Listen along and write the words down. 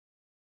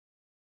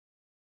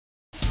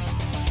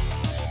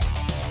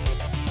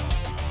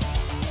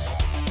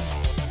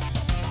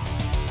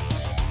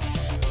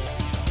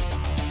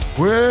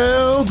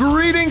Well,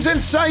 greetings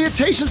and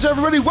salutations,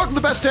 everybody. Welcome to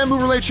the best damn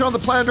movie-related show on the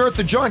planet Earth,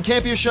 the John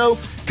Campea Show,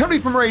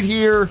 coming from right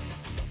here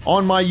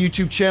on my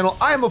YouTube channel.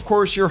 I am, of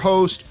course, your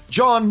host,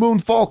 John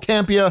Moonfall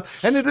Campea,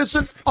 and it is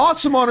an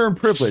awesome honor and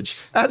privilege,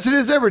 as it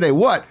is every day,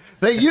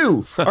 that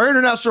you, our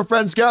international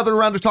friends, gather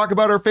around to talk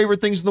about our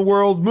favorite things in the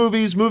world,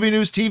 movies, movie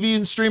news, TV,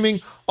 and streaming,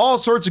 all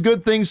sorts of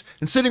good things.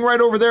 And sitting right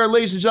over there,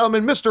 ladies and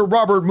gentlemen, Mr.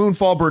 Robert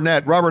Moonfall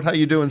Burnett. Robert, how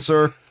you doing,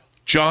 sir?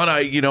 John,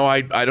 I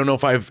don't know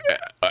if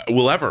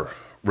will ever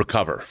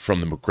recover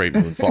from the great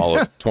moonfall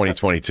of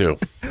 2022.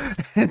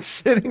 And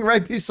sitting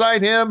right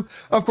beside him,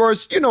 of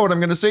course, you know what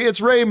I'm going to say.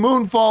 It's Ray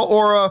Moonfall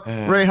Aura.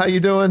 Ray, how you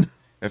doing?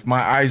 If my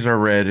eyes are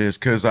red, it's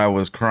because I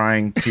was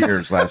crying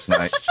tears last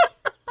night,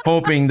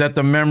 hoping that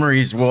the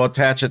memories will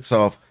attach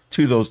itself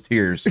to those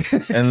tears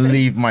and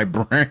leave my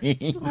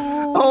brain.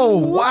 Oh,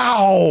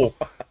 wow.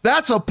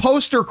 That's a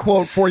poster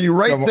quote for you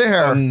right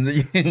there.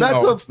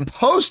 That's a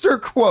poster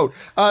quote.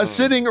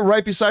 Sitting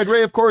right beside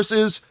Ray, of course,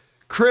 is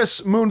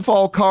Chris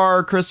Moonfall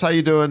Carr. Chris, how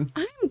you doing?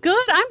 I'm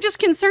good. I'm just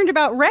concerned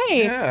about Ray.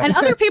 Yeah. And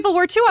other people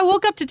were too. I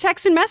woke up to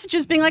texts and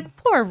messages being like,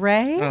 poor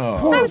Ray.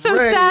 Oh. I'm so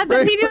sad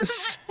that he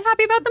wasn't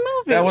happy about the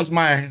movie. That was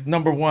my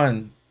number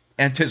one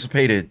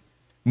anticipated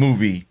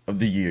movie of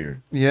the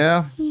year.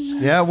 Yeah,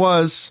 it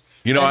was.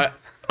 You know, I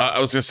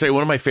was going to say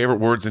one of my favorite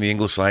words in the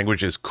English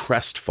language is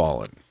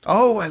crestfallen.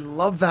 Oh, I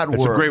love that word.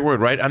 It's a great word,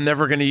 right? I'm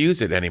never going to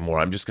use it anymore.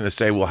 I'm just going to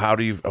say, well,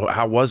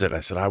 how was it? I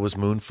said, I was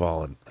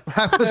moonfallen.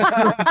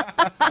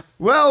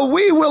 Well,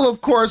 we will,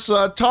 of course,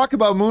 talk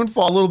about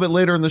Moonfall a little bit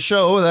later in the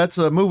show. That's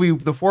a movie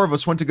the four of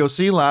us went to go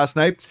see last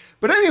night.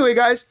 But anyway,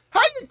 guys,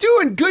 how you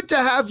doing? Good to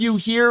have you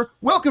here.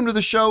 Welcome to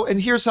the show, and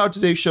here's how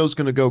today's show is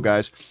going to go,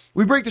 guys.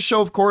 We break the show,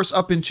 of course,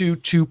 up into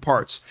two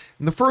parts.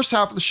 In the first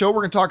half of the show,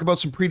 we're going to talk about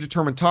some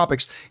predetermined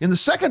topics. In the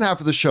second half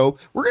of the show,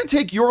 we're going to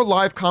take your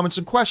live comments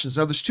and questions.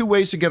 Now, there's two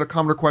ways to get a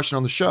comment or question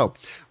on the show.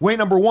 Way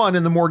number one,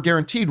 and the more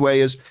guaranteed way,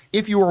 is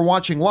if you are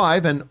watching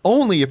live, and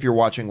only if you're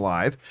watching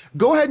live,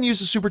 go ahead and use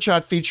the super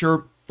chat feature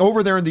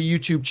over there in the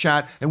YouTube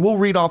chat, and we'll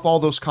read off all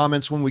those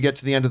comments when we get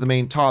to the end of the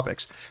main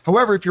topics.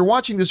 However, if you're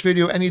watching this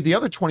video any of the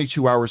other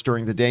 22 hours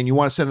during the day and you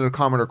want to send in a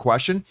comment or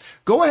question,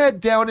 go ahead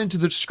down into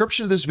the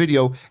description of this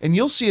video and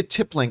you'll see a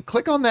tip link.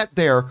 Click on that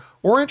there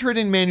or enter it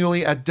in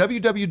manually at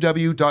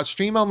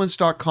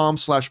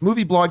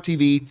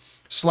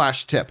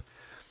www.streamelements.com/movieblogtv/tip.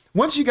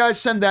 Once you guys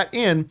send that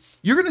in,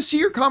 you're going to see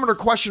your comment or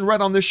question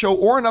read on this show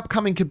or an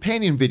upcoming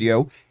companion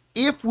video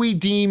if we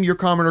deem your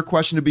comment or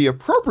question to be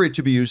appropriate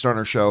to be used on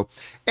our show.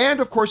 And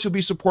of course, you'll be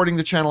supporting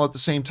the channel at the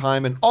same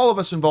time. And all of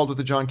us involved with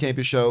the John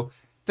Campea Show,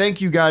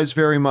 thank you guys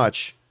very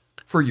much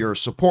for your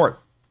support.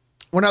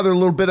 One other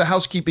little bit of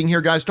housekeeping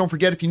here, guys. Don't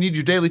forget, if you need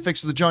your daily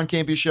fix of the John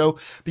Campea Show,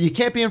 but you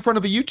can't be in front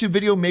of a YouTube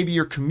video, maybe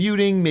you're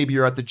commuting, maybe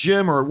you're at the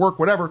gym or at work,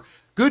 whatever.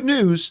 Good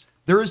news.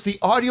 There is the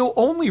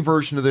audio-only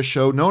version of this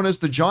show known as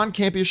the John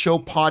Campea Show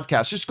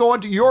podcast. Just go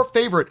onto your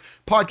favorite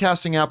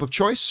podcasting app of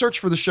choice, search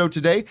for the show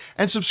today,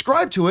 and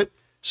subscribe to it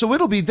so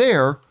it'll be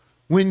there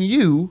when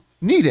you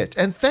need it.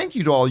 And thank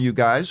you to all you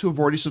guys who have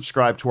already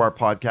subscribed to our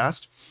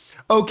podcast.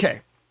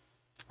 Okay,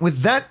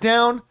 with that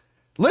down,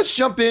 let's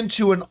jump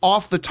into an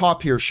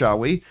off-the-top here, shall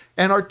we?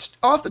 And our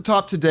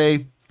off-the-top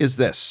today is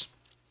this.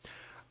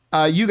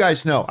 You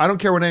guys know, I don't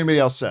care what anybody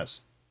else says.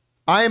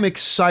 I am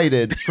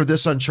excited for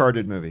this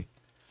Uncharted movie.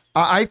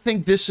 I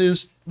think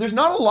there's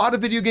not a lot of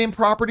video game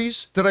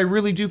properties that I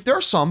really do. There are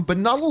some, but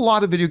not a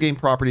lot of video game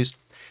properties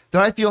that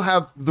I feel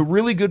have the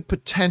really good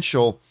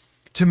potential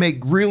to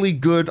make really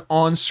good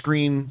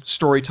on-screen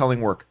storytelling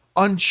work.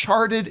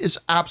 Uncharted is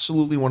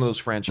absolutely one of those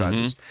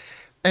franchises. Mm-hmm.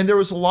 And there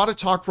was a lot of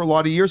talk for a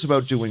lot of years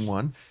about doing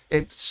one.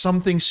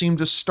 Something seemed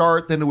to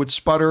start, then it would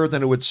sputter,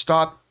 then it would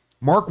stop.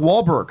 Mark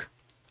Wahlberg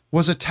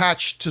was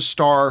attached to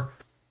star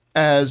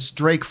as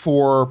Drake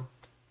for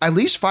at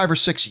least 5 or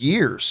 6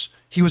 years.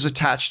 He was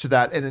attached to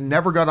that, and it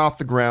never got off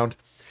the ground.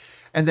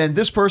 And then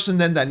this person,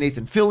 then that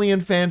Nathan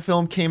Fillion fan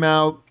film came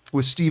out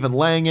with Stephen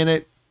Lang in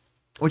it,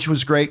 which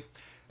was great.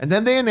 And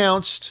then they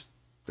announced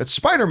that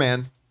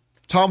Spider-Man,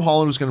 Tom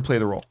Holland, was going to play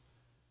the role.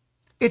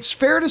 It's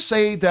fair to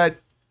say that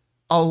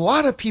a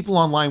lot of people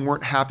online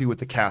weren't happy with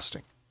the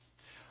casting.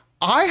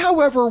 I,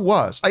 however,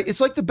 was. It's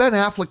like the Ben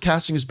Affleck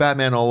casting as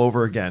Batman all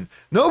over again.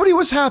 Nobody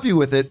was happy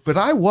with it, but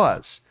I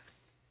was.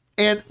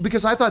 And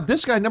because I thought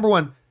this guy, number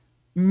one,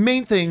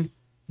 main thing,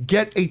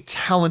 get a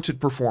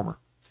talented performer.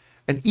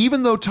 And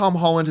even though Tom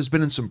Holland has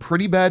been in some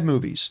pretty bad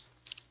movies,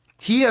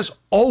 he has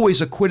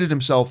always acquitted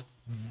himself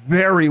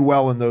very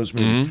well in those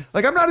movies. Mm-hmm.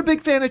 Like, I'm not a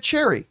big fan of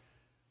Cherry,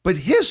 but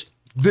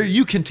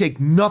you can take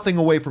nothing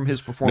away from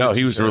his performance. No,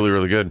 he was really,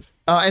 really good.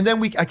 And then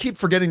I keep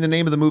forgetting the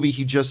name of the movie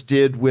he just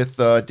did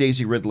with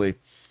Daisy Ridley,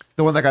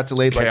 the one that got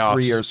delayed like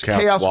 3 years.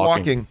 Chaos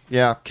Walking.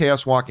 Yeah,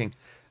 Chaos Walking.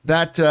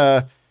 That,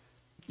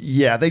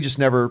 they just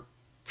never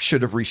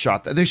should have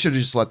reshot that. They should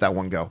have just let that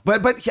one go.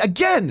 But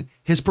again,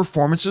 his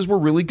performances were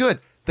really good.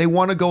 They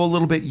want to go a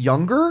little bit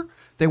younger.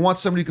 They want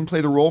somebody who can play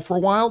the role for a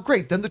while.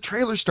 Great. Then the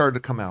trailers started to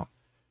come out.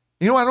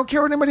 You know, I don't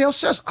care what anybody else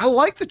says. I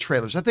like the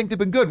trailers. I think they've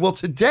been good. Well,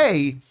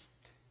 today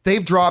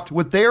they've dropped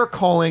what they are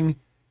calling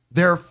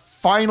their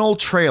final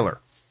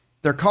trailer.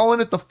 They're calling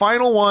it the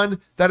final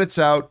one that it's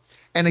out.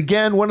 And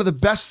again, one of the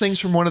best things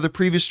from one of the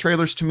previous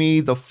trailers to me,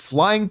 the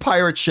flying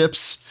pirate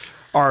ships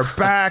are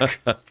back.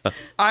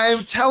 I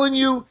am telling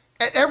you,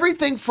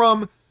 everything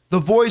from the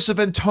voice of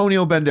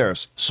Antonio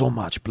Banderas, so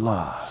much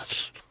blood.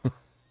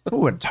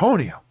 Oh,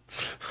 Antonio.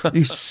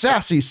 He's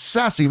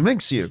sassy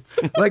minks you.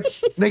 Like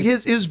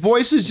his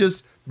voice is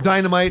just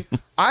dynamite.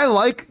 I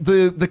like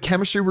the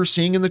chemistry we're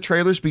seeing in the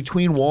trailers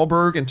between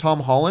Wahlberg and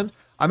Tom Holland.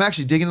 I'm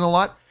actually digging it a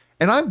lot.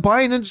 And I'm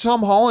buying into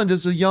Tom Holland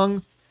as a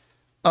young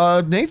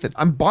Nathan.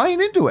 I'm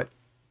buying into it.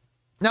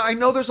 Now, I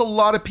know there's a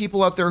lot of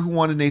people out there who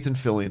wanted Nathan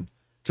Fillion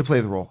to play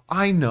the role.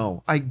 I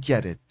know. I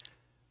get it.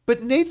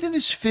 But Nathan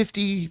is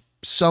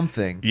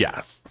 50-something.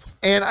 Yeah.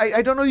 And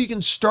I don't know you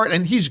can start,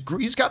 and he's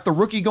got The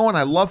Rookie going.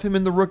 I love him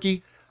in The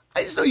Rookie.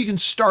 I just know you can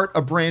start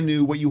a brand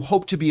new, what you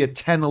hope to be a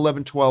 10,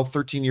 11, 12,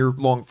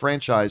 13-year-long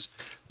franchise.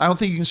 I don't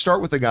think you can start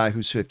with a guy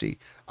who's 50.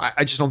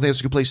 I just don't think it's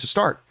a good place to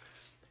start.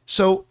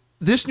 So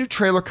this new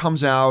trailer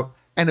comes out,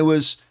 and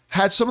it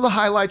had some of the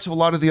highlights of a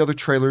lot of the other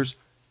trailers.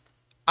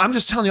 I'm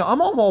just telling you, I'm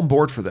all on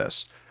board for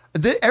this.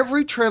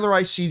 Every trailer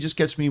I see just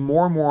gets me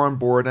more and more on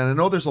board, and I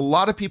know there's a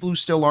lot of people who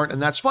still aren't,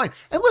 and that's fine.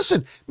 And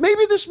listen,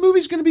 maybe this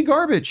movie's going to be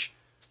garbage.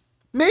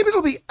 Maybe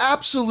it'll be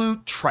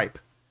absolute tripe.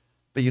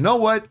 But you know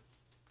what?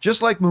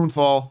 Just like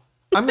Moonfall,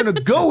 I'm going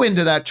to go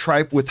into that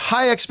tripe with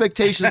high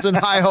expectations and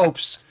high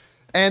hopes.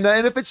 And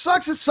if it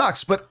sucks, it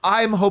sucks. But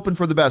I'm hoping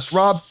for the best.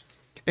 Rob,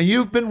 and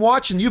you've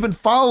been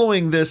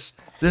following this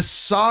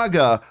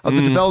saga of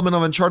the development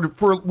of Uncharted.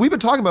 We've been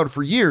talking about it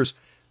for years.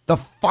 The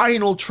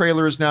final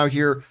trailer is now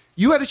here.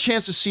 You had a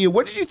chance to see it.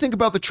 What did you think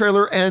about the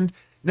trailer? And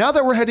now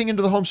that we're heading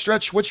into the home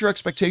stretch, what's your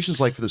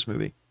expectations like for this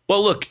movie?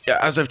 Well, look,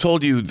 as I've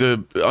told you,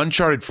 the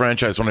Uncharted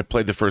franchise, when I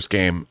played the first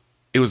game,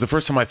 it was the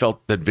first time I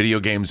felt that video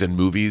games and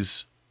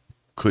movies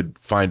could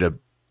find a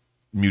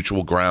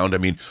mutual ground. I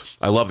mean,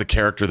 I love the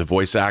character, the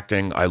voice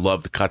acting. I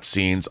love the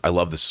cutscenes. I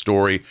love the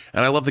story.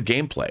 And I love the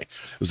gameplay.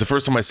 It was the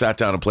first time I sat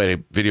down and played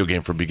a video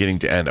game from beginning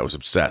to end. I was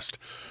obsessed.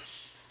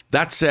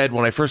 That said,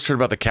 when I first heard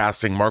about the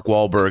casting, Mark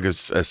Wahlberg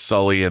as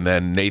Sully and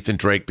then Nathan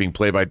Drake being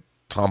played by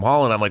Tom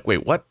Holland, I'm like,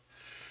 wait, what?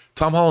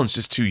 Tom Holland's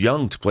just too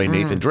young to play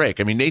Nathan Drake.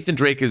 I mean, Nathan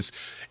Drake is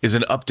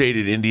an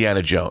updated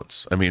Indiana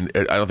Jones. I mean,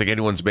 I don't think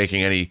anyone's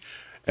making any...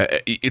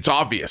 it's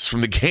obvious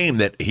from the game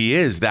that he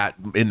is that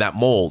in that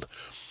mold.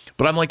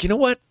 But I'm like, you know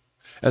what?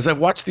 As I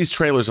watched these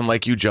trailers, and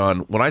like you,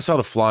 John, when I saw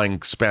the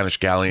flying Spanish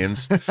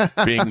galleons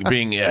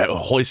being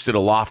hoisted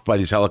aloft by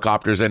these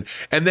helicopters, and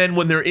then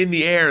when they're in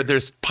the air,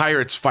 there's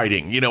pirates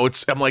fighting. You know,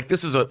 I'm like,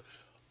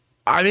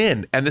 I'm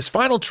in. And this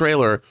final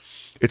trailer,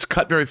 it's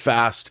cut very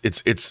fast.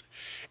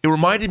 It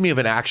reminded me of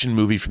an action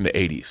movie from the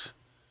 80s,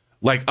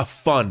 like a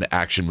fun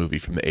action movie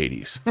from the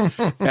 80s,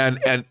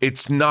 and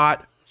it's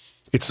not.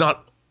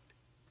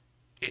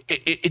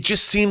 It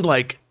just seemed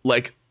like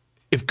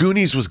if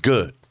Goonies was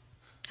good,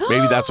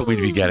 maybe that's what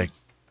we'd be getting.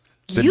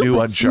 The new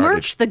Uncharted.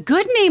 Besmirch the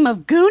good name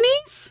of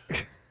Goonies?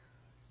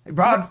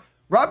 Rob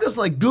doesn't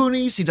like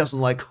Goonies. He doesn't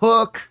like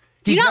Hook.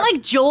 Do you not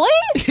like joy?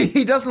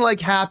 He doesn't like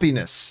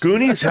happiness.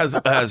 Goonies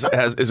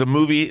is a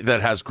movie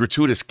that has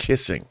gratuitous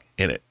kissing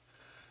in it.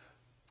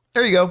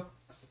 There you go.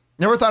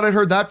 Never thought I'd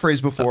heard that phrase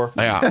before.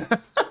 Yeah.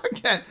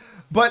 Okay.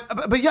 But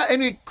yeah,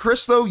 anyway,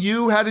 Chris, though,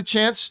 you had a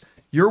chance.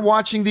 You're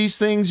watching these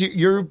things.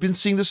 You've been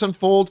seeing this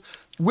unfold.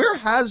 Where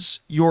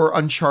has your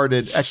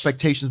Uncharted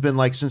expectations been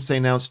like since they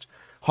announced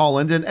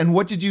Holland? And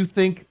what did you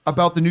think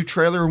about the new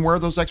trailer, and where are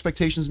those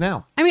expectations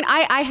now? I mean,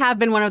 I have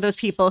been one of those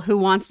people who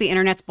wants the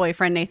internet's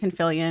boyfriend, Nathan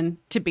Fillion,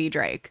 to be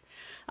Drake.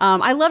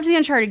 I loved the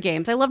Uncharted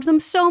games. I loved them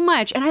so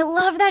much. And I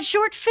love that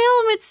short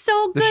film. It's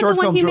so good. The short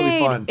one film's he really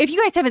made. fun. If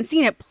you guys haven't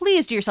seen it,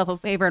 please do yourself a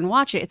favor and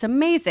watch it. It's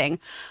amazing.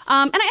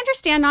 And I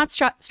understand not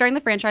starting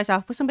the franchise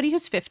off with somebody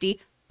who's 50,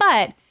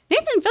 but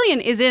Nathan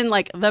Fillion is in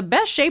like the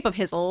best shape of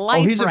his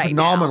life. He's in right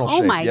phenomenal now.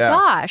 shape. Oh my yeah.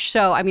 gosh.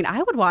 So, I mean,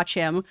 I would watch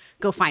him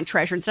go find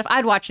treasure and stuff.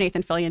 I'd watch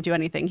Nathan Fillion do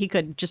anything. He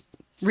could just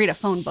read a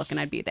phone book and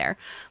I'd be there.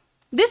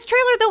 This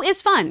trailer, though,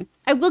 is fun.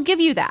 I will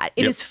give you that.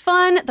 It is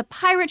fun. The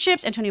pirate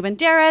ships, Antonio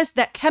Banderas,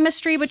 that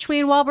chemistry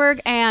between Wahlberg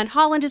and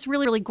Holland is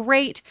really, really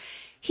great.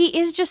 He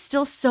is just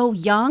still so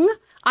young.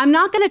 I'm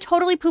not going to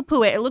totally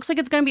poo-poo it. It looks like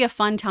it's going to be a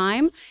fun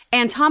time.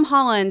 And Tom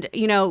Holland,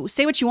 you know,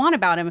 say what you want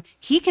about him.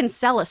 He can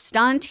sell a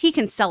stunt. He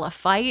can sell a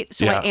fight.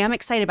 So I am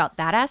excited about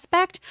that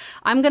aspect.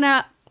 I'm going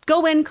to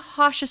go in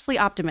cautiously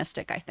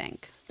optimistic, I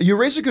think. You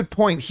raise a good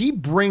point. He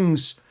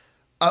brings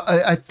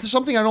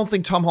something I don't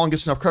think Tom Holland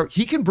gets enough credit.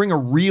 He can bring a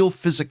real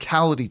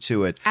physicality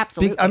to it.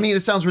 Absolutely. I mean, it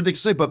sounds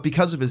ridiculous to say, but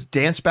because of his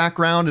dance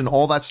background and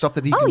all that stuff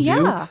that he can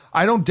do,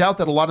 I don't doubt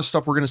that a lot of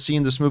stuff we're going to see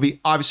in this movie,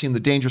 obviously in the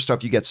danger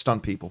stuff, you get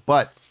stunt people.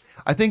 But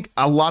I think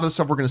a lot of the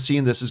stuff we're going to see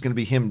in this is going to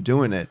be him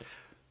doing it.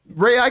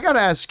 Ray, I got to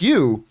ask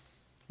you,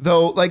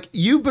 though, like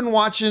you've been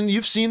watching,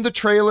 you've seen the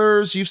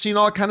trailers, you've seen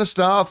all that kind of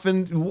stuff.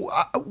 And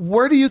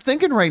what are you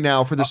thinking right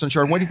now for this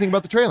Uncharted? What do you think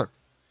about the trailer?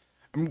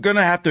 I'm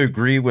gonna have to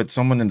agree with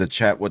someone in the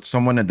chat. What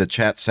someone in the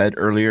chat said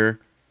earlier,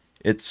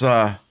 it's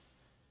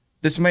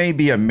this may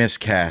be a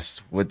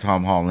miscast with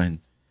Tom Holland.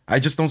 I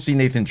just don't see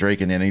Nathan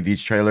Drake in any of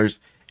these trailers.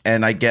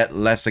 and I get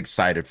less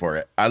excited for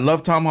it. I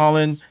love Tom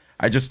Holland.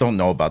 I just don't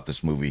know about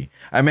this movie.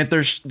 I mean,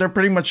 they're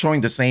pretty much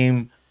showing the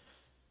same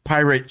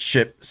pirate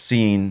ship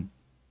scene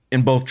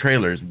in both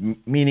trailers,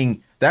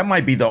 meaning that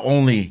might be the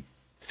only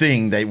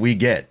thing that we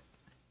get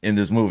in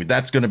this movie.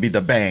 That's going to be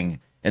the bang,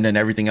 and then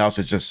everything else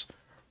is just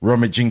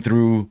rummaging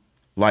through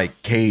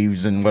like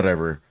caves and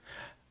whatever.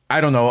 I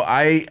don't know.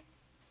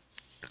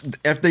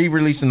 If they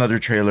release another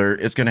trailer,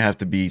 it's going to have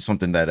to be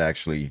something that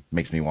actually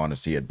makes me want to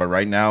see it. But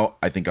right now,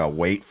 I think I'll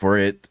wait for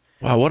it.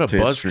 Wow, what a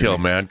buzzkill,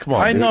 man. Come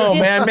on. I know,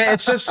 man.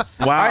 It's just,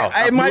 Wow.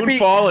 it might be.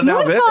 Moonfall and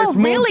now this.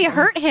 Moonfall really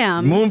hurt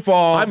him.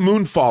 Moonfall. I'm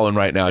moonfalling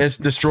right now. It's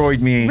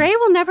destroyed me. Ray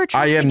will never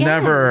trust I am again.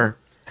 never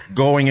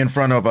going in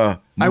front of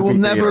a movie I will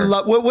never theater.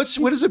 love.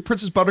 What is it?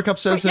 Princess Buttercup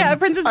says. Yeah, in,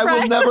 Princess I will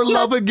Bride. never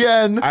love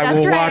again. I That's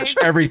will right. watch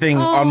everything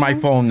on my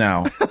phone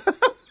now.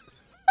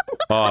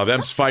 Oh,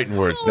 them's fighting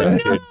words now,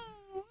 dude.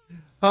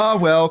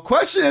 Well,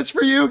 question is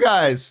for you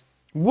guys.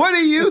 What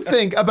do you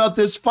think about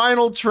this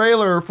final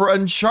trailer for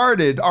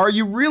Uncharted? Are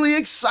you really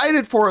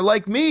excited for it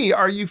like me?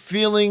 Are you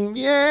feeling,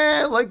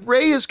 like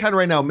Ray is kind of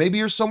right now? Maybe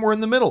you're somewhere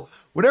in the middle.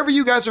 Whatever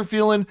you guys are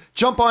feeling,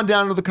 jump on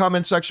down to the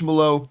comment section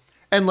below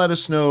and let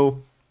us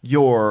know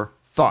your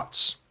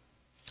thoughts.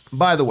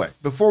 By the way,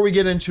 before we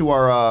get into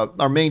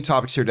our main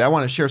topics here today, I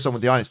want to share something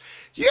with the audience.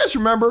 Do you guys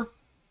remember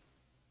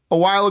a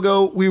while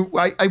ago,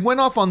 I went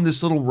off on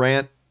this little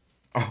rant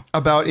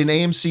about in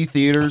AMC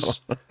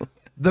theaters,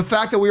 the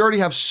fact that we already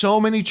have so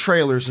many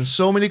trailers and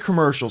so many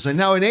commercials. And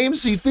now in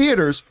AMC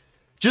theaters,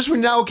 just when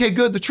now, okay,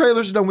 good, the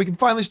trailers are done, we can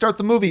finally start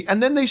the movie.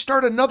 And then they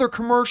start another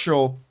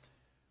commercial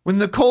with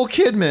Nicole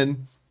Kidman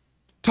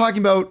talking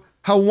about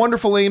how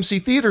wonderful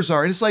AMC theaters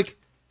are. And it's like,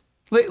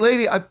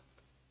 lady,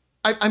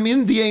 I'm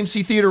in the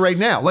AMC theater right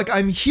now. Like,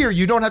 I'm here.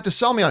 You don't have to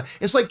sell me on it.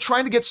 It's like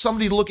trying to get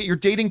somebody to look at your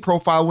dating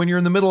profile when you're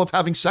in the middle of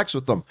having sex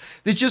with them.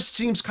 It just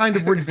seems kind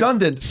of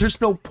redundant.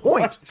 There's no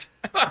point.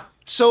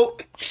 So,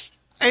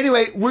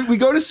 anyway, we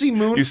go to see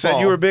Moonfall. You said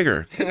you were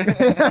bigger.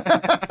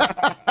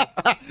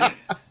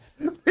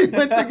 We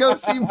went to go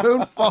see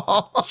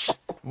Moonfall.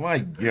 My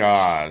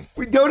God.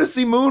 We go to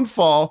see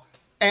Moonfall,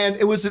 and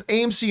it was an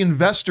AMC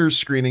investors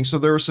screening. So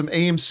there were some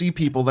AMC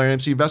people there,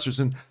 AMC investors.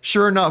 And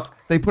sure enough,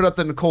 they put up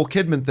the Nicole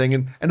Kidman thing.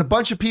 And a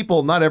bunch of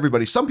people, not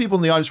everybody, some people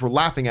in the audience were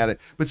laughing at it.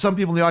 But some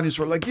people in the audience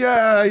were like,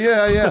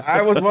 yeah.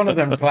 I was one of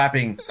them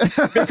clapping.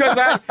 Because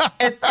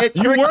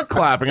You were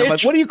clapping. I'm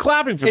like, what are you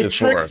clapping for It this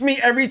for? tricks me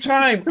every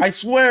time. I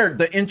swear,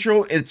 the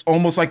intro, it's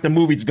almost like the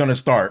movie's going to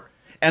start.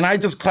 And I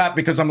just clap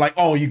because I'm like,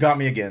 oh, you got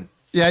me again.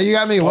 Yeah, you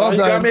got me. Well you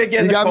done. got me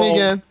again, You got me Nicole.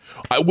 again.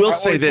 I will I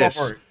say always fall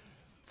this. for it.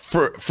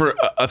 For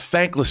a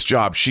thankless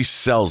job, she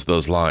sells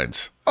those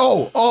lines.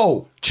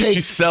 Oh, She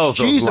sells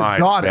those she's lines,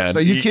 a goddess. man.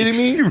 Are you kidding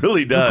me? She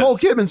really does. Nicole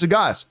Kidman's a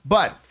goddess.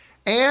 But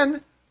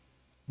Anne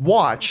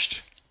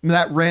watched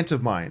that rant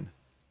of mine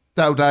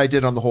that I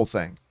did on the whole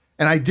thing.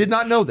 And I did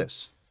not know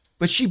this,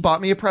 but she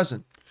bought me a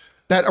present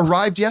that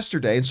arrived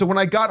yesterday. And so when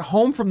I got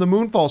home from the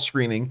Moonfall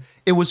screening,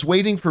 it was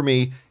waiting for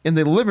me in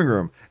the living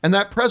room. And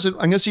that present,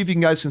 I'm going to see if you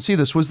guys can see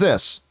this, was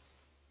this.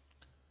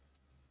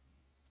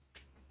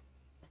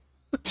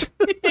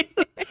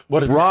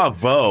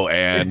 Bravo,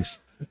 Anne.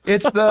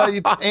 It's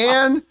the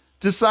Anne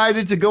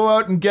decided to go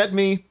out and get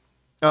me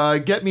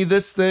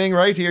this thing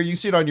right here. You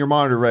see it on your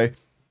monitor, Ray.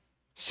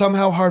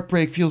 Somehow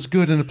heartbreak feels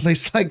good in a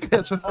place like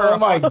this with her. Oh,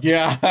 my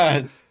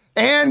God.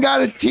 Anne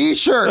got a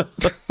t-shirt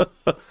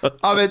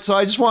of it. So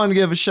I just wanted to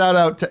give a shout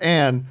out to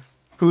Anne,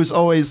 who's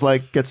always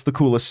like gets the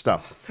coolest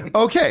stuff.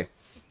 Okay.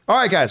 All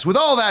right, guys, with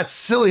all that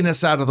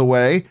silliness out of the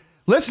way,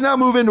 let's now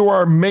move into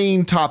our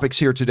main topics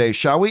here today,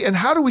 shall we? And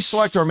how do we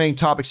select our main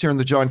topics here in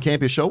the John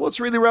Campea Show? Well, it's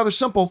really rather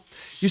simple.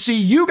 You see,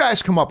 you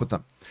guys come up with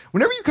them.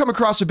 Whenever you come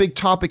across a big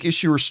topic,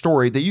 issue, or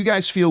story that you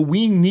guys feel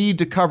we need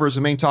to cover as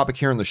a main topic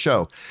here in the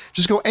show,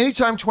 just go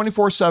anytime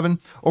 24/7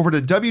 over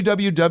to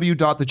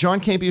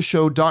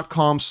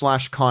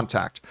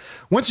www.thejohncampeashow.com/contact.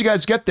 Once you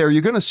guys get there,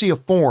 you're going to see a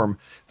form.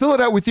 Fill it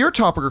out with your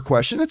topic or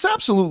question. It's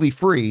absolutely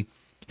free.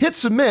 Hit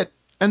submit,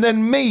 and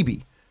then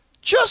maybe,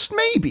 just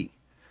maybe,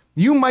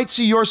 you might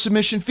see your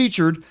submission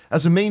featured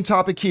as a main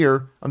topic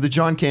here on the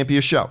John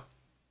Campea Show.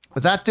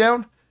 With that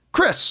down,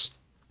 Chris,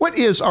 what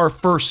is our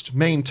first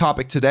main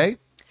topic today?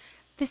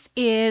 This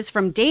is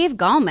from Dave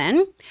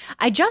Gallman.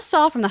 I just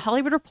saw from The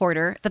Hollywood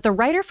Reporter that the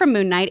writer from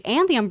Moon Knight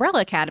and The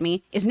Umbrella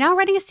Academy is now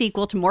writing a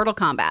sequel to Mortal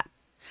Kombat.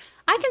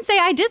 I can say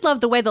I did love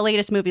the way the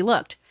latest movie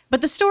looked, but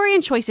the story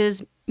and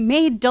choices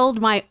dulled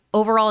my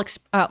overall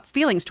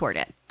feelings toward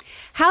it.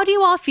 How do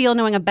you all feel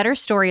knowing a better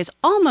story is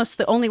almost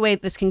the only way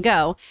this can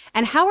go?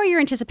 And how are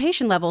your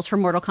anticipation levels for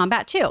Mortal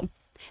Kombat 2?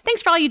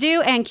 Thanks for all you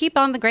do and keep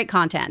on the great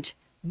content.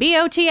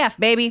 BOTF,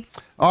 baby.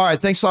 All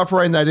right, thanks a lot for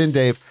writing that in,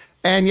 Dave.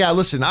 And yeah,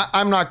 listen,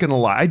 I'm not going to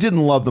lie. I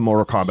didn't love the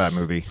Mortal Kombat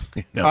movie.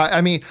 No.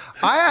 I mean,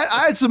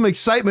 I had some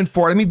excitement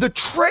for it. I mean,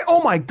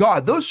 oh my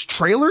God, those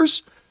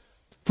trailers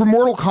for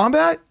Mortal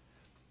Kombat,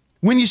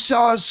 when you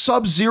saw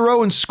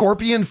Sub-Zero and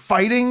Scorpion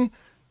fighting,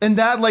 and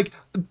that like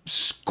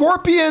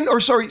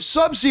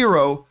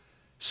Sub-Zero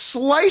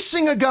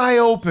slicing a guy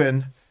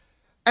open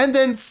and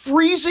then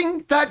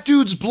freezing that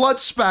dude's blood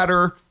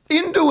spatter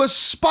into a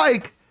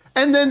spike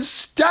and then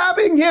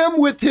stabbing him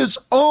with his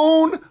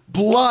own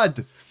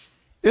blood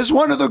is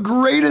one of the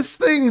greatest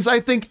things I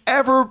think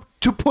ever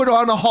to put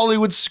on a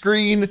Hollywood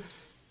screen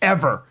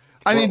ever.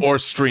 I mean, or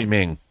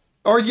streaming.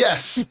 or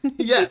yes,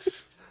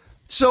 yes.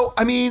 So,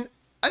 I mean,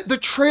 the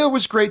trailer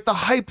was great. The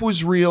hype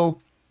was real.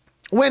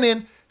 Went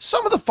in.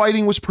 Some of the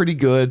fighting was pretty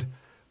good,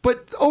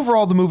 but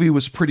overall the movie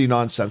was pretty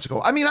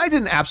nonsensical. I mean, I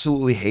didn't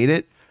absolutely hate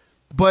it,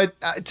 but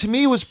to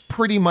me it was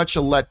pretty much a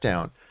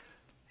letdown.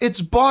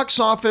 Its box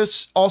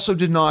office also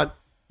did not,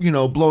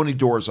 blow any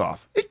doors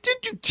off. It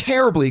didn't do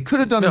terribly. It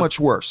could have done much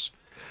worse.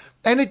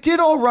 And it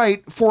did all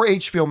right for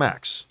HBO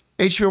Max.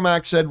 HBO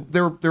Max said they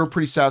were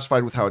pretty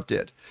satisfied with how it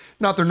did.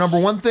 Not their number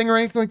one thing or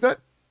anything like that,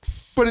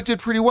 but it did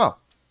pretty well.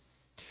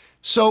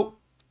 So,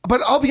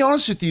 but I'll be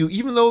honest with you,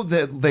 even though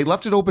they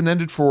left it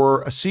open-ended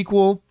for a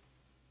sequel,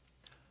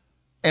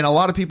 and a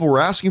lot of people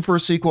were asking for a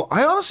sequel,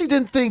 I honestly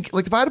didn't think,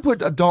 like if I had to put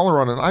 $1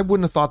 on it, I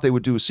wouldn't have thought they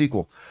would do a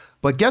sequel.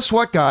 But guess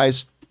what,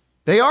 guys?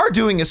 They are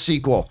doing a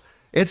sequel.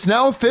 It's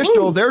now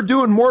official. Woo. They're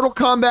doing Mortal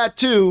Kombat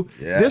 2.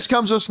 Yes. This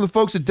comes to us from the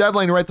folks at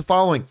Deadline who write the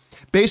following.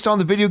 Based on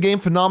the video game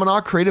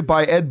phenomena created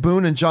by Ed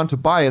Boon and John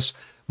Tobias,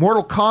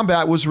 Mortal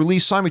Kombat was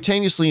released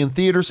simultaneously in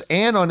theaters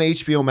and on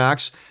HBO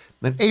Max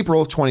in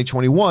April of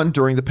 2021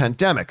 during the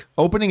pandemic,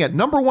 opening at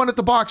number 1 at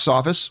the box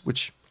office,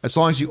 which as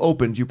long as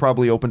you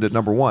probably opened at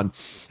number 1,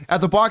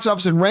 at the box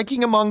office and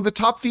ranking among the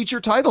top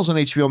feature titles on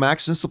HBO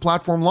Max since the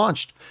platform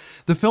launched.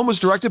 The film was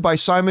directed by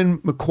Simon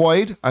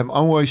McQuoid, I'm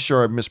always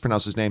sure I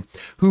mispronounced his name,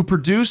 who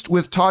produced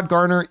with Todd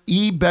Garner,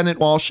 E. Bennett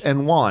Walsh,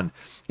 and Juan.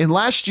 In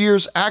last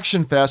year's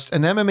Action Fest,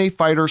 an MMA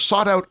fighter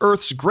sought out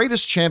Earth's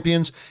greatest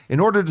champions in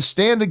order to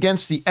stand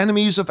against the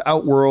enemies of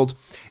Outworld.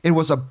 It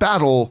was a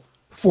battle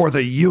for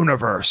the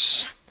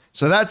universe.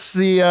 So that's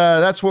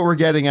what we're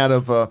getting out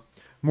of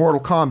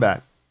Mortal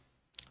Kombat.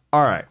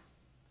 All right.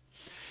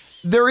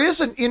 There is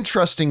an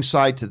interesting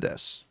side to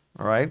this,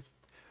 all right?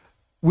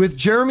 With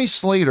Jeremy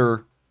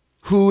Slater,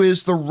 who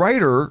is the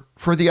writer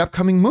for the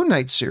upcoming Moon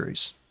Knight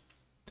series.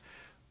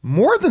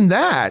 More than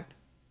that,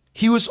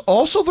 he was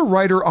also the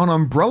writer on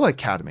Umbrella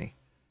Academy.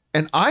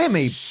 And I am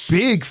a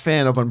big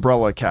fan of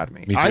Umbrella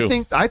Academy. Me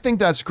too. I think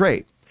that's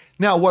great.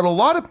 Now, what a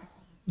lot of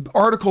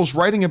articles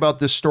writing about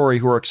this story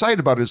who are excited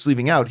about it is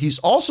leaving out, he's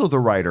also the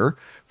writer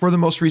for the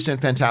most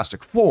recent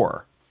Fantastic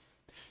Four.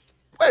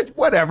 But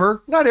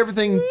whatever. Not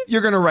everything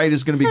you're going to write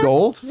is going to be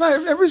gold.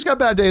 Everybody's got a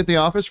bad day at the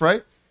office,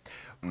 right?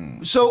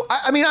 So,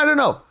 I mean, I don't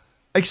know.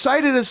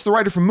 Excited as the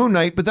writer for Moon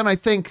Knight, but then I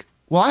think,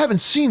 well, I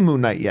haven't seen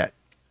Moon Knight yet.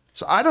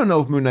 So I don't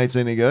know if Moon Knight's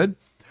any good.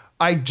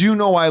 I do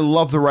know I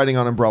love the writing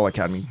on Umbrella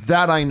Academy.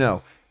 That I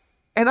know.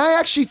 And I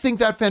actually think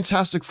that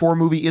Fantastic Four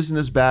movie isn't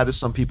as bad as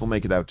some people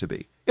make it out to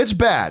be. It's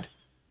bad.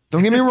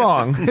 Don't get me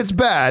wrong. It's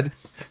bad.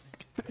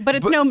 But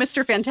it's no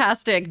Mr.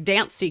 Fantastic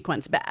dance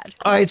sequence bad.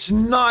 It's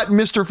not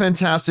Mr.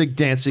 Fantastic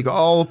dance sequence.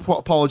 All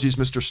apologies,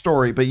 Mr.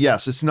 Story. But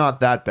yes, it's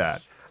not that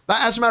bad.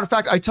 As a matter of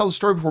fact, I tell the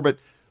story before, but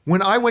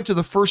when I went to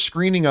the first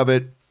screening of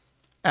it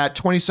at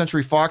 20th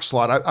Century Fox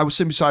slot, I was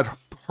sitting beside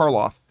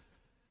Harloff.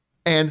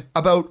 And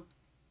about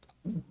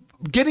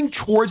getting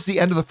towards the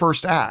end of the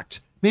first act,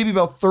 maybe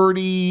about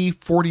 30,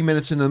 40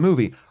 minutes into the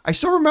movie, I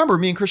still remember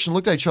me and Christian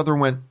looked at each other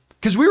and went,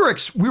 because we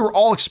were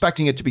all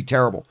expecting it to be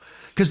terrible.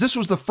 Because this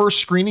was the first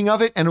screening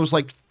of it, and it was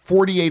like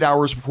 48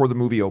 hours before the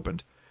movie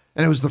opened.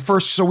 And it was the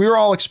first, so we were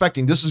all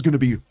expecting this is going to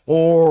be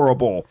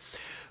horrible.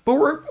 But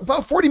we're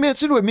about 40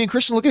 minutes into it, me and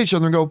Christian look at each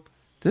other and go,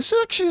 this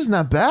actually isn't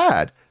that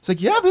bad. It's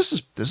like, yeah, this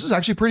is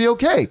actually pretty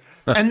okay.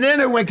 And then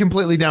it went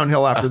completely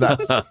downhill after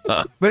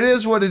that. But it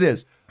is what it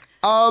is.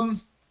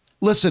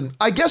 Listen,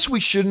 I guess we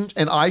shouldn't,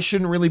 and I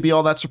shouldn't really be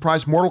all that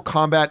surprised. Mortal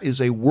Kombat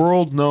is a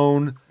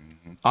world-known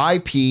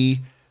IP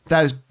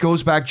that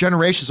goes back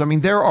generations. I mean,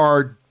 there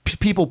are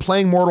people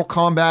playing Mortal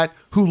Kombat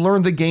who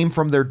learned the game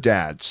from their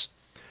dads.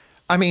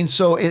 I mean,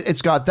 so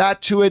it's got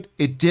that to it.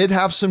 It did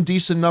have some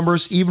decent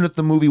numbers, even if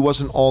the movie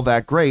wasn't all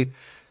that great.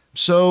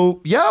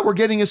 So, yeah, we're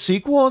getting a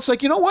sequel. It's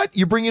like, you know what?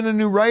 You bring in a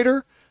new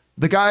writer,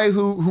 the guy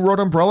who wrote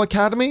Umbrella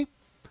Academy.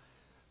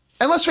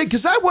 And let's face it,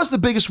 because that was the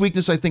biggest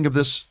weakness, I think, of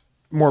this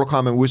Mortal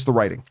Kombat was the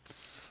writing.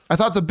 I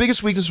thought the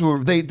biggest weakness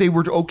was they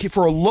were okay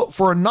for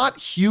a not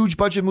huge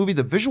budget movie.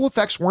 The visual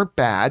effects weren't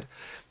bad.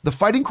 The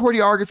fighting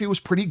choreography was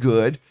pretty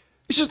good.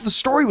 It's just the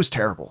story was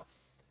terrible.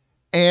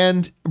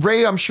 And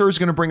Ray, I'm sure, is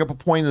going to bring up a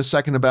point in a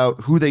second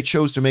about who they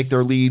chose to make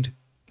their lead,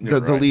 the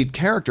lead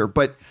character.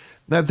 But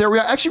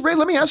actually, Ray,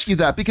 let me ask you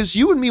that, because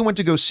you and me went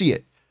to go see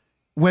it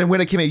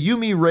when it came out. You,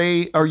 me,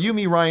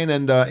 Ryan,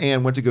 and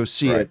Ann went to go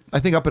see it. I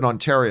think up in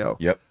Ontario.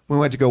 Yep. We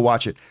went to go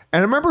watch it,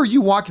 and I remember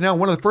you walking out.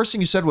 One of the first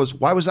things you said was,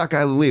 "Why was that guy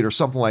the lead?" or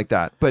something like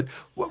that. But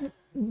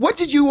what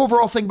did you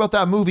overall think about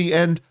that movie?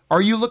 And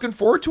are you looking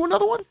forward to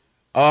another one?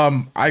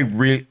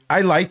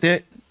 I liked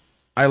it.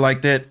 I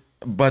liked it,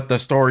 but the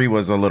story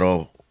was a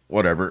little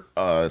whatever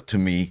to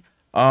me.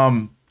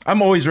 I'm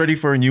always ready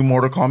for a new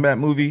Mortal Kombat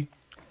movie,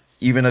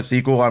 even a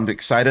sequel. I'm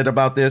excited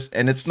about this,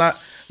 and it's not,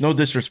 no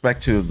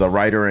disrespect to the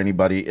writer or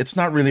anybody, it's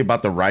not really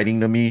about the writing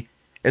to me.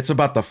 It's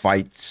about the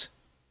fights,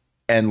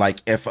 and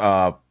like if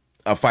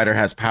a fighter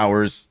has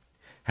powers,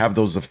 have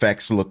those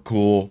effects look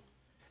cool.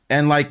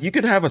 And like you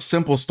could have a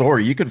simple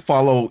story. You could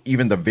follow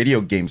even the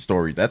video game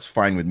story. That's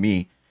fine with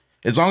me.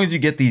 As long as you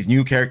get these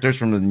new characters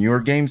from the newer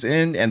games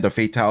in and the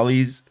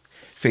fatalities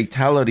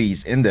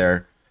in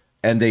there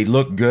and they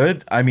look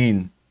good.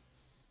 They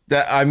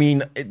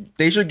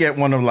should get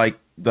one of like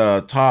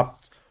the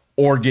top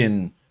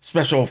organ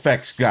special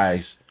effects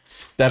guys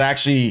that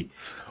actually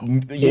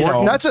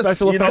that's a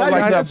special effects,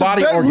 like the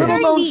body organ. Little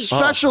known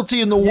specialty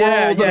in the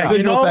world of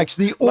visual effects,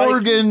 the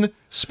organ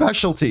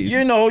specialties.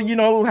 You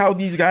know how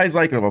these guys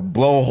like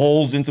blow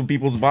holes into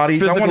people's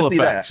bodies. Physical I want to see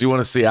effects. that. You want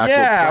to see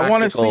actual I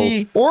want to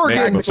see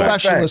organ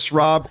specialists,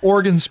 Rob.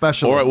 Organ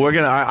specialists. Or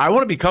I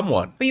want to become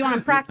one. But you want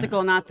them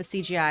practical, not the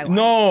CGI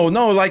one.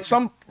 No, like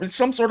some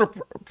sort of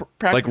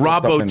practical like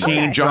Rob stuff in Bottin,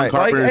 there. John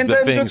Carpenter's and The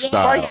then Thing just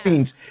style. fight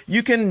scenes.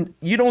 You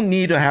don't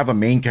need to have a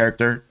main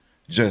character.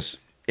 Just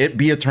it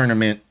be a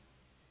tournament,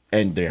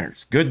 and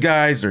there's good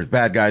guys, there's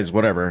bad guys,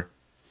 whatever,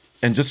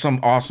 and just some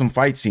awesome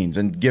fight scenes.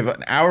 And give it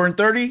an hour and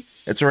 30,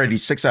 it's already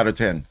 6 out of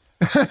 10.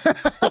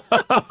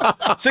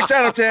 6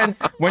 out of 10.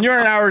 When you're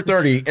an hour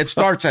 30, it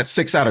starts at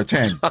 6 out of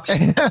 10.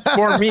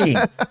 For me,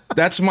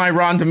 that's my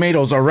Rotten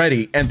Tomatoes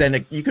already, and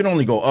then you can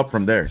only go up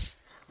from there,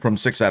 from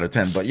 6 out of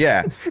 10. But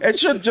yeah, it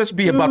should just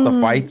be about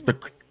the fights, the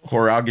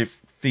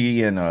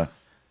choreography, and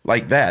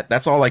like that.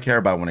 That's all I care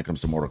about when it comes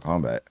to Mortal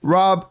Kombat.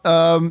 Rob,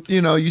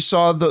 you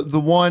saw the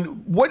one.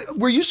 What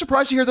were you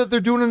surprised to hear that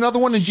they're doing another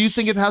one? And do you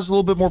think it has a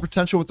little bit more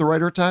potential with the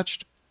writer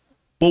attached?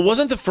 Well,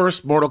 wasn't the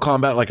first Mortal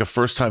Kombat like a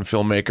first-time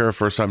filmmaker, a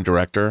first-time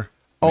director?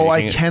 Oh,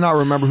 I cannot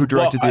remember who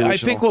directed the original. I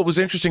think what was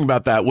interesting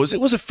about that was it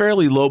was a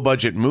fairly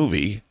low-budget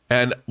movie,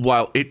 and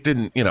while it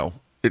didn't,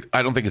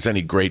 I don't think it's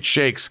any great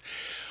shakes.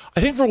 I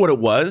think for what it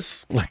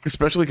was, like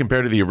especially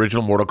compared to the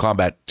original Mortal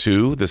Kombat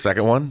 2, the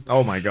second one.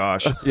 Oh my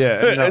gosh.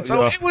 Yeah. And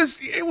so it was,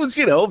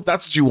 if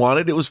that's what you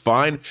wanted, it was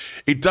fine.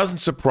 It doesn't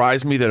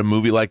surprise me that a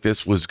movie like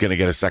this was going to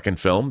get a second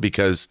film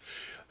because,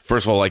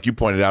 first of all, like you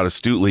pointed out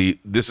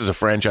astutely, this is a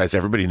franchise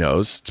everybody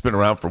knows. It's been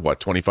around for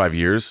 25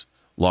 years?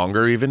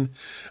 Longer even.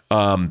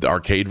 The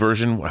arcade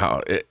version.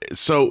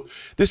 So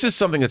this is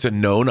something that's a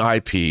known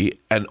IP,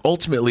 and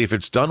ultimately, if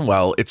it's done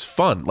well, it's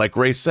fun. Like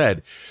Ray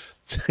said,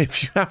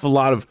 if you have a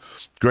lot of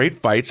great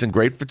fights and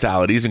great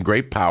fatalities and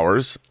great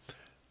powers,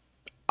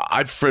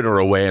 I'd fritter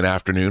away an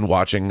afternoon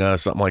watching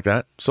something like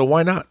that. So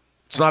why not?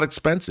 It's not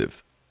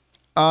expensive.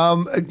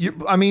 For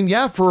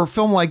a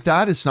film like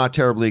that, it's not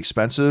terribly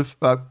expensive.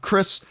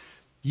 Chris,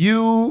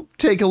 you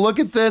take a look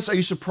at this. Are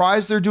you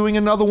surprised they're doing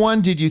another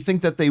one? Did you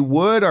think that they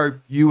would?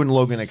 Are you and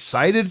Logan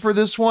excited for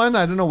this one?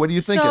 I don't know. What are you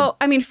thinking? So,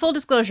 full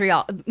disclosure,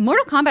 y'all,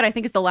 Mortal Kombat, I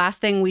think, is the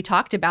last thing we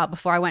talked about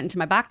before I went into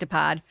my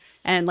Bactapod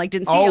and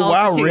didn't see all. Oh,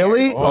 wow,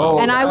 really? Years.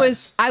 And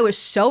I was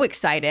so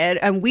excited.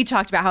 And we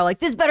talked about how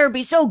this better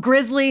be so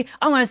grisly.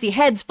 I want to see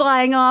heads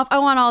flying off. I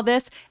want all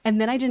this. And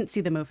then I didn't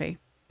see the movie.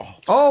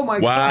 Oh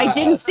my God. I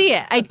didn't see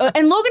it.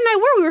 And Logan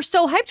and we were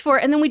so hyped for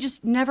it, and then we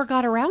just never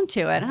got around to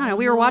it. I don't know.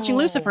 We were watching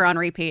Lucifer on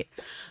repeat.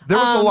 There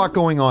was a lot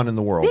going on in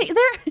the world.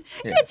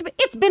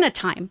 It's been a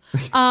time.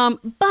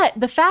 But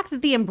the fact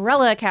that the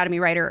Umbrella Academy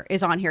writer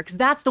is on here, because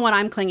that's the one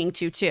I'm clinging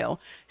to too.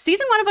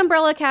 Season 1 of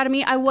Umbrella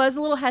Academy, I was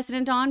a little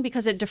hesitant on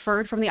because it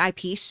deferred from the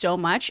IP so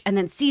much. And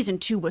then season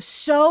 2 was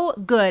so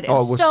good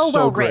and so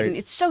well written.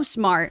 It's so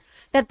smart.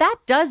 That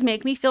does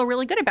make me feel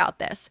really good about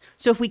this.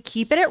 So if we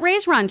keep it at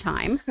Ray's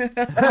runtime,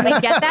 and we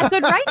get that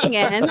good writing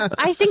in,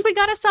 I think we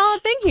got a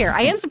solid thing here.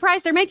 I am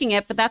surprised they're making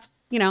it, but that's,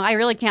 I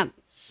really can't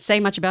say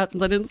much about it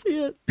since I didn't see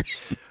it.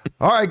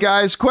 All right,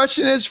 guys,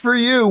 question is for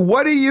you.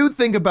 What do you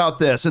think about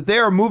this? That they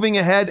are moving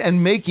ahead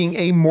and making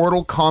a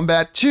Mortal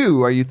Kombat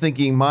 2. Are you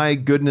thinking, my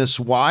goodness,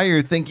 why?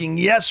 Or thinking,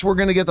 yes, we're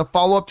going to get the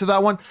follow-up to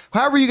that one?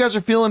 However you guys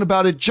are feeling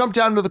about it, jump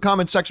down into the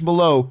comment section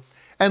below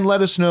and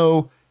let us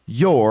know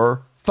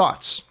your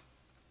thoughts.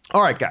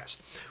 All right, guys,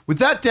 with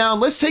that down,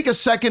 let's take a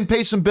second,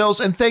 pay some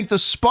bills, and thank the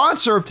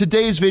sponsor of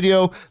today's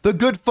video, the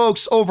good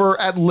folks over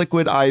at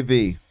Liquid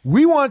IV.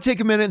 We want to take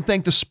a minute and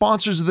thank the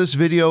sponsors of this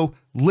video,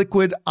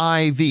 Liquid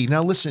IV.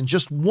 Now listen,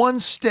 just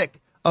one stick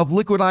of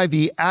Liquid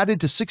IV added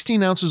to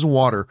 16 ounces of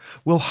water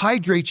will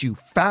hydrate you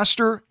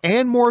faster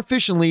and more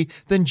efficiently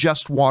than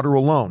just water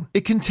alone.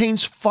 It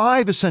contains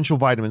 5 essential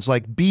vitamins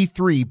like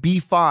B3,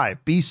 B5,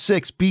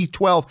 B6,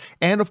 B12,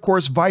 and of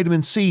course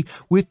vitamin C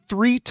with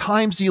 3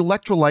 times the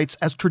electrolytes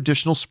as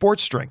traditional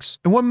sports drinks.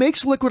 And what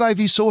makes Liquid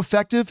IV so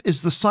effective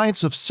is the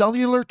science of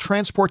cellular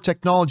transport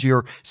technology,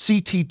 or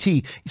CTT.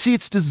 You see,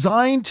 it's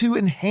designed to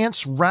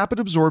enhance rapid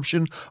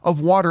absorption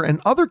of water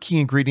and other key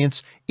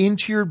ingredients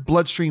into your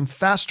bloodstream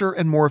faster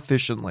and more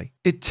efficiently.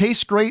 It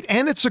tastes great,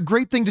 and it's a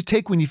great thing to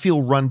take when you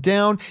feel run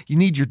down, you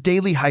need your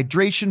daily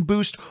hydration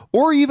boost,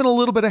 or even a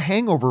little bit of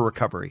hangover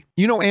recovery.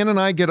 Ann and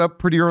I get up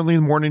pretty early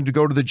in the morning to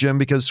go to the gym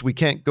because we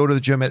can't go to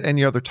the gym at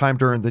any other time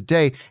during the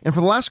day. And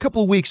for the last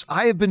couple of weeks,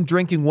 I have been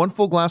drinking 1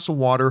 full glass of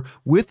water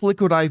with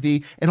Liquid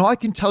IV, and all I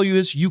can tell you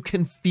is you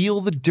can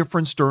feel the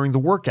difference during the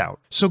workout.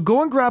 So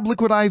go and grab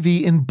Liquid IV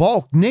in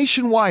bulk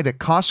nationwide at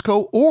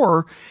Costco,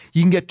 or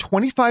you can get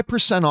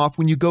 25% off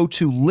when you go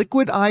to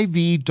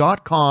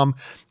liquidiv.com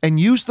and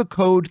use the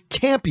code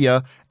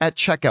CAMPIA at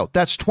checkout.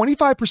 That's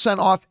 25%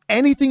 off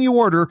anything you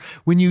order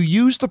when you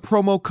use the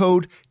promo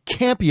code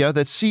CAMPIA,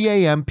 that's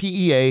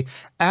CAMPEA,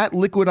 at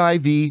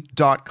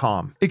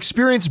liquidiv.com.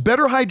 Experience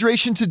better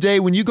hydration today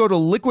when you go to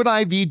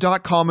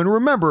liquidiv.com, and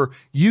remember,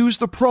 use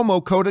the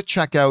promo code at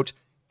checkout,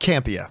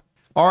 CAMPIA.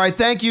 All right,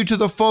 thank you to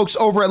the folks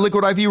over at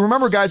Liquid IV.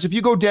 Remember, guys, if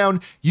you go down,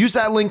 use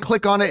that link,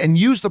 click on it, and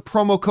use the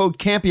promo code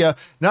CAMPIA,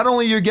 not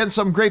only you're getting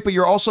something great, but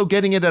you're also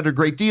getting it at a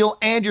great deal,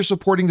 and you're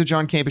supporting the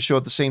John Campea Show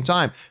at the same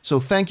time.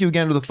 So thank you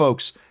again to the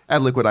folks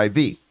at Liquid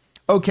IV.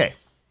 Okay,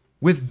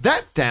 with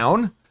that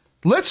down,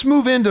 let's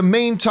move into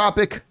main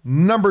topic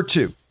number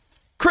 2.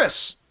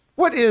 Chris,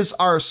 what is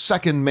our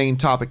second main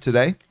topic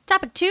today?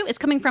 Topic 2 is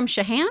coming from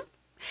Shahan.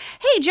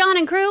 Hey, John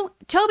and crew.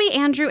 Toby,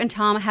 Andrew, and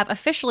Tom have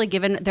officially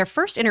given their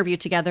first interview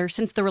together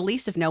since the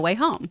release of No Way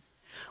Home.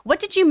 What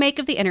did you make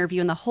of the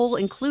interview and the whole,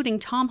 including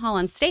Tom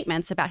Holland's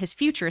statements about his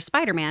future as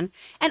Spider-Man,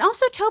 and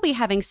also Toby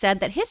having said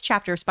that his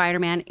chapter of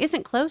Spider-Man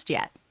isn't closed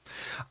yet?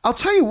 I'll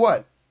tell you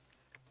what.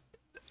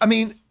 I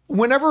mean,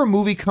 whenever a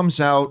movie comes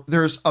out,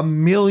 there's a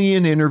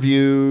million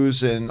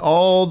interviews and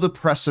all the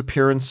press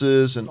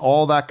appearances and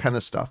all that kind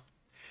of stuff.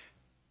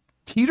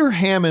 Peter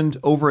Hammond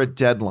over at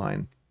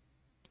Deadline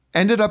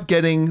ended up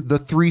getting the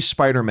 3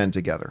 Spider-Men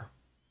together.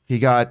 He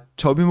got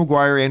Tobey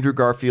Maguire, Andrew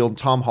Garfield, and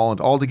Tom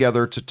Holland all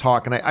together to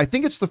talk. And I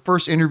think it's the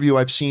first interview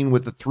I've seen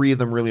with the 3 of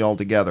them really all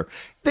together.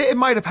 It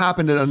might have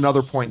happened at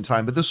another point in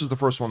time, but this was the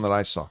first one that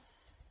I saw.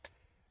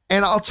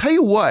 And I'll tell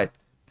you what,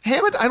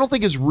 Hammond, I don't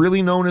think is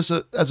really known as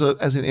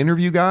an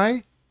interview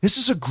guy. This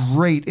is a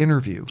great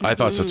interview. I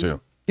thought so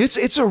too.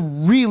 It's a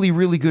really,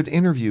 really good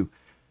interview.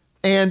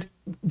 And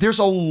there's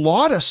a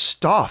lot of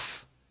stuff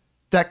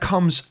that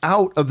comes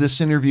out of this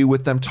interview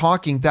with them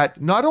talking that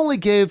not only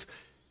gave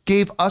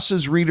us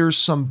as readers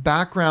some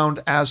background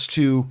as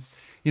to,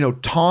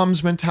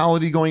 Tom's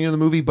mentality going into the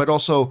movie, but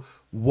also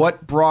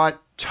what brought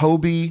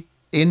Toby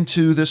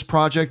into this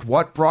project,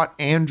 what brought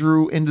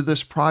Andrew into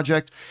this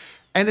project.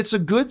 And it's a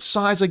good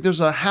size, like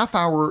there's a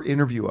half-hour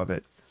interview of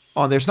it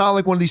on there. It's not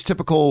like one of these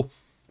typical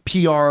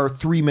PR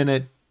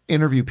 3-minute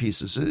interview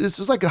pieces. This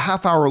is like a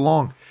half hour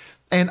long.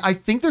 And I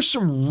think there's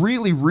some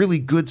really, really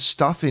good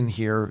stuff in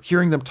here,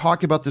 hearing them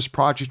talk about this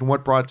project and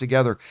what brought it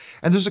together.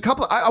 And there's a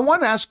couple, I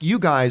want to ask you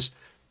guys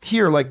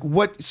here, like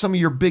what some of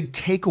your big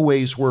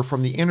takeaways were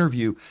from the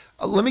interview.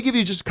 Let me give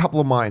you just a couple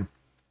of mine.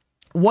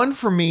 One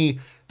for me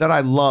that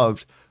I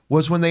loved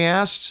was when they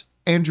asked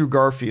Andrew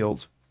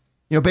Garfield,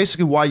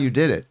 basically why you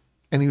did it.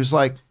 And he was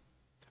like,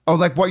 oh,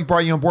 like what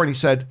brought you on board? And he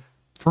said,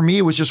 for me,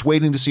 it was just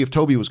waiting to see if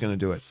Toby was going to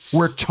do it.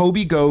 Where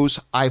Toby goes,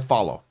 I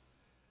follow.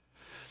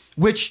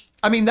 Which,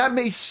 I mean, that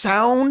may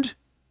sound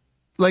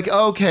like,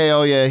 okay,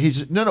 oh yeah,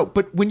 no.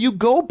 But when you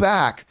go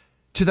back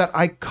to that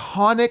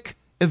iconic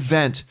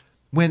event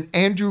when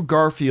Andrew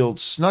Garfield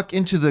snuck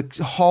into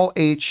the Hall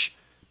H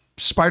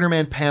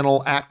Spider-Man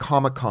panel at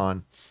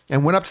Comic-Con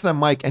and went up to that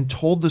mic and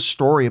told the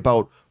story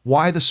about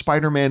why the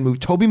Spider-Man movie,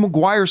 Tobey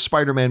Maguire's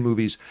Spider-Man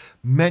movies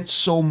meant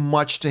so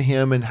much to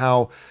him and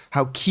how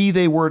key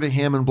they were to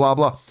him and blah,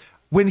 blah.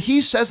 When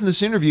he says in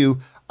this interview,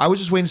 I was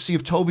just waiting to see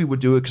if Toby would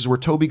do it because where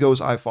Toby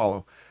goes, I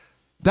follow.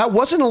 That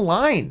wasn't a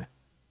line.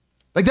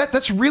 Like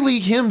that's really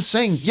him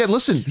saying, yeah,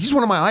 listen, he's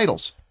one of my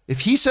idols.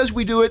 If he says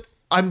we do it,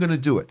 I'm going to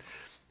do it.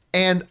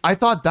 And I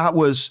thought that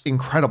was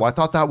incredible. I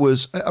thought that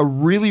was a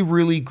really,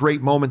 really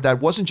great moment.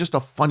 That wasn't just a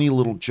funny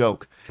little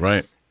joke.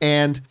 Right.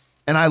 And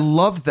I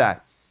loved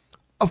that.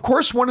 Of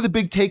course, one of the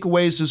big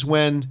takeaways is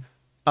when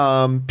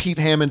Pete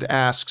Hammond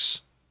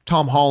asks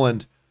Tom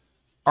Holland,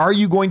 are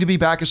you going to be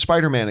back as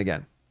Spider-Man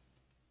again?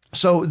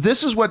 So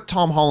this is what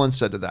Tom Holland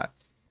said to that.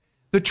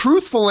 The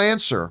truthful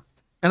answer,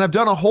 and I've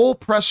done a whole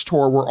press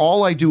tour where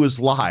all I do is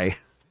lie.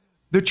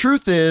 The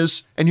truth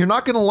is, and you're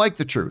not going to like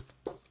the truth,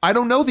 I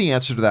don't know the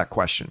answer to that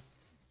question.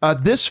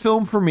 This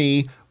film for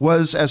me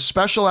was as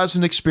special as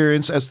an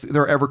experience as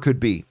there ever could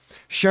be.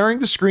 Sharing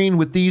the screen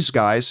with these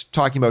guys,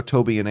 talking about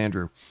Toby and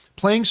Andrew,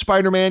 playing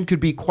Spider-Man could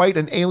be quite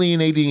an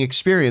alienating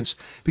experience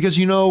because,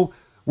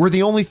 we're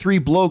the only 3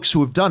 blokes who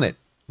have done it.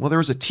 Well, there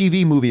was a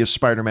TV movie of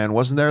Spider-Man,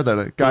 wasn't there? That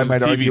a guy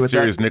might argue with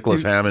series, that.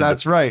 Nicholas Hammond.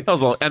 That's right.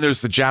 And there's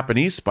the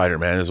Japanese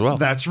Spider-Man as well.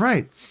 That's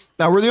right.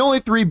 Now, we're the only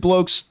 3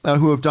 blokes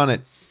who have done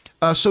it.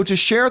 So to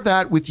share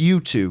that with you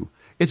two,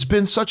 it's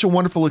been such a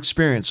wonderful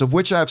experience, of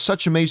which I have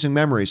such amazing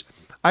memories.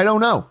 I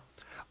don't know.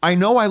 I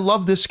know I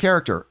love this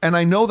character, and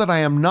I know that I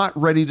am not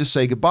ready to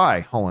say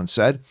goodbye, Holland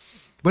said.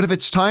 But if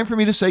it's time for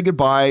me to say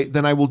goodbye,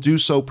 then I will do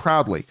so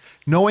proudly,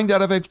 knowing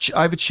that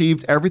I've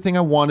achieved everything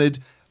I wanted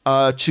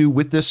to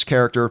with this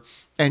character,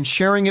 and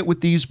sharing it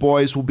with these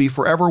boys will be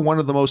forever one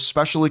of the most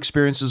special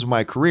experiences of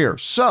my career.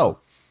 So,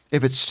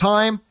 if it's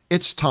time,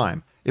 it's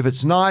time. If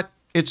it's not,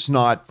 it's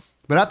not.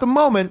 But at the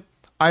moment,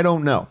 I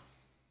don't know.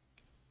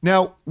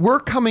 Now,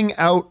 we're coming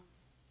out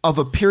of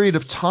a period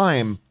of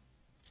time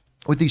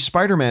with these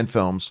Spider-Man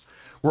films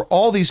where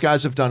all these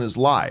guys have done is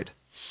lied,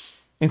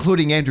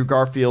 including Andrew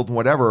Garfield and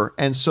whatever.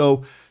 And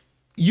so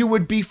you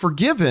would be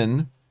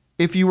forgiven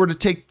if you were to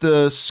take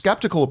the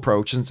skeptical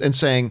approach and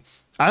saying,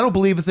 I don't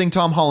believe a thing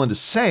Tom Holland is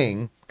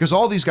saying because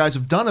all these guys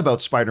have done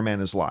about Spider-Man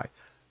is lie.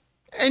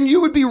 And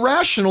you would be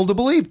rational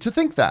to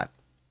think that.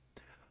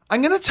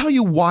 I'm going to tell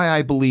you why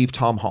I believe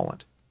Tom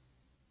Holland.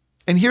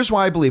 And here's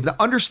why I believe. Now,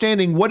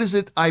 understanding what is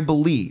it I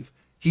believe.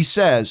 He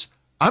says,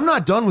 I'm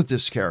not done with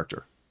this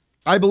character.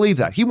 I believe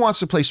that. He wants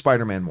to play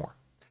Spider-Man more.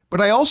 But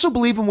I also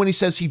believe him when he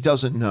says he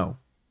doesn't know.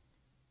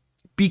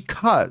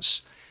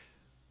 Because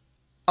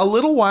a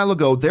little while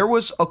ago, there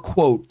was a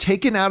quote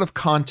taken out of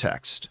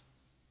context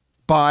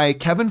by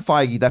Kevin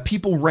Feige that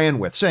people ran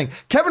with, saying,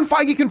 Kevin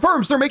Feige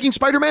confirms they're making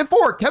Spider-Man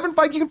 4. Kevin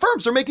Feige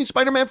confirms they're making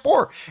Spider-Man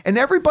 4. And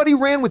everybody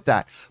ran with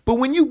that. But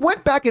when you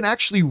went back and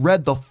actually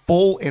read the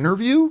full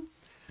interview,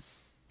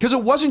 because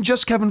it wasn't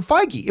just Kevin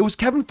Feige, it was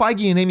Kevin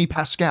Feige and Amy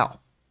Pascal.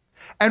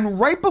 And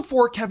right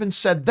before Kevin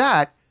said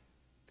that,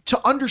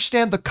 to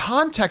understand the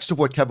context of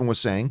what Kevin was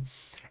saying,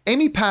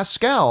 Amy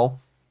Pascal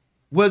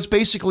was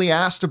basically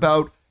asked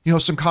about,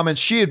 some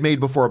comments she had made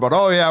before about,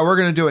 oh yeah, we're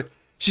going to do it.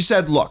 She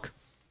said, look,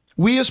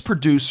 we as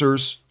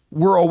producers,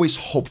 we're always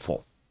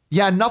hopeful.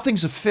 Yeah,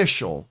 nothing's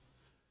official,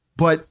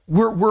 but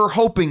we're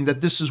hoping that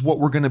this is what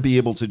we're going to be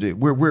able to do.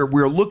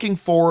 We're looking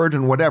forward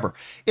and whatever.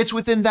 It's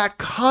within that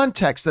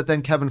context that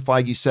then Kevin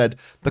Feige said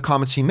the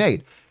comments he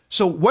made.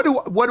 So what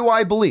do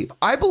I believe?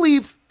 I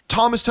believe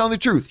Tom is telling the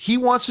truth. He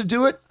wants to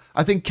do it.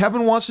 I think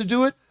Kevin wants to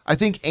do it. I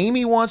think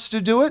Amy wants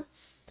to do it.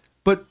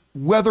 But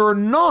whether or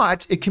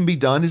not it can be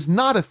done is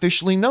not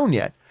officially known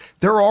yet.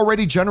 They're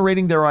already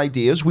generating their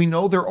ideas. We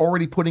know they're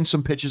already putting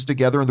some pitches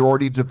together and they're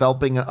already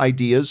developing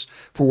ideas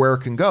for where it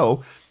can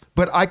go.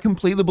 But I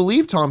completely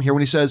believe Tom here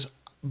when he says,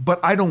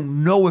 but I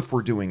don't know if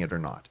we're doing it or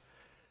not.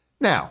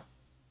 Now,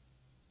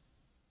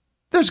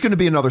 there's going to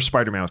be another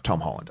Spider-Man with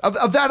Tom Holland.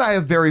 Of that, I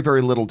have very,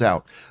 very little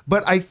doubt.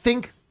 But I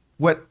think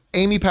what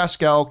Amy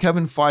Pascal,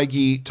 Kevin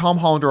Feige, Tom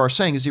Hollander are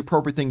saying is the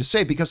appropriate thing to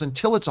say, because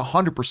until it's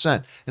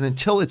 100% and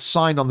until it's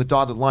signed on the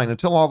dotted line,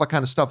 until all that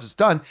kind of stuff is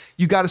done,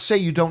 you got to say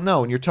you don't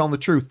know and you're telling the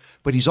truth.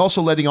 But he's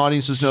also letting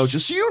audiences know,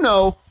 just so you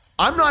know,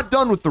 I'm not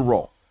done with the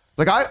role.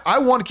 Like, I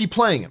want to keep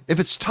playing him. If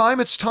it's time,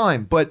 it's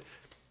time. But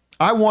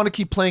I want to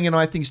keep playing him,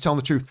 and I think he's telling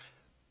the truth.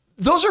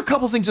 Those are a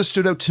couple of things that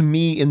stood out to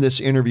me in this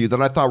interview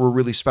that I thought were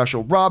really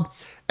special. Rob,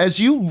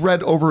 as you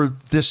read over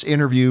this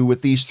interview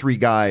with these three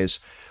guys,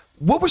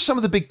 what were some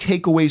of the big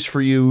takeaways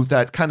for you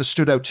that kind of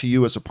stood out to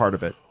you as a part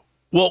of it?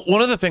 Well,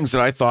 one of the things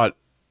that I thought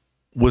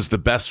was the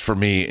best for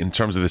me in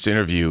terms of this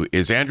interview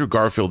is Andrew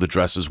Garfield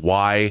addresses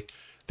why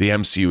the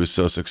MCU is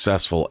so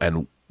successful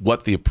and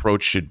what the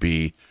approach should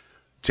be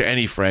to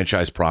any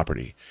franchise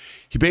property.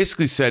 He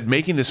basically said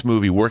making this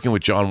movie, working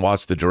with John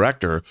Watts, the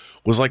director,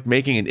 was like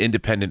making an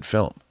independent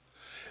film.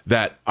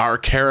 That our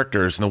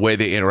characters and the way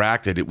they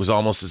interacted, it was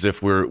almost as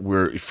if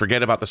we're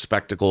forget about the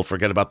spectacle,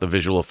 forget about the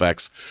visual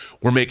effects.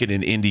 We're making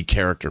an indie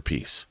character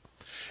piece.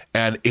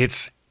 And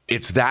it's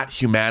that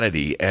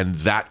humanity and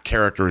that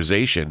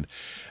characterization.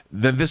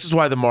 Then this is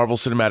why the Marvel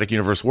Cinematic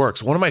Universe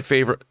works. One of my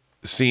favorite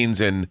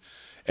scenes in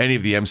any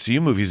of the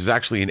MCU movies is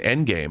actually in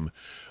Endgame,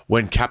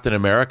 when Captain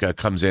America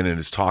comes in and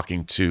is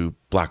talking to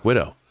Black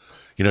Widow.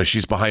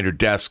 She's behind her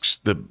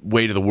desk. The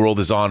weight of the world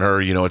is on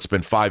her. It's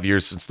been 5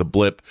 years since the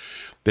blip.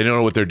 They don't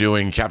know what they're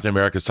doing. Captain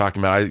America's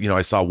talking about,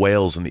 I saw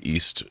whales in the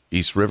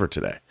East River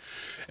today.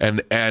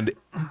 And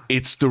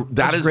it's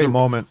that is a great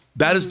moment.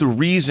 That is the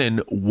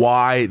reason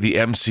why the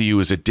MCU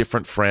is a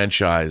different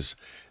franchise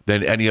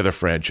than any other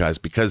franchise,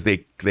 because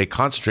they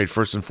concentrate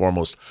first and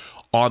foremost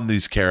on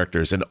these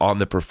characters and on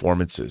the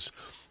performances.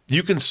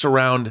 You can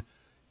surround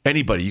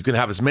anybody. You can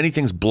have as many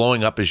things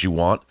blowing up as you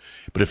want,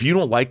 but if you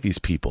don't like these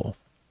people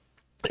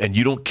and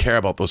you don't care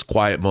about those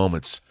quiet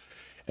moments,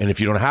 and if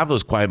you don't have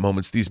those quiet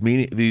moments,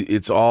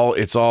 it's all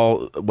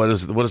what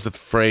is the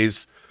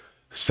phrase?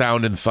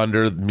 Sound and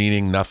thunder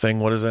meaning nothing.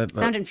 What is it?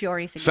 Sound and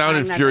fury. Sound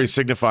and fury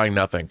signifying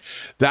nothing.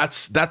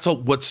 That's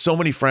what so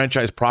many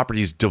franchise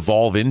properties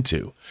devolve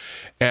into.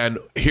 And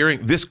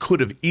hearing this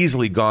could have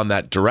easily gone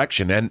that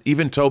direction. And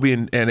even Toby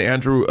and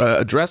Andrew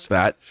addressed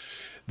that.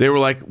 They were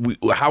like,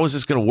 how is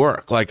this going to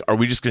work? Like, are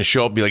we just going to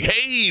show up and be like,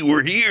 hey,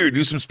 we're here,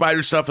 do some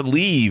spider stuff and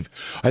leave?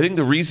 I think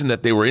the reason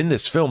that they were in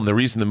this film, the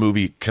reason the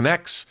movie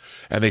connects,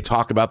 and they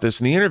talk about this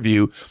in the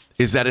interview,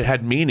 is that it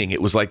had meaning.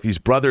 It was like these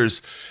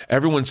brothers.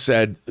 Everyone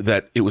said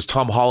that it was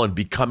Tom Holland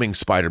becoming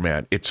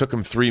Spider-Man. It took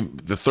him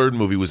the third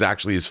movie was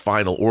actually his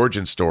final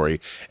origin story.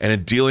 And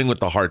in dealing with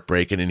the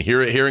heartbreak and in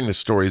hearing the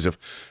stories of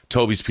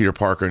Toby's Peter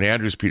Parker and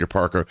Andrew's Peter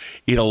Parker,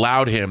 it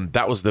allowed him,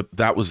 that was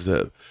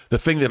the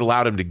thing that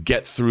allowed him to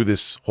get through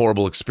this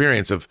horrible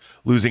experience of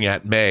losing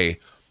Aunt May,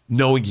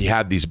 knowing he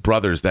had these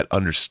brothers that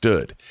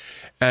understood.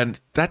 And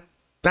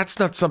that's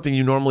not something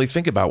you normally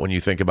think about when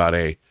you think about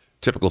a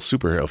typical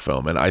superhero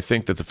film. And I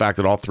think that the fact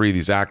that all three of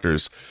these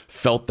actors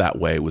felt that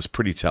way was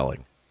pretty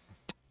telling.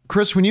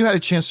 Chris, when you had a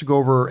chance to go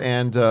over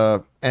and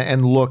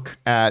look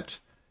at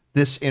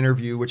this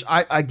interview, which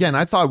I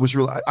thought was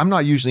really, I'm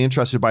not usually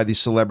interested by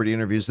these celebrity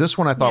interviews. This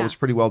one I thought was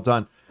pretty well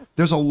done.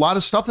 There's a lot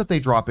of stuff that they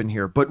drop in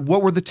here, but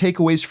what were the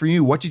takeaways for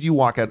you? What did you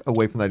walk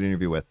away from that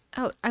interview with?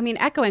 Oh, I mean,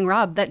 echoing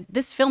Rob, that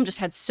this film just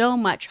had so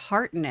much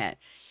heart in it.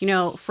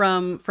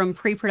 from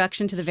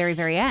pre-production to the very,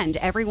 very end.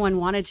 Everyone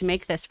wanted to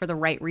make this for the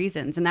right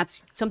reasons. And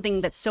that's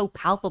something that's so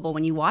palpable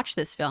when you watch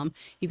this film.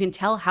 You can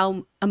tell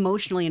how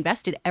emotionally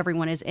invested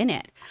everyone is in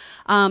it.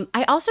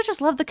 I also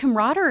just love the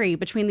camaraderie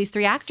between these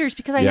three actors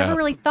because I never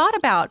really thought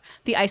about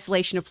the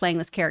isolation of playing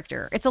this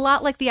character. It's a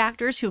lot like the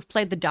actors who have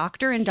played the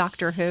Doctor in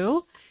Doctor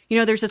Who.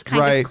 There's this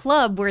kind of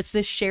club where it's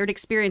this shared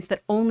experience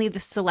that only the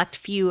select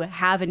few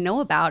have and know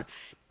about.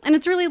 And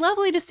it's really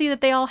lovely to see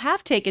that they all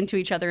have taken to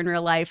each other in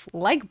real life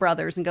like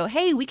brothers and go,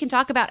 hey, we can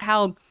talk about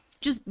how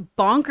just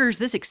bonkers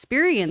this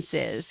experience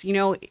is.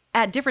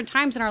 At different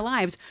times in our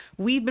lives,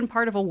 we've been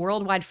part of a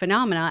worldwide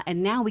phenomena,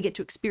 and now we get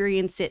to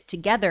experience it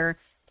together.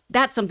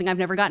 That's something I've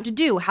never gotten to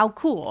do. How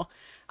cool.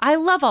 I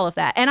love all of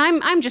that. And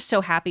I'm just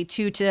so happy,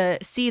 too, to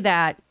see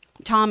that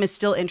Tom is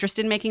still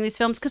interested in making these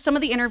films, because some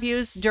of the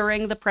interviews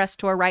during the press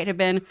tour, have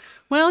been,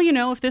 well,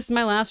 if this is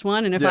my last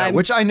one, and if I'm...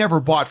 which I never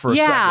bought for a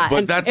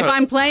second. But if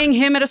I'm playing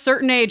him at a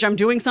certain age, I'm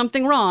doing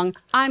something wrong.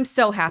 I'm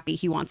so happy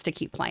he wants to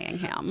keep playing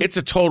him. It's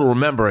a total,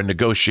 remember, a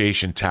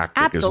negotiation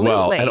tactic as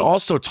well. And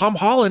also, Tom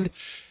Holland,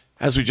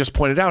 as we just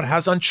pointed out,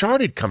 has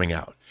Uncharted coming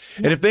out.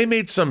 And if they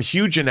made some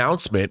huge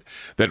announcement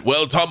that,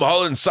 well, Tom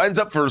Holland signs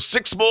up for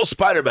 6 more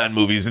Spider-Man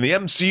movies in the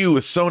MCU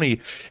with Sony,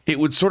 it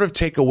would sort of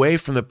take away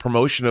from the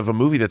promotion of a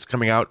movie that's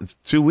coming out in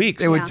 2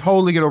 weeks. It would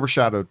totally get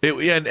overshadowed.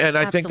 And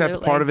I think that's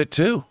part of it,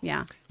 too.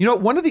 Yeah.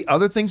 One of the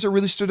other things that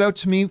really stood out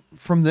to me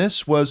from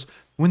this was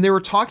when they were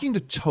talking to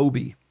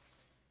Toby,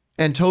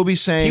 and Toby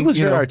saying... He was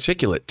very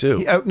articulate, too.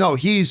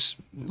 He's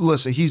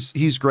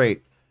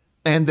great.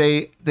 And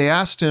they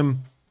asked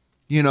him...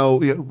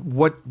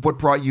 what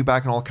brought you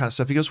back and all that kind of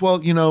stuff. He goes, well,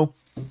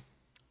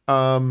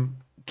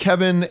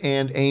 Kevin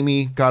and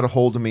Amy got a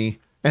hold of me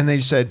and they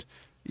said,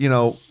 we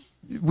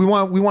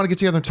want to get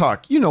together and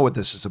talk. You know what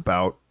this is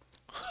about.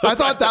 I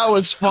thought that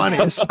was funny.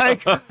 It's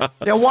like,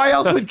 why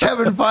else would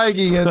Kevin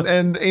Feige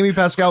and Amy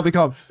Pascal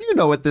become, you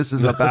know what this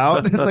is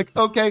about. It's like,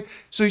 okay.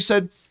 So he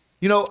said,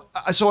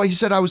 so he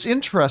said, I was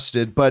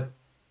interested, but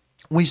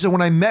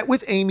when I met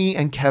with Amy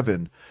and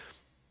Kevin,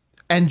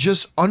 and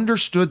just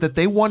understood that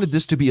they wanted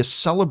this to be a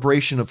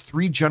celebration of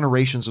 3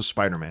 generations of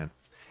Spider-Man.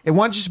 It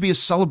wanted just to be a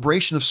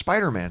celebration of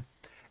Spider-Man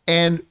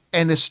and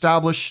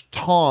establish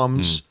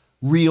Tom's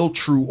real,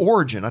 true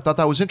origin. I thought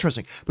that was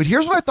interesting. But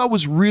here's what I thought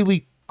was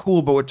really cool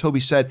about what Toby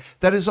said.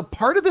 That is a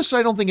part of this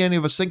I don't think any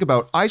of us think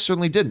about. I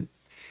certainly didn't.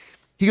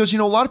 He goes,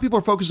 a lot of people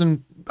are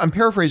focusing, I'm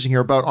paraphrasing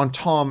here, on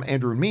Tom,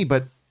 Andrew, and me,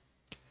 but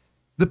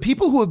the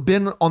people who have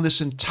been on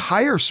this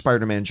entire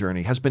Spider-Man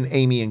journey has been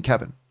Amy and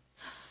Kevin.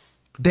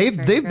 They've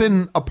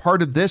been a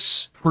part of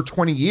this for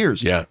 20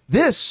 years. Yeah.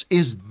 This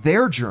is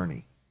their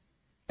journey,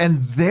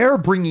 and they're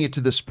bringing it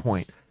to this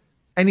point.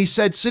 And he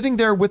said, sitting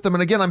there with them,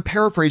 and again, I'm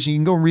paraphrasing, you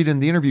can go and read it in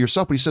the interview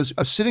yourself, but he says,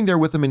 sitting there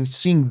with them and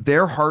seeing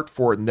their heart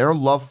for it and their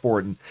love for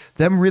it and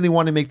them really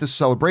wanting to make this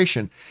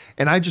celebration.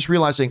 And I just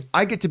realizing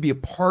I get to be a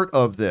part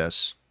of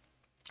this.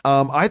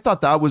 I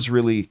thought that was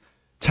really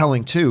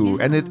telling too.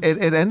 Yeah. And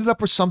it ended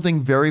up with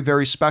something very,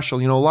 very special.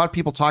 A lot of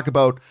people talk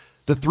about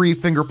the 3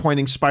 finger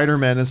pointing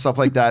Spider-Man and stuff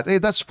like that. Hey,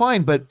 that's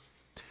fine. But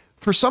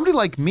for somebody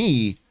like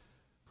me,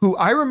 who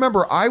I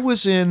remember I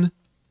was in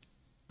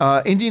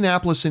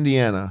Indianapolis,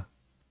 Indiana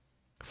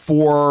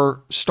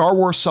for Star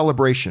Wars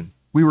Celebration.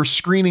 We were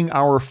screening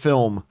our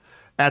film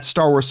at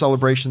Star Wars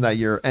Celebration that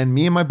year. And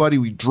me and my buddy,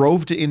 we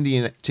drove to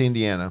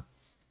Indiana.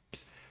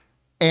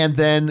 And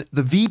then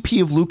the VP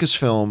of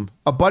Lucasfilm,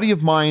 a buddy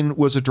of mine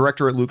was a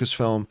director at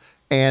Lucasfilm,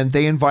 and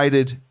they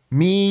invited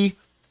me,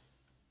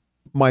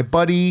 my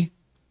buddy,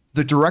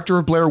 the director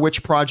of Blair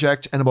Witch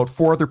Project, and about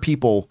 4 other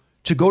people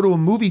to go to a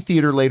movie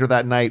theater later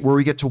that night where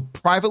we get to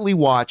privately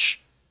watch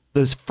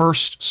the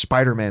first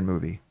Spider-Man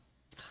movie.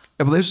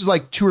 And this was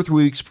like 2 or 3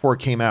 weeks before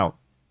it came out.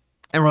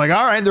 And we're like,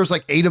 all right, there's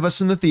like 8 of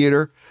us in the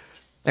theater.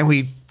 And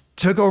we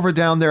took over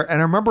down there.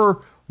 And I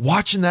remember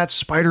watching that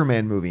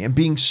Spider-Man movie and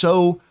being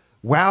so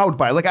wowed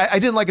by it. Like, I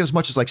didn't like it as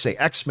much as, like, say,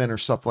 X-Men or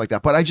stuff like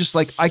that. But I just,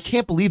 like, I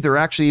can't believe they're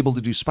actually able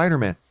to do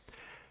Spider-Man.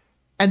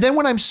 And then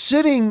when I'm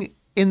sitting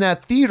in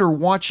that theater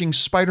watching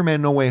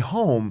Spider-Man No Way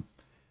Home,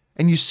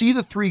 and you see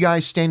the 3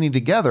 guys standing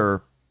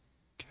together,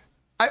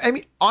 I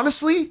mean,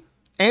 honestly,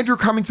 Andrew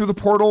coming through the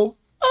portal,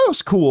 that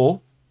was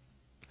cool.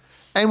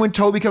 And when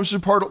Toby comes through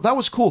the portal, that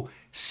was cool.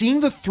 Seeing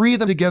the 3 of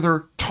them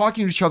together,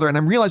 talking to each other, and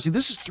I'm realizing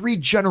this is 3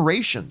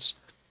 generations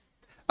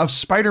of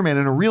Spider-Man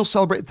in a real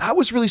celebration. That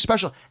was really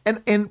special.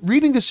 And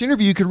reading this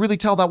interview, you could really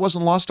tell that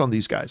wasn't lost on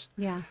these guys.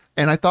 Yeah.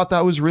 And I thought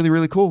that was really,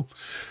 really cool.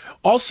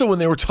 Also, when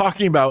they were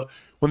talking about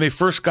when they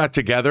first got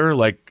together,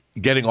 like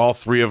getting all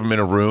 3 of them in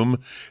a room,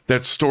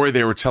 that story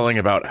they were telling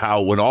about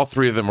how when all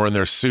 3 of them were in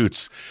their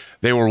suits,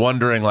 they were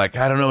wondering, like,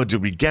 I don't know,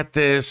 did we get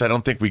this? I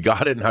don't think we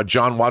got it. And how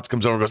John Watts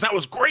comes over and goes, that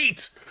was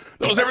great.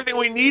 That was everything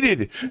we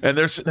needed. And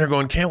they're sitting there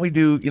going, can't we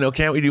do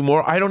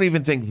more? I don't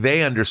even think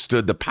they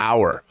understood the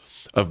power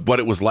of what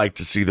it was like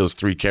to see those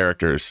three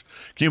characters.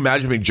 Can you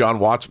imagine being John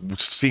Watts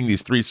seeing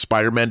these three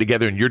Spider-Men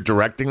together and you're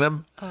directing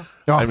them?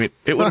 I mean,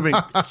 it would have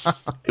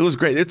been, it was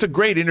great. It's a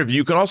great interview.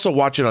 You can also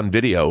watch it on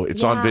video.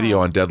 It's on video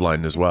on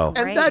Deadline as well.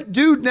 And that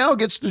dude now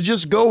gets to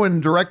just go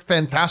and direct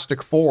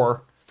Fantastic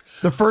Four,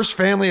 the first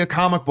family of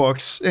comic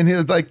books. And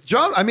he's like,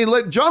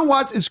 John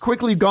Watts is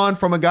quickly gone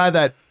from a guy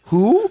that,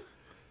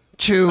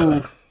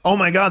 to, oh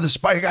my God, the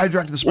Spider guy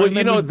directed the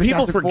Spider-Man. Well, movie,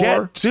 people Fantastic forget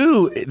Four.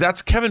 too,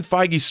 that's Kevin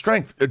Feige's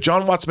strength.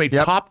 John Watts made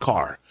Cop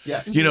Car.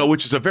 Yes.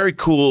 Which is a very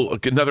cool,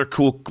 another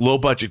cool low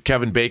budget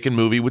Kevin Bacon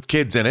movie with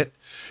kids in it.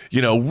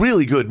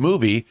 Really good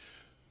movie.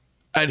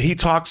 And he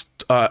talks,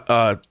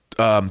 Tom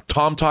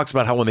talks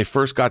about how when they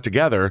first got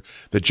together,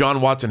 that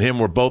John Watts and him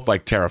were both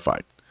like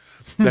terrified.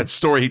 That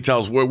story he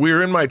tells, where we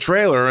were in my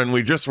trailer and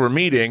we just were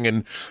meeting,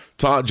 and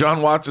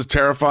John Watts is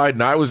terrified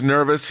and I was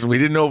nervous and we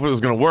didn't know if it was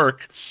going to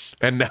work.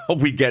 And now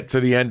we get to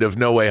the end of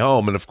No Way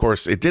Home, and of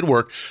course it did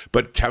work.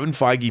 But Kevin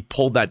Feige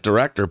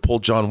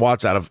pulled John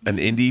Watts out of an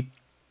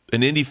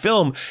indie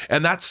film,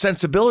 and that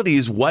sensibility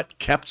is what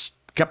kept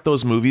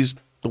those movies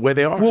the way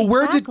they are. Well,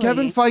 where did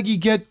Kevin Feige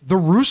get the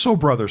Russo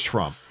brothers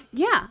from?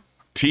 Yeah.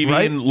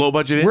 TV and low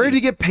budget. Where did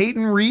he get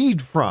Peyton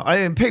Reed from?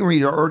 Peyton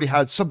Reed already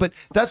had some, but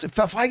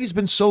Feige's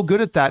been so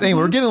good at that. Anyway,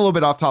 we're getting a little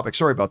bit off topic.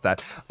 Sorry about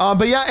that.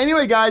 But yeah,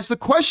 anyway, guys, the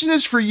question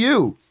is for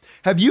you.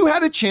 Have you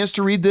had a chance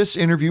to read this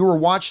interview or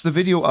watch the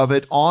video of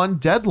it on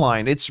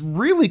Deadline? It's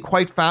really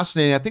quite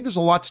fascinating. I think there's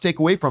a lot to take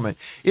away from it.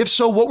 If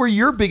so, what were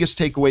your biggest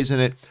takeaways in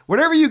it?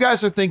 Whatever you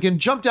guys are thinking,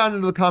 jump down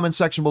into the comment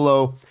section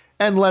below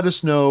and let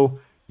us know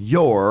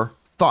your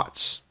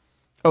thoughts.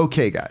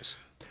 Okay, guys.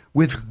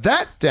 With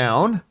that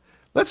down,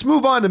 let's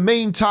move on to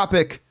main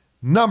topic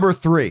number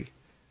 3.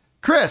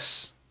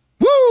 Chris,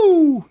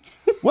 woo!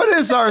 What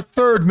is our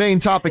third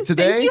main topic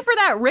today? Thank you for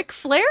that Ric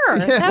Flair.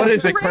 What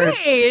is it, Chris?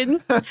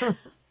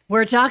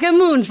 We're talking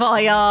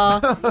Moonfall,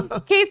 y'all.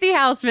 Casey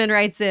Houseman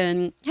writes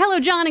in, hello,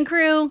 John and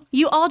crew.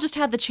 You all just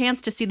had the chance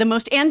to see the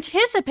most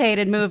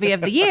anticipated movie of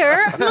the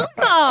year,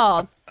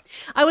 Moonfall.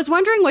 I was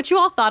wondering what you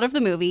all thought of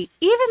the movie,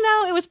 even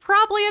though it was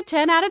probably a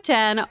 10 out of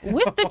 10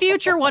 with the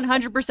future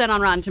 100% on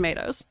Rotten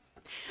Tomatoes.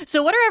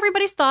 So what are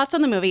everybody's thoughts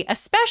on the movie,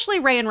 especially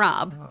Ray and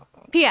Rob?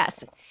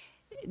 P.S.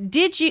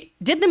 Did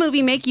the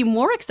movie make you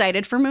more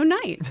excited for Moon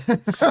Knight?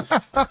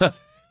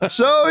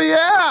 So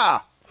yeah,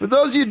 for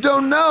those of you who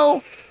don't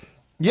know,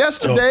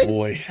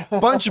 yesterday,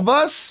 bunch of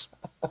us,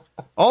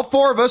 all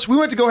 4 of us, we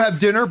went to go have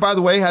dinner. By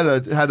the way, had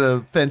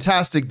a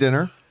fantastic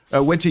dinner.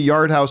 Went to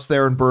Yard House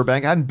there in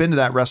Burbank. I hadn't been to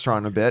that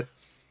restaurant in a bit.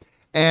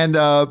 And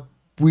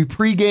we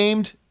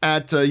pre-gamed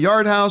at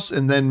Yard House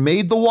and then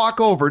made the walk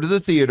over to the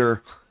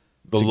theater.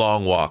 The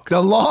long walk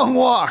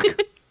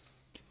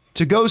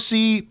to go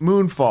see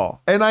Moonfall.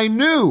 And I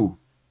knew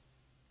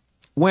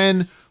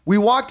when we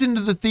walked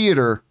into the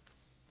theater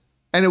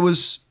and it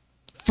was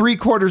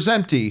 3/4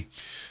 empty,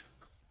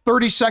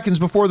 30 seconds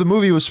before the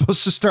movie was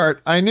supposed to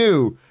start, I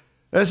knew.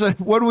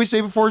 What did we say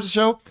before the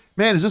show?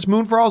 Man, is this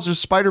Moonfall? Is there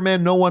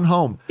Spider-Man No One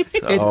Home? We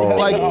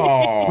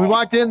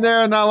walked in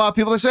there and not a lot of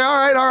people, they say, all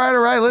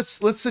right.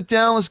 Let's sit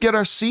down. Let's get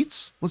our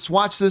seats. Let's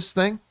watch this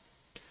thing.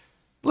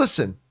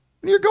 Listen,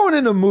 when you're going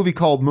into a movie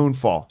called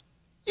Moonfall,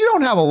 you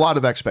don't have a lot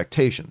of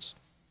expectations.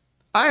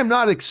 I am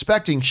not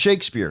expecting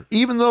Shakespeare,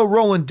 even though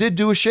Roland did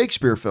do a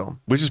Shakespeare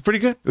film. which is pretty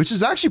good. Which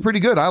is actually pretty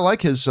good. I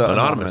like his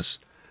Anonymous.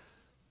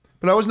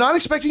 But I was not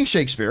expecting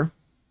Shakespeare.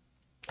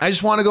 I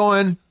just want to go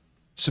in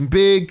some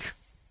big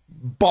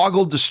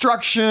boggled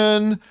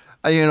destruction,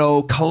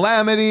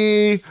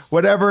 calamity,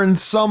 whatever, and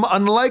some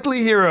unlikely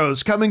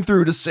heroes coming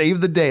through to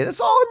save the day. That's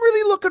all I'm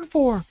really looking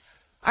for.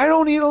 I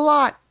don't need a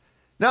lot.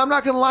 Now, I'm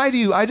not going to lie to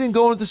you. I didn't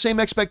go in with the same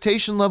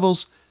expectation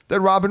levels that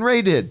Rob and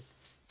Ray did.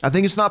 I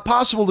think it's not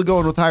possible to go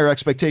in with higher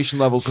expectation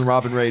levels than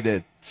Rob and Ray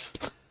did.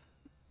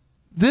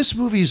 This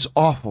movie is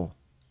awful.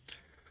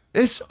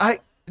 It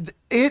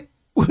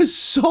was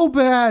so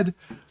bad.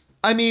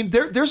 I mean,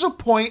 there's a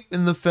point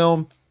in the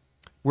film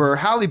where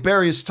Halle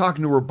Berry is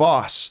talking to her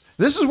boss.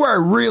 This is where I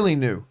really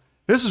knew.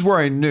 This is where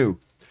I knew.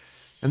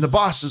 And the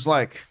boss is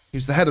like,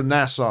 he's the head of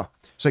NASA.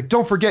 He's like,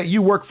 don't forget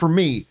you work for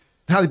me.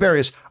 And Halle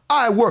Berry is,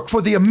 I work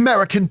for the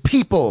American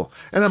people.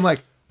 And I'm like,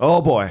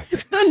 oh boy.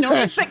 The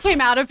noise that came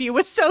out of you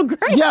was so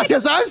great. Yeah,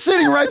 because I'm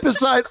sitting right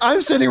beside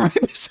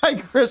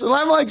Chris, and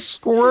I'm like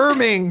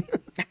squirming.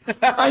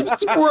 I'm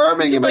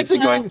squirming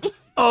and going,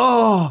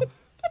 oh.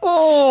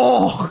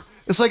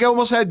 It's like I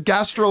almost had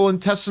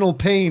gastrointestinal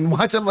pain.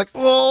 Watch, I'm like,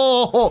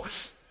 oh.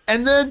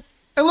 And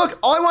look,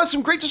 all I want is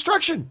some great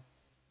destruction.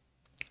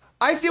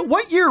 I feel,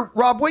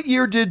 Rob, what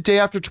year did Day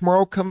After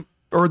Tomorrow come,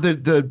 or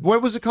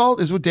what was it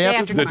called? Is it Day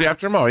After Tomorrow? The Day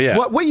After Tomorrow, yeah.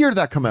 What year did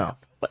that come out?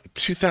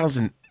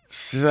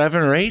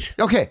 2007 or 8?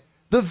 Okay.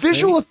 The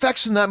visual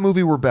effects in that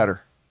movie were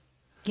better.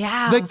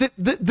 Yeah. Like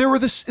there were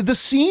the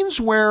scenes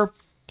where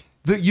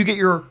you get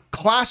your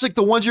classic,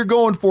 the ones you're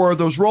going for,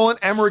 those Roland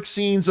Emmerich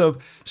scenes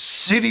of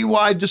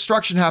citywide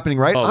destruction happening,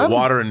 right? Oh, the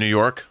water in New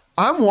York.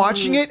 I'm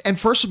watching it, and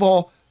first of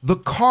all, the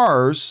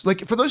cars,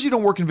 like for those of you who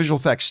don't work in visual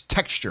effects,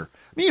 texture. I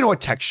mean, you know what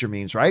texture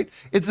means, right?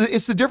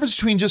 It's the difference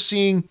between just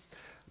seeing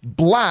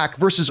black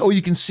versus,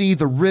 you can see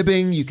the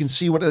ribbing, you can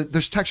see what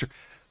there's texture.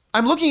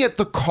 I'm looking at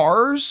the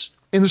cars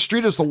in the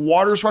street as the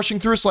water's rushing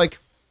through. It's like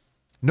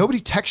nobody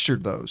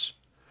textured those.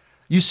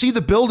 You see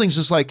the buildings,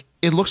 it's like,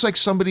 it looks like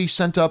somebody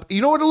sent up,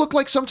 you know what it looked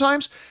like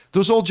sometimes?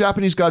 Those old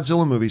Japanese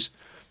Godzilla movies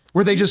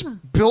where they just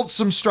built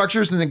some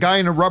structures and the guy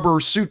in a rubber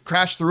suit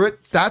crashed through it.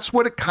 That's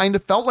what it kind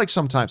of felt like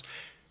sometimes.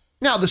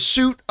 Now, the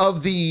suit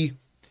of the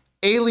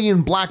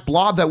alien black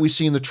blob that we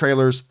see in the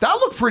trailers, that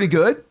looked pretty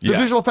good. The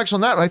visual effects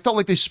on that, I felt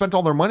like they spent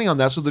all their money on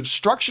that, so the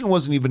destruction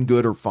wasn't even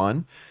good or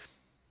fun.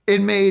 It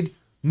made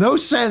no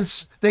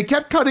sense. They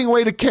kept cutting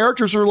away to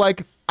characters who are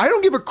like, I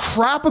don't give a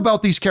crap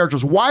about these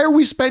characters. Why are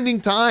we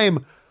spending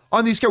time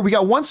on these characters? We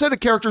got one set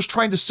of characters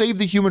trying to save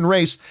the human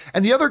race,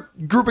 and the other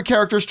group of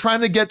characters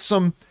trying to get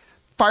some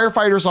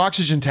firefighters'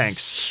 oxygen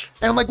tanks.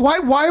 And I'm like,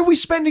 why are we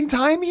spending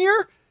time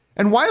here?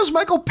 And why is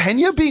Michael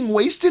Pena being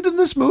wasted in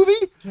this movie?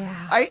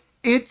 Yeah.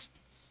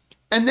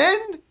 And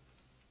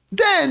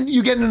then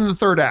you get into the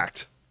third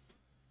act.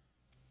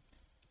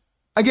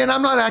 Again,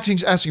 I'm not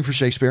asking for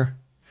Shakespeare.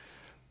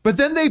 But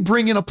then they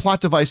bring in a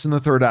plot device in the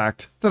third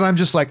act that I'm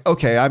just like,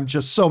 okay, I'm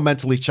just so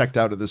mentally checked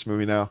out of this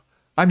movie now.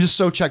 I'm just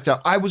so checked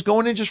out. I was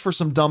going in just for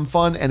some dumb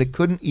fun, and it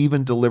couldn't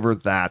even deliver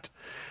that.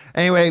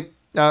 Anyway,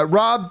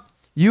 Rob,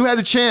 you had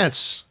a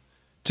chance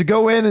to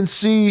go in and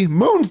see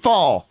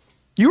Moonfall.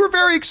 You were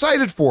very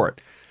excited for it.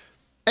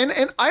 And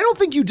I don't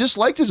think you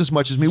disliked it as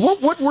much as me.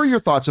 What were your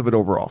thoughts of it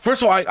overall?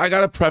 First of all, I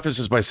got to preface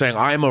this by saying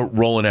I'm a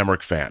Roland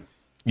Emmerich fan.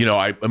 You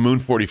know, Moon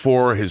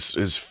 44,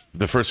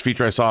 the first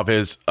feature I saw of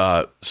his,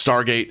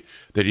 Stargate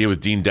that he did with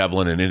Dean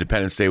Devlin and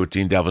Independence Day with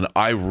Dean Devlin.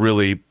 I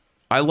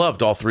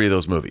loved all three of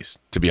those movies,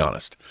 to be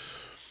honest.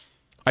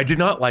 I did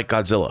not like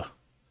Godzilla.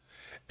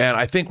 And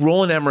I think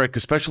Roland Emmerich,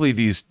 especially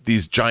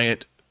these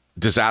giant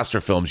disaster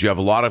films, you have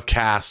a lot of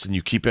cast and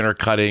you keep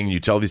intercutting, you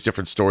tell these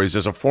different stories.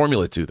 There's a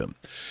formula to them.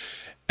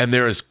 And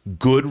there is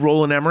good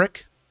Roland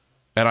Emmerich.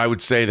 And I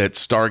would say that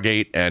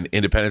Stargate and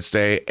Independence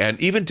Day and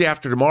even Day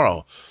After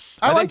Tomorrow.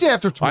 I like Day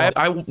After Tomorrow.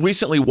 I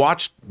recently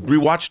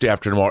rewatched Day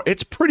After Tomorrow.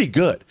 It's pretty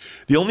good.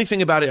 The only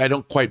thing about it I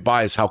don't quite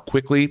buy is how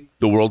quickly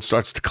the world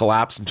starts to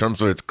collapse in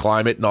terms of its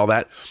climate and all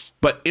that.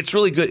 But it's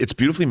really good. It's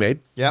beautifully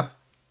made. Yep.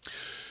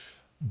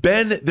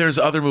 Ben, there's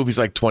other movies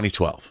like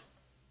 2012,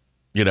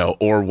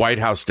 or White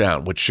House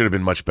Down, which should have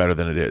been much better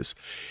than it is.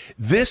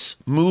 This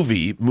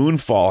movie,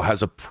 Moonfall,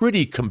 has a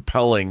pretty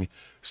compelling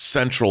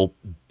central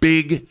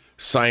big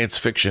science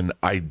fiction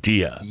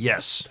idea.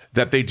 Yes.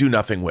 That they do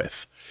nothing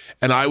with.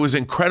 And I was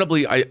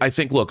incredibly, I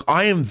think, look,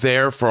 I am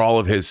there for all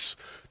of his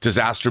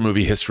disaster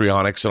movie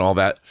histrionics and all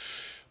that.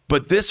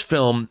 But this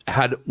film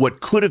had what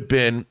could have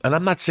been, and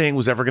I'm not saying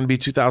was ever going to be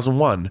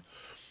 2001,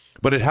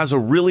 but it has a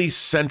really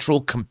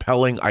central,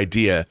 compelling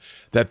idea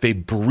that they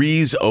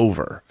breeze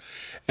over.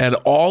 And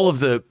all of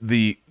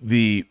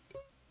the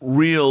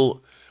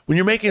real, when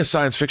you're making a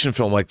science fiction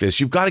film like this,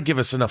 you've got to give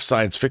us enough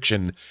science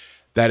fiction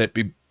that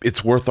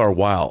it's worth our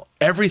while.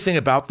 Everything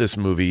about this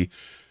movie,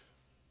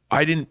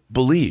 I didn't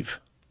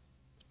believe.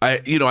 I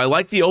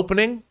like the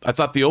opening. I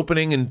thought the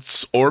opening in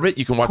Orbit,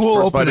 you can watch cool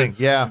the first opening, fight.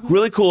 yeah.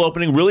 Really cool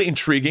opening, really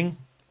intriguing.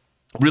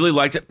 Really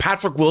liked it.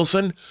 Patrick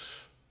Wilson,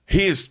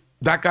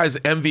 that guy's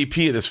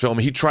MVP of this film.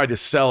 He tried to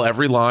sell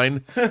every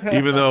line,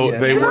 even though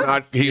they were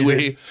not.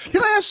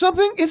 Can I ask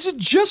something? Is it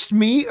just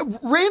me?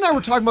 Ray and I were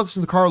talking about this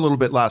in the car a little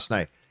bit last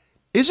night.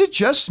 Is it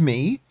just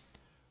me?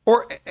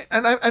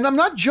 And I'm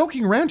not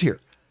joking around here.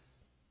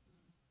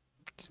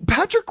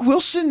 Patrick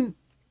Wilson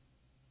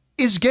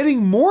is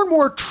getting more and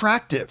more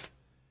attractive.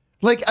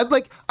 Like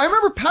I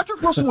remember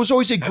Patrick Wilson was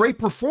always a great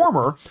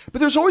performer, but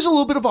there's always a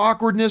little bit of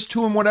awkwardness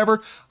to him,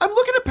 whatever. I'm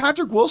looking at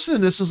Patrick Wilson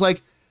and this is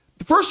like,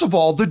 first of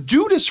all, the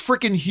dude is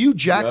freaking Hugh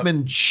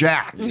Jackman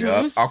jacked.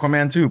 Yeah,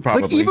 Aquaman 2,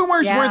 probably. Like even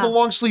where he's wearing the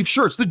long sleeve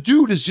shirts, the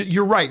dude is,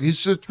 you're right,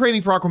 he's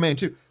training for Aquaman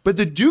 2. But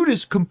the dude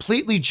is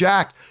completely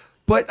jacked.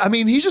 But I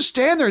mean, he's just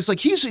standing there. It's like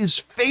his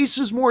face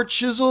is more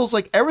chisels,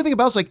 like everything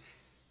about it's like,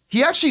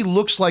 he actually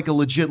looks like a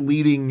legit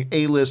leading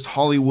A-list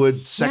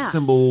Hollywood sex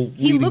symbol leading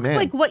man. He looks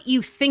like what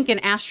you think an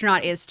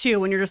astronaut is, too,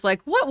 when you're just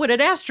like, what would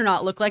an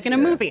astronaut look like in a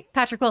movie?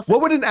 Patrick Wilson.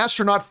 What would an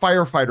astronaut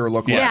firefighter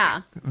look like?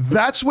 Yeah.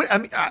 That's what, I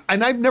mean,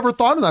 and I've never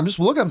thought of that. I'm just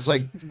looking, I'm just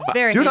like,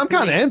 dude, I'm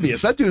kind of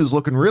envious. That dude is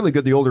looking really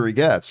good the older he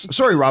gets.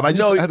 Sorry, Rob, I had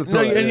to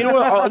throw that in. You know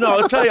what?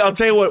 I'll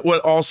tell you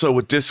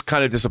what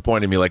kind of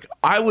disappointed me. Like,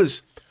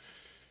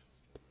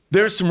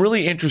 there's some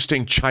really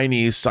interesting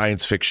Chinese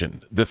science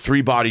fiction. The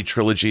Three-Body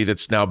trilogy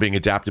that's now being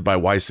adapted by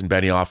Weiss and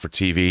Benioff for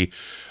TV.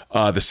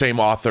 The same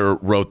author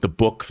wrote the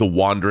book, The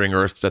Wandering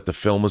Earth, that the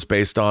film was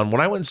based on.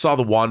 When I went and saw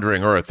The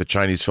Wandering Earth, the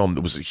Chinese film,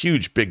 it was a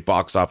huge, big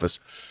box office.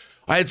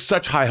 I had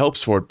such high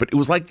hopes for it, but it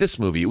was like this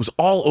movie. It was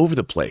all over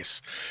the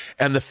place.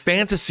 And the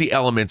fantasy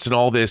elements and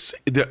all this,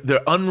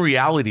 the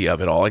unreality of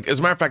it all. Like, as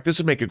a matter of fact, this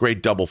would make a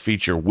great double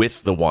feature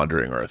with The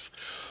Wandering Earth.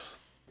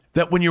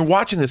 That when you're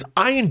watching this,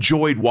 I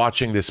enjoyed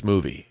watching this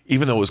movie,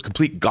 even though it was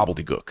complete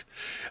gobbledygook.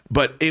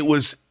 But it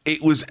was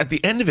at the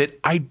end of it,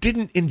 I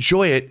didn't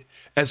enjoy it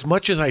as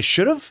much as I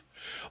should have.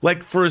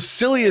 Like, for as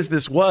silly as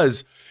this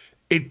was,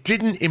 it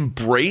didn't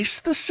embrace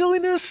the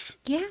silliness.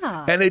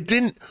 Yeah.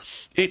 And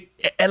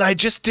and I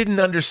just didn't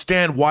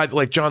understand why,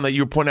 like John, that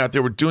you were pointing out, they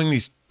were doing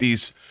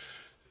these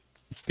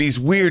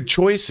weird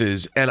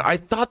choices, and I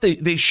thought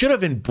they should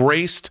have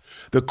embraced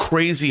the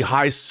crazy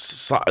high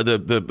what's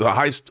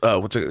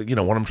it,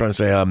 what I'm trying to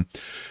say,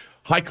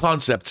 high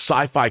concept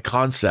sci-fi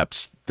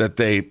concepts that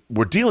they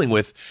were dealing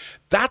with.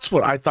 That's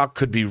what I thought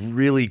could be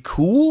really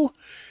cool.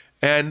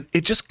 And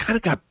it just kind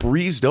of got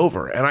breezed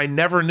over. And I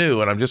never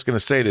knew, and I'm just going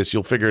to say this,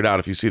 you'll figure it out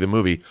if you see the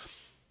movie.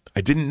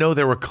 I didn't know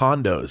there were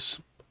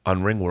condos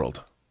on Ringworld.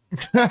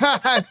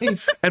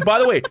 And by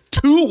the way,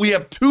 we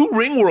have 2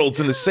 Ringworlds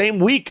in the same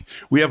week.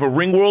 We have a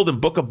Ringworld in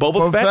Book of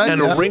Boba Fett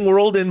and a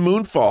Ringworld in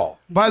Moonfall.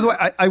 By the way,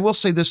 I will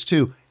say this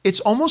too.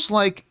 It's almost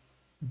like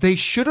they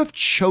should have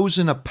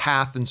chosen a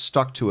path and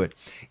stuck to it.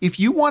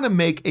 If you want to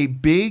make a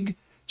big,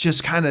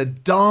 just kind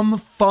of dumb,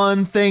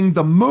 fun thing,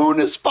 the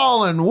moon is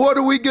fallen, what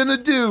are we going to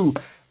do?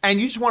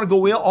 And you just want to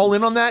go all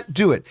in on that,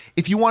 do it.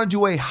 If you want to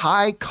do a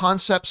high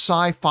concept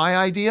sci-fi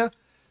idea,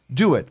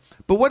 do it.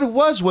 But what it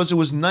was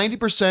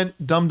 90%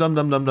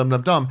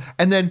 dumb,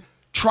 and then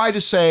try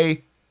to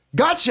say,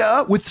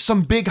 gotcha, with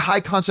some big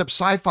high concept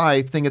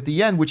sci-fi thing at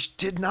the end, which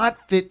did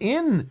not fit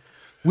in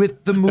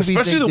with the movie.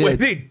 Especially the way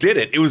they did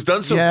it. It was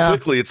done so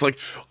quickly. It's like,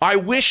 I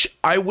wish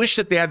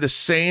that they had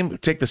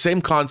take the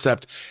same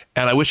concept,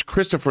 and I wish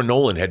Christopher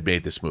Nolan had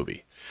made this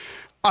movie.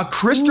 A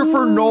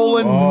Christopher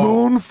Nolan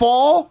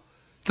Moonfall?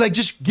 Like,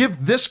 just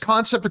give this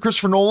concept to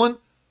Christopher Nolan?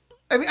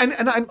 I mean,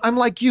 and I'm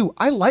like you.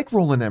 I like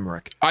Roland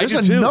Emmerich. There's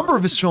a number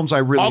of his films I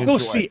really enjoy. I'll go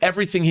see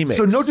everything he makes.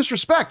 So no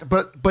disrespect,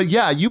 but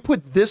yeah, you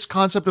put this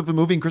concept of a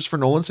movie in Christopher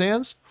Nolan's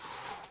hands,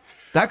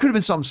 that could have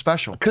been something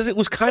special. Because it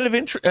was kind of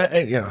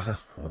interesting.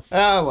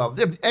 Well.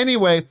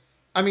 Anyway,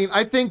 I mean,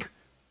 I think.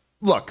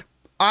 Look,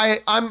 I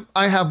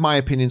have my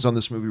opinions on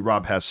this movie.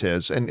 Rob has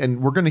his,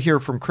 and we're going to hear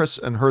from Chris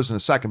and hers in a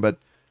second. But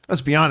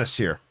let's be honest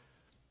here.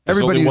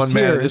 Everybody who's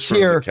here is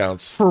here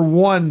for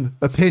one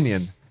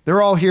opinion.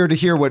 They're all here to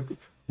hear what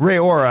Ray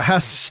Ora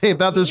has to say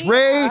about this.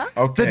 Ray,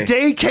 the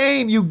day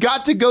came. You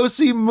got to go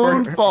see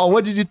Moonfall.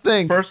 What did you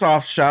think? First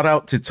off, shout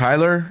out to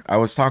Tyler. I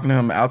was talking to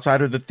him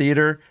outside of the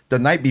theater. The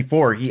night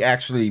before, he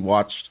actually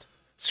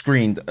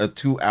screened a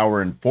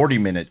 2-hour and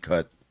 40-minute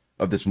cut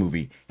of this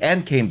movie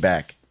and came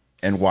back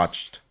and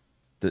watched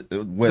the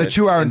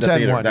 2-hour and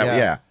 10 one.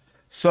 Yeah.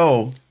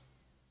 So,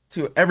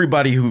 to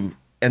everybody who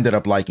ended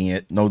up liking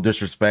it, no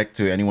disrespect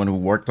to anyone who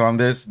worked on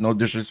this, no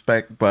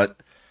disrespect, but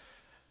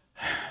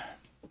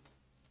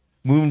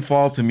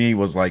Moonfall to me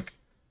was like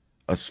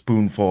a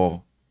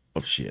spoonful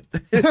of shit.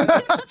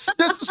 Just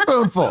a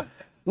spoonful.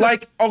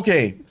 Like,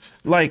 okay,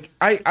 like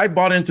I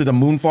bought into the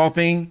Moonfall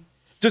thing.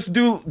 Just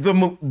do the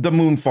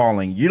moon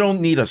falling. You don't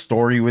need a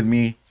story with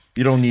me.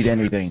 You don't need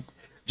anything.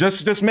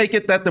 Just make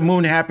it that the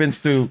moon happens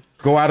to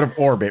go out of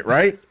orbit,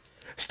 right?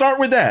 Start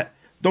with that.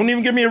 Don't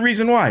even give me a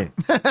reason why.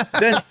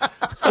 Then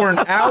for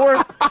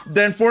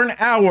an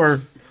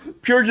hour,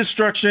 pure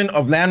destruction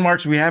of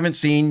landmarks we haven't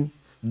seen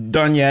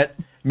done yet.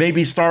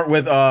 Maybe start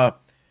with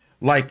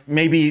like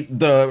maybe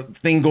the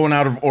thing going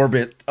out of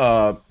orbit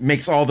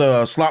makes all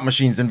the slot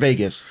machines in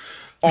Vegas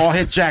all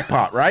hit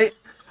jackpot, right?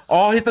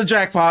 All hit the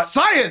jackpot.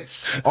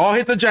 Science! All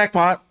hit the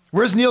jackpot.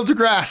 Where's Neil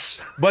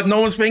deGrasse? But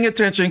no one's paying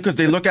attention because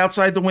they look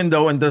outside the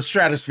window and the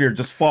stratosphere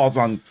just falls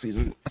on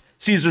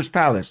Caesar's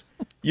Palace.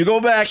 You go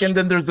back and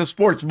then there's the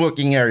sports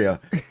booking area.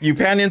 You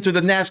pan into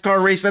the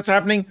NASCAR race that's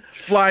happening.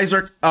 Cars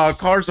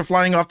are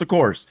flying off the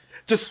course.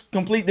 Just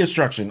complete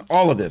destruction.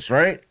 All of this,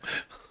 right?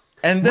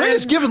 And then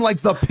Ray's given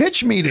like the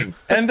pitch meeting.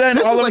 And then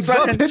this all of like a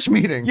sudden, the pitch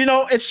meeting. You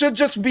know, it should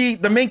just be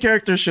the main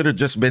character should have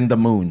just been the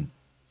moon.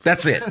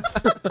 That's it.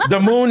 The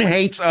moon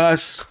hates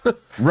us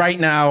right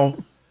now.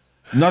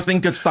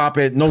 Nothing could stop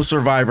it. No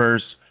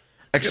survivors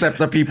except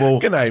the people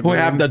who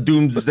have the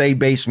doomsday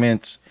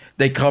basements.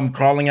 They come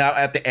crawling out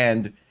at the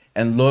end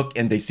and look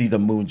and they see the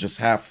moon just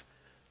half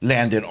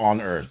landed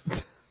on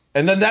Earth.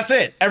 And then that's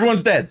it.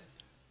 Everyone's dead.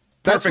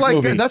 That's Perfect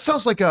like movie. that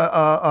sounds like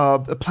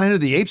a Planet of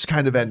the Apes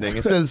kind of ending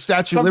instead of the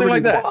Statue of Something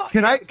Liberty. like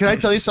that. Can I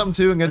tell you something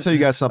too? I'm gonna tell you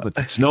guys something.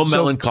 It's no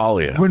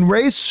melancholia. When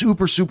Ray's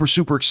super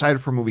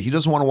excited for a movie, he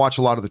doesn't want to watch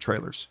a lot of the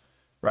trailers,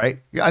 right?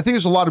 I think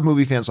there's a lot of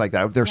movie fans like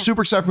that. They're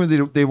super excited for a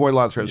movie, they avoid a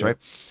lot of trailers, right?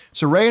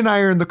 So Ray and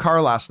I are in the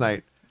car last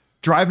night,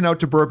 driving out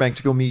to Burbank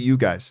to go meet you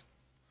guys,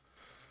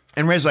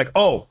 and Ray's like,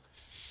 "Oh,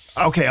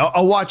 okay,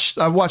 I'll watch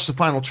the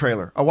final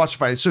trailer. I'll watch the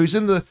final." So he's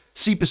in the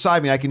seat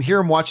beside me. I can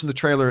hear him watching the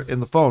trailer in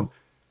the phone.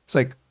 It's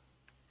like,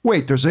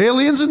 wait, there's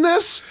aliens in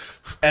this?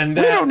 And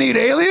we don't need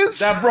aliens.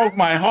 That broke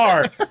my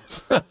heart.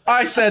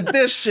 I said,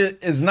 this shit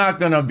is not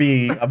going to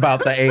be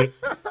about the ape.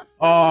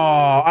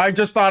 Oh, I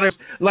just thought it was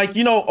like,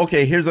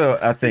 okay, here's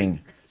a thing.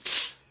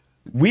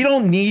 We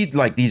don't need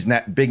like these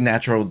big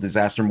natural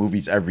disaster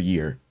movies every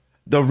year.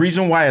 The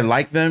reason why I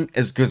like them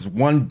is because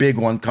one big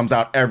one comes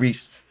out every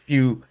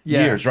few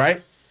years,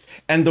 right?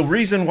 And the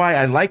reason why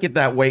I like it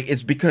that way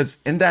is because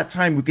in that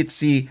time we could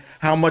see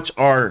how much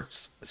our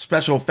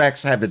special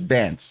effects have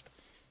advanced.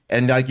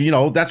 And like,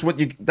 that's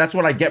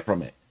what I get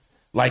from it.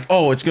 Like,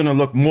 oh, it's going to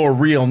look more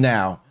real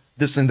now,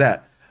 this and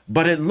that.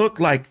 but it looked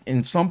like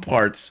in some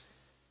parts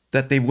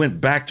that they went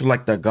back to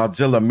like the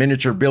Godzilla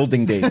miniature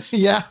building days.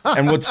 Yeah.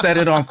 And would set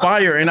it on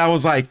fire. And I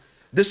was like,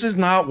 this is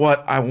not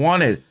what I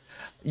wanted.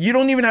 You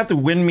don't even have to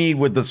win me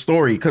with the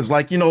story. Cause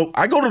like,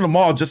 I go to the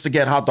mall just to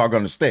get hot dog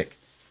on a stick.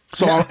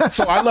 So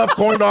I love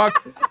corn dogs.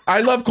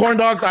 I love corn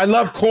dogs. I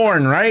love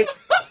corn, right?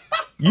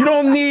 You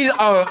don't need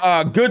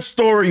a good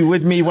story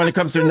with me when it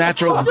comes to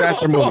natural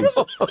disaster movies.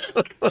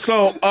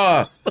 So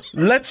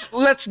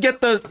let's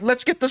get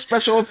the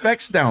special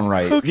effects down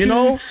right,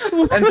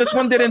 And this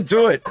one didn't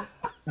do it.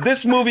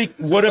 This movie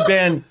would have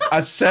been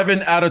a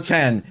 7 out of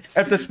 10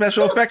 if the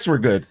special effects were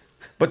good,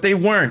 but they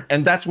weren't,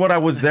 and that's what I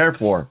was there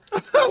for. Go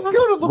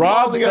to the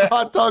mall to get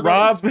hot dog.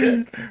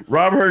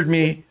 Rob heard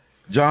me.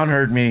 John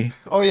heard me.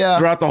 Oh yeah.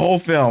 Throughout the whole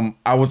film,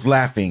 I was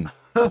laughing.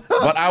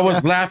 But I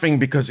was laughing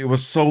because it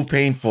was so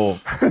painful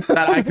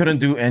that I couldn't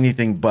do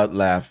anything but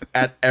laugh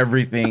at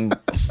everything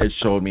it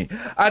showed me.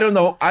 I don't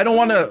know. I don't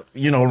want to,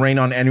 rain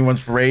on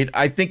anyone's parade.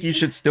 I think you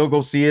should still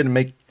go see it and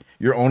make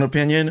your own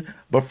opinion.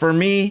 But for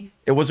me,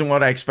 it wasn't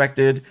what I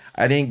expected.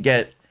 I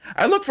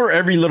look for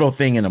every little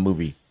thing in a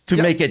movie to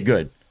make it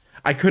good.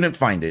 I couldn't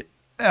find it.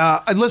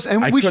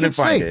 Listen, and we should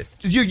say,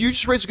 you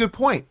just raised a good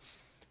point.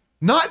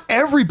 Not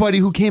everybody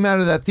who came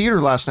out of that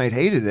theater last night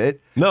hated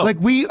it. No. Like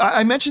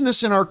I mentioned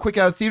this in our quick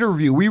out of theater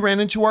review. We ran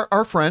into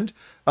our friend,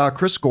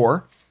 Chris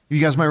Gore. You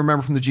guys might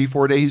remember from the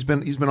G4 Day. He's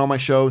been on my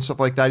show and stuff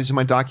like that. He's in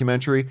my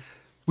documentary.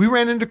 We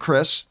ran into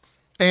Chris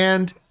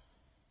and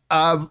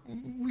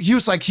he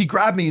was like, he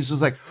grabbed me. He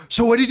was like,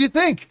 so what did you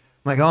think?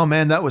 I'm like, oh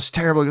man, that was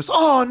terrible. He goes,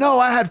 oh no,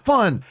 I had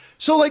fun.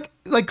 So like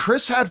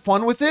Chris had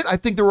fun with it. I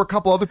think there were a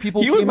couple other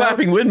people. He was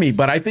laughing with me,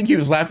 but I think he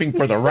was laughing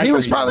for the right reason. He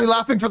was probably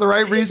laughing for the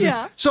right reason.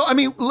 Yeah. So, I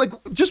mean, like,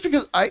 just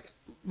because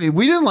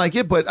we didn't like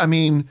it, but I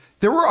mean,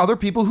 there were other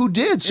people who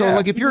did. So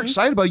like, if you're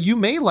excited about it, you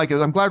may like it.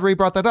 I'm glad Ray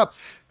brought that up.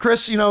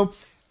 Chris, you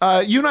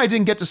and I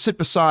didn't get to sit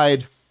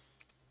beside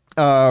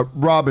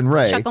Rob and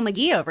Ray. Chuckle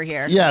McGee over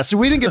here. Yeah, so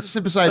we didn't get to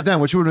sit beside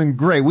them, which would have been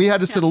great. We had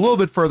to sit a little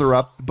bit further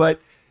up, but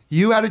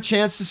you had a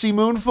chance to see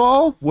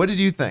Moonfall. What did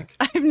you think?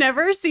 I've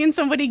never seen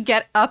somebody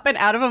get up and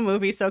out of a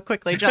movie so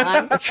quickly,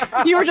 John.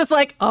 You were just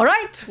like, all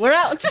right, we're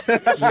out.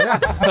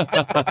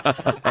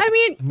 I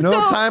mean,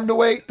 No time to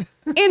wait.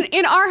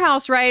 in our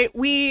house, right,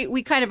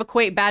 we kind of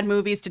equate bad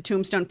movies to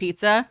Tombstone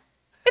Pizza.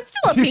 It's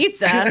still a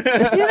pizza,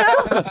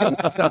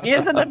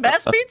 Is it the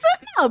best pizza?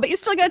 No, but you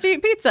still got to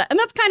eat pizza. And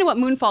that's kind of what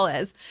Moonfall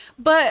is.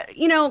 But,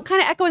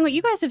 kind of echoing what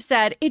you guys have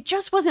said, it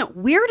just wasn't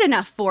weird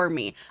enough for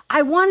me.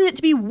 I wanted it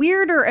to be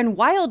weirder and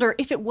wilder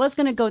if it was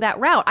going to go that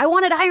route. I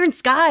wanted iron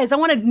skies. I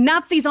wanted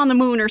Nazis on the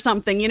moon or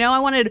something, I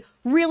wanted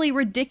really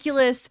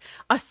ridiculous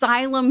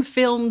asylum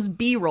films,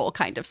 B-roll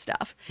kind of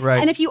stuff. Right.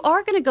 And if you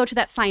are going to go to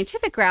that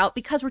scientific route,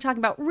 because we're talking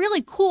about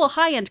really cool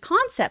high-end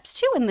concepts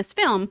too in this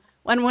film,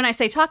 and when I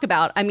say talk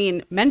about, I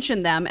mean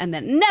mention them and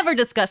then never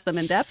discuss them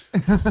in depth.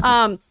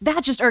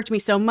 That just irked me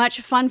so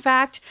much. Fun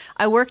fact,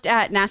 I worked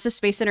at NASA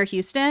Space Center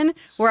Houston,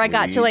 where I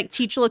got to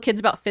teach little kids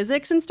about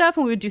physics and stuff,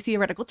 and we would do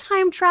theoretical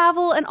time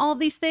travel and all of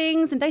these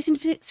things and Dyson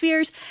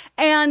spheres.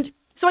 And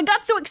so I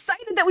got so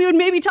excited that we would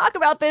maybe talk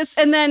about this,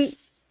 and then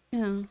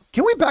Can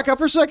we back up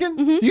for a second?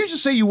 Did you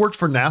just say you worked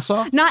for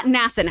NASA? not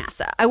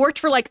NASA. I worked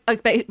for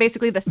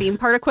basically the theme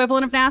park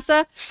equivalent of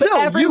NASA.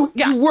 Still,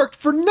 you worked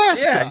for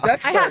NASA. Yeah,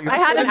 that's I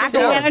had an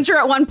acting manager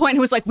at one point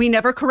who was like, we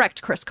never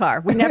correct, Chris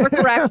Carr. We never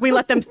correct. We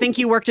let them think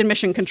you worked in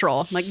mission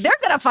control. I'm like, they're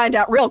going to find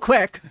out real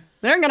quick.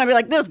 They're going to be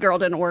like, this girl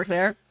didn't work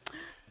there.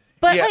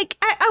 But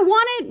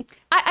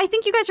I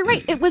think you guys are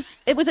right. It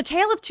was a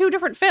tale of two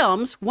different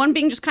films, one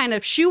being just kind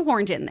of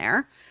shoehorned in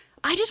there.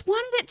 I just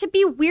wanted it to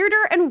be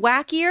weirder and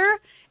wackier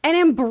and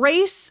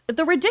embrace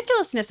the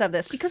ridiculousness of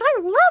this because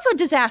I love a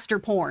disaster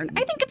porn.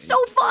 I think it's so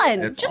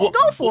fun. Just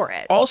go for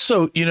it.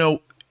 Also, to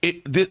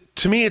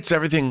me, it's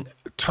everything.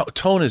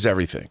 Tone is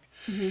everything.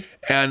 Mm-hmm.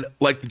 And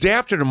like The Day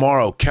After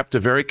Tomorrow kept a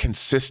very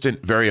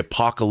consistent, very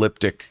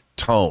apocalyptic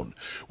tone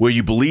where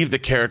you believe the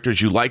characters,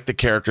 you like the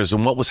characters,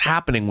 and what was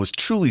happening was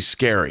truly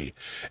scary.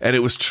 And it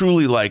was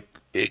truly like,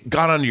 it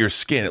got under your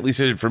skin. At least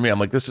it did for me. I'm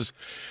like, this is,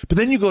 but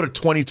then you go to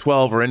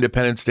 2012 or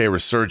Independence Day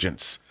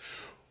Resurgence,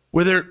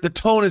 where the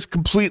tone is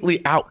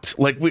completely out.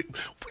 Like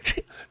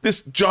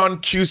this John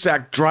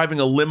Cusack driving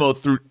a limo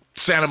through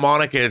Santa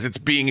Monica as it's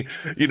being,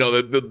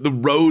 the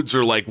roads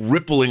are like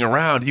rippling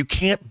around. You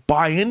can't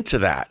buy into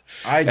that.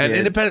 I did. And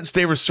Independence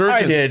Day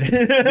Resurgence. I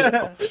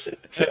did.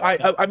 So I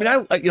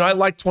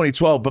like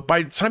 2012, but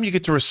by the time you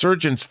get to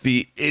Resurgence,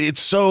 the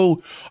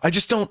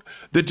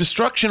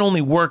destruction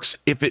only works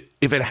if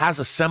it has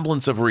a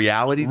semblance of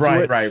reality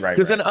to it. Right.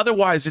 Because then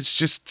otherwise it's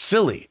just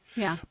silly.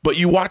 Yeah. But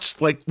you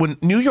watch, like, when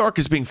New York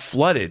is being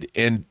flooded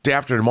in Day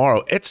After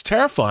Tomorrow, it's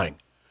terrifying.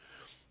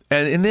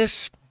 And in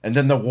this... And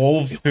then the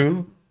wolves,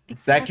 too.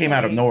 That came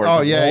out of nowhere.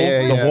 Oh,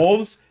 The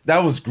wolves,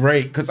 that was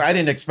great, because I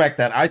didn't expect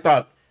that. I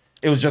thought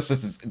it was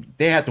just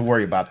they had to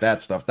worry about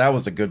that stuff. That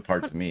was a good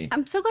part to me.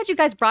 I'm so glad you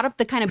guys brought up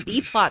the kind of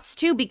B plots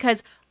too,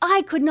 because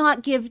I could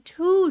not give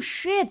two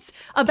shits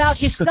about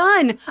his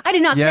son. I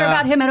did not care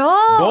about him at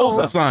all.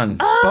 Both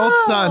sons. Both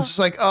sons. It's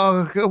like,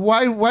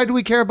 why do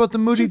we care about the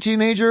moody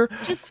teenager?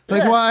 Just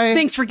like why?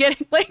 Thanks for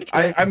getting I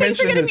thanks for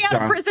mentioned getting this, me out of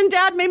John. prison.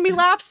 Dad made me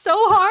laugh so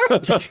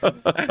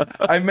hard.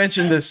 I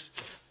mentioned this.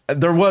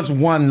 There was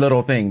one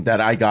little thing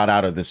that I got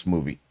out of this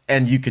movie,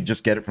 and you could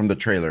just get it from the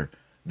trailer.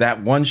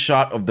 That one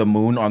shot of the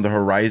moon on the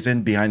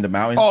horizon behind the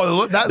mountain.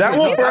 Oh, that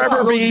will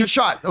forever be your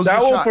shot. That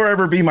will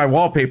forever be my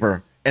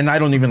wallpaper. And I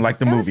don't even like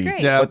the movie.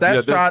 Great. Yeah. But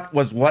that shot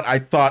was what I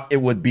thought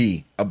it would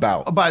be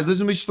about. But let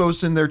me throw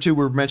this in there too.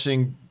 We're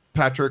mentioning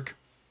Patrick.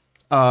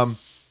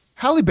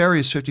 Halle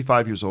Berry is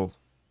 55 years old.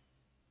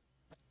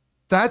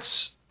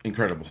 That's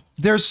Incredible.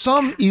 there's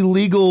some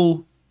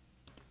illegal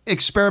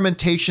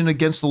experimentation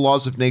against the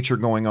laws of nature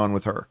going on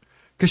with her,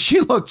 because she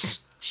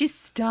looks She's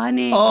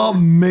stunning.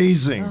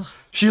 amazing.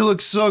 She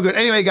looks so good.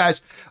 Anyway,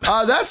 guys,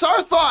 that's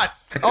our thought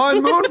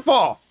on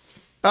Moonfall.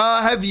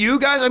 Have you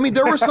guys? I mean,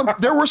 there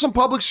were some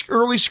public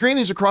early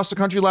screenings across the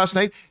country last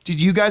night. Did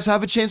you guys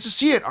have a chance to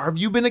see it? Or have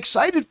you been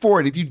excited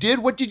for it? If you did,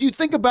 what did you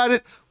think about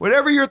it?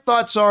 Whatever your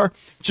thoughts are,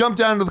 jump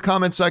down to the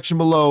comment section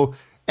below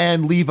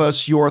and leave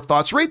us your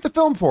thoughts. Rate the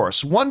film for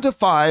us, 1 to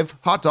 5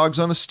 hot dogs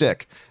on a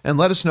stick, and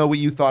let us know what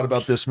you thought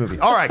about this movie.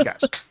 All right,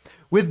 guys.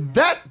 With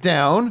that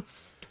down,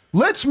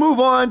 let's move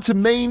on to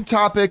main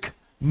topic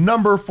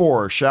number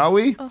 4, shall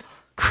we?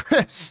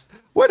 Chris,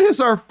 what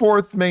is our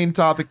 4th main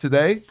topic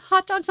today?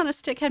 Hot dogs on a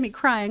stick had me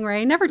crying,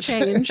 Ray. Never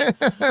change.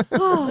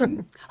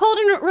 Holden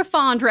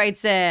Refond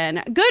writes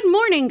in, "Good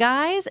morning,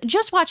 guys.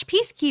 Just watched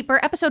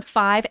Peacemaker episode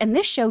 5, and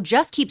this show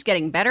just keeps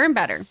getting better and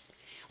better.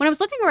 When I was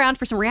looking around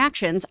for some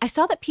reactions, I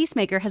saw that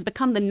Peacemaker has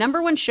become the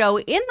 #1 show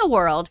in the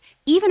world,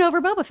 even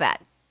over Boba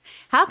Fett.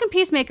 How can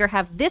Peacemaker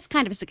have this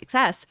kind of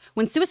success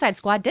when Suicide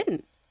Squad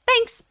didn't?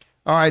 Thanks."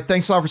 All right,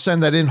 thanks a lot for sending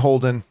that in,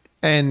 Holden.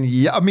 And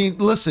yeah, I mean,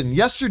 listen,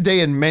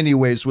 yesterday in many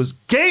ways was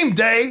game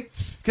day,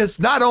 because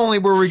not only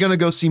were we going to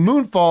go see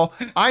Moonfall,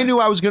 I knew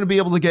I was going to be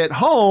able to get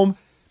home,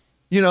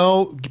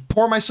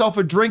 pour myself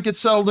a drink, get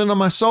settled in on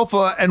my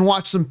sofa, and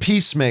watch some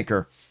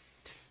Peacemaker.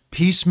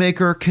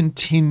 Peacemaker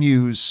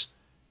continues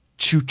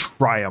to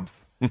triumph.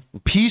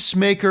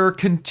 Peacemaker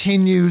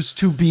continues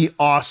to be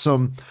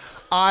awesome.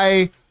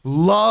 I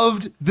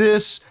loved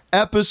this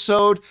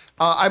episode.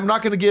 I'm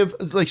not going to give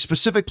like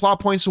specific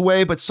plot points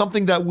away, but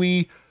something that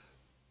we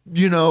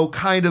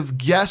kind of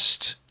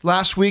guessed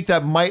last week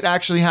that might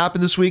actually happen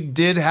this week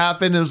did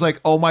happen. It was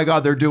like, oh my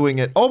God, they're doing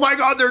it. Oh my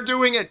God, they're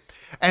doing it.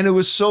 And it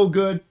was so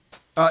good.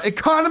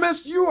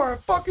 Economist, you are a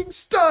fucking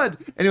stud.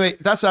 Anyway,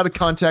 that's out of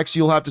context.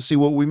 You'll have to see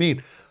what we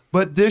mean.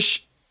 But the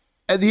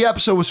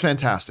episode was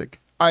fantastic.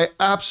 I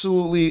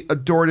absolutely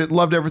adored it.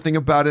 Loved everything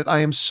about it. I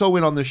am so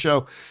in on the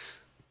show.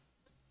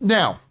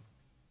 Now,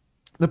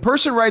 the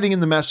person writing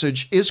in the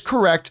message is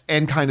correct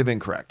and kind of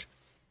incorrect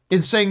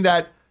in saying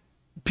that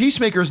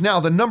Peacemaker is now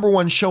the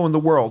 #1 show in the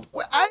world.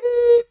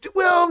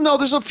 Well, no,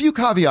 there's a few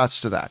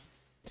caveats to that.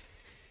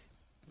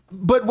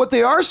 But what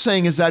they are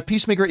saying is that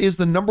Peacemaker is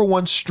the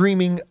 #1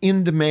 streaming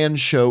in-demand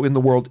show in the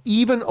world,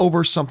 even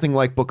over something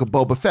like Book of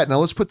Boba Fett. Now,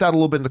 let's put that a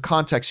little bit into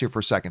context here for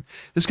a second.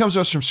 This comes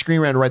to us from Screen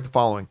Rant to write the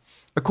following.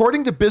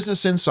 According to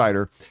Business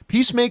Insider,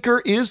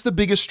 Peacemaker is the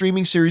biggest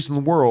streaming series in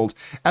the world,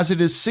 as it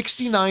is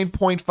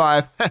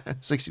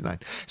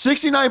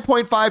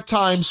 69.5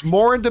 times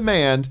more in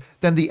demand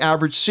than the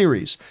average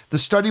series. The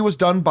study was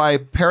done by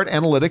Parrot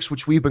Analytics,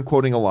 which we've been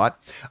quoting a lot,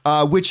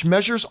 which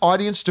measures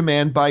audience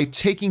demand by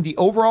taking the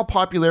overall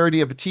popularity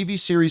of a TV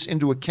series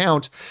into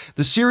account.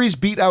 The series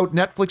beat out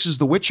Netflix's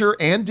The Witcher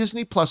and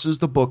Disney Plus's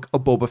The Book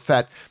of Boba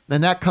Fett,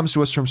 and that comes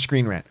to us from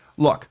Screen Rant.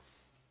 Look,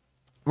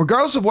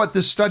 regardless of what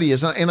this study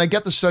is, and I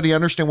get the study, I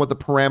understand what the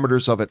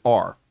parameters of it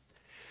are.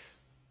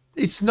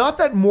 It's not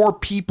that more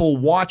people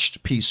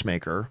watched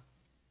Peacemaker,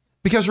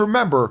 because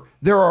remember,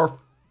 there are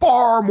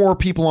far more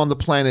people on the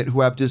planet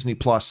who have Disney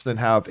Plus than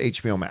have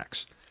HBO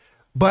Max.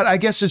 But I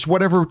guess it's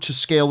whatever to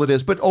scale it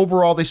is. But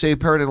overall, they say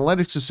Parrot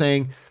Analytics is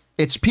saying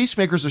it's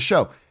Peacemaker's a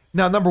show.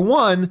 Now,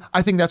 #1,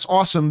 I think that's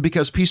awesome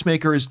because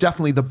Peacemaker is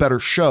definitely the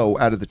better show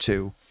out of the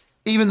two.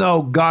 Even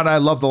though, God, I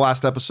love the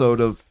last episode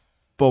of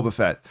Boba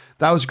Fett.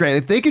 That was great.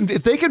 If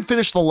they can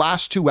finish the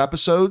last 2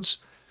 episodes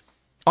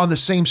on the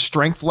same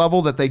strength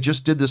level that they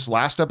just did this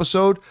last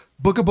episode,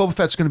 Book of Boba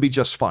Fett's going to be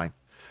just fine.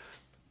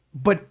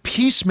 But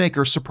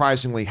Peacemaker,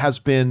 surprisingly, has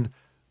been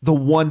the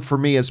one for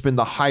me, has been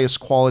the highest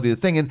quality of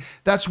the thing. And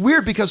that's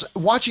weird because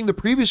watching the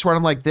previous one,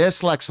 I'm like,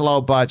 this looks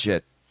low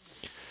budget.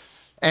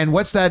 And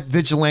what's that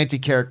vigilante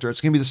character?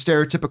 It's going to be the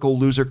stereotypical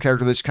loser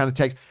character that just kind of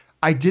takes.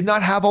 I did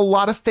not have a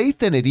lot of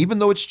faith in it, even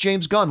though it's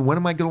James Gunn. When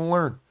am I going to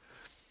learn?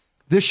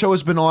 This show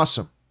has been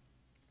awesome.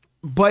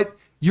 But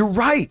you're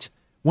right.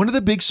 One of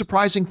the big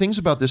surprising things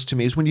about this to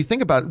me is when you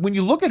think about it, when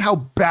you look at how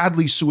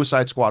badly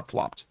Suicide Squad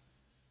flopped,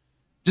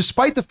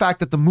 despite the fact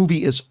that the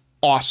movie is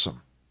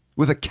awesome,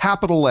 with a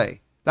capital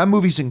A, that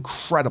movie's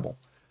incredible,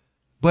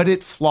 but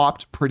it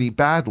flopped pretty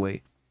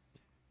badly.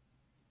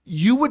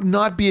 you would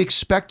not be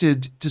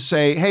expected to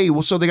say, hey,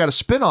 well, so they got a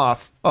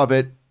spin-off of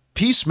it,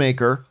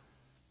 Peacemaker.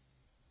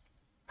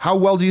 How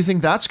well do you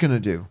think that's going to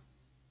do?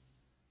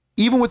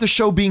 Even with the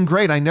show being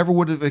great, I never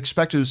would have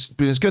expected it to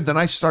be as good. Then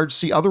I started to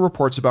see other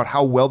reports about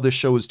how well this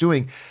show is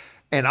doing.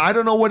 And I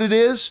don't know what it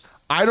is.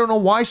 I don't know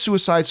why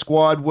Suicide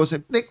Squad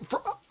wasn't.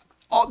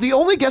 The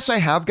only guess I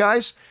have,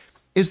 guys,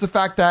 is the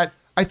fact that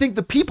I think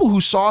the people who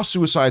saw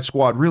Suicide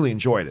Squad really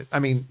enjoyed it. I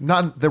mean,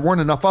 there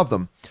weren't enough of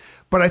them.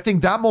 But I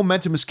think that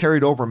momentum is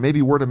carried over.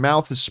 Maybe word of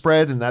mouth is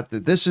spread and that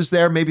this is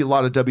there. Maybe a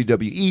lot of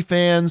WWE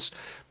fans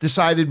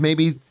decided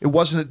maybe they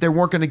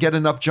weren't going to get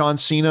enough John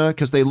Cena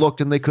because they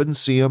looked and they couldn't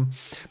see him.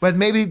 But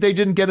maybe they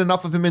didn't get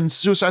enough of him in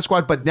Suicide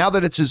Squad. But now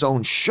that it's his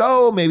own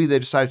show, maybe they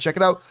decided to check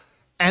it out.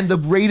 And the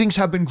ratings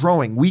have been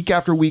growing week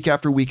after week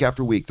after week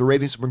after week. The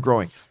ratings have been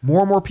growing. More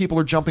and more people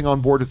are jumping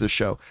on board with this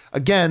show.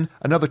 Again,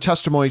 another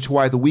testimony to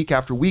why the week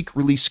after week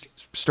release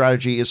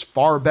strategy is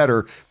far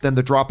better than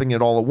the dropping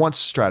it all at once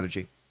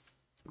strategy.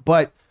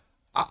 But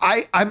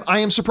I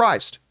am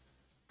surprised.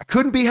 I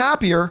couldn't be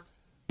happier,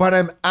 but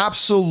I'm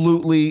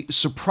absolutely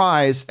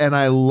surprised. And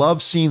I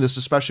love seeing this,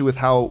 especially with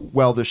how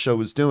well this show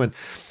is doing.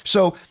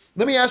 So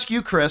let me ask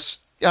you, Chris,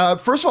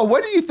 first of all,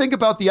 what did you think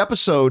about the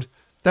episode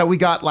that we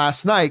got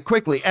last night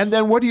quickly? And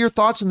then what are your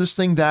thoughts on this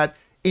thing that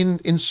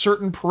in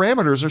certain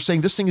parameters are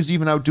saying this thing is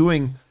even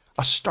outdoing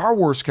a Star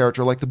Wars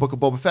character like the Book of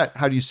Boba Fett?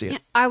 How do you see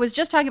it? I was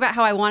just talking about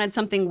how I wanted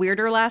something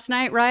weirder last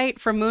night, right?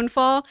 From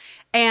Moonfall.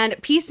 And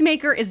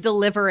Peacemaker is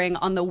delivering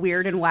on the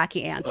weird and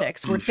wacky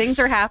antics where things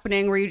are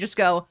happening where you just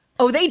go,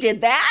 oh, they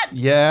did that?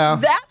 Yeah.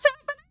 That's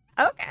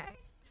happening? Okay.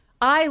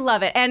 I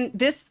love it. And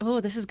this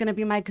is going to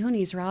be my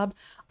Goonies, Rob.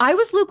 I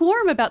was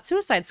lukewarm about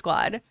Suicide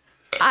Squad.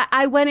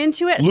 I went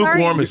into it.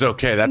 Lukewarm is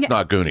okay. That's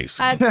not Goonies.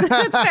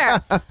 That's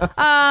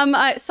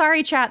fair.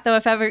 Sorry, chat, though,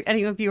 if ever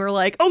any of you are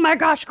like, oh my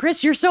gosh,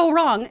 Chris, you're so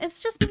wrong. It's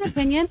just my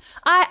opinion.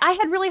 I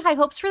had really high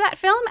hopes for that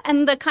film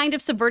and the kind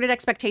of subverted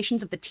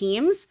expectations of the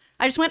teams.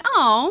 I just went,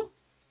 oh,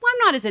 well,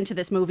 I'm not as into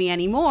this movie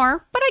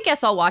anymore, but I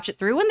guess I'll watch it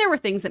through. And there were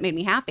things that made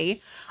me happy.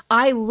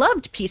 I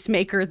loved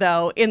Peacemaker,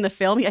 though, in the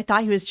film. I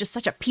thought he was just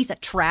such a piece of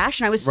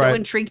trash. And I was so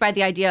intrigued by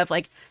the idea of,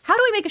 like, how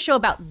do we make a show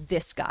about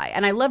this guy?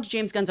 And I loved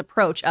James Gunn's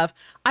approach of,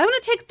 I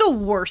want to take the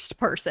worst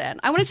person.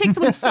 I want to take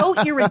someone so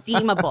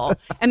irredeemable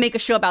and make a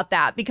show about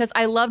that, because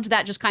I loved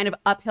that just kind of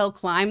uphill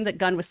climb that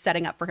Gunn was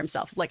setting up for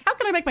himself. Like, how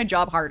can I make my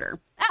job harder?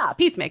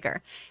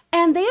 Peacemaker.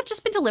 And they have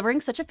just been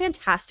delivering such a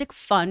fantastic,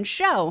 fun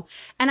show.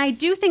 And I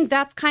do think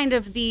that's kind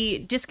of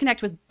the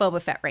disconnect with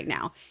Boba Fett right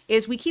now,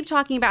 is we keep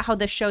talking about how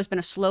this show has been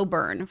a slow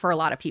burn for a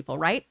lot of people,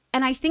 right?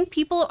 And I think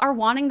people are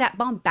wanting that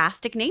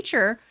bombastic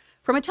nature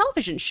from a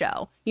television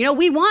show. You know,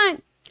 we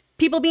want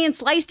people being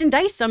sliced and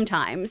diced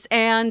sometimes,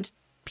 and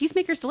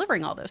Peacemaker's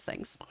delivering all those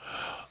things.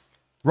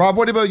 Rob,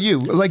 what about you?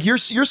 Like, you're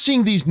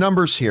seeing these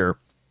numbers here,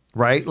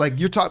 right? Like,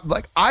 you're talking,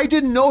 like, I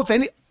didn't know if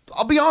any,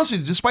 I'll be honest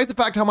with you, despite the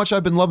fact how much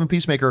I've been loving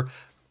Peacemaker,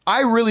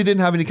 I really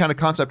didn't have any kind of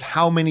concept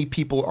how many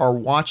people are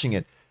watching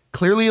it.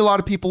 Clearly, a lot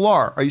of people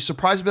are. Are you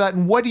surprised by that?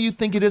 And what do you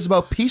think it is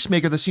about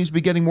Peacemaker that seems to be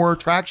getting more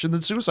traction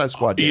than Suicide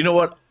Squad did? You know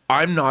what?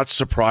 I'm not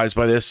surprised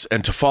by this.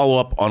 And to follow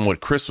up on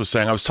what Chris was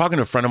saying, I was talking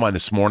to a friend of mine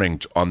this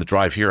morning on the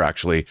drive here,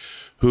 actually,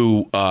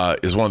 who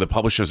is one of the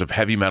publishers of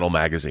Heavy Metal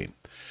magazine.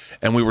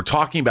 And we were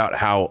talking about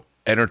how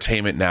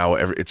entertainment now,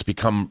 it's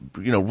become,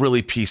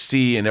 really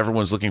PC, and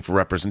everyone's looking for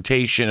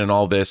representation and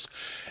all this.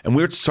 And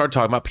we started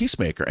talking about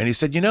Peacemaker. And he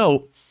said,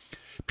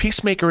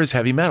 Peacemaker is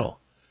heavy metal.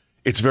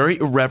 It's very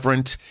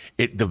irreverent.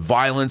 The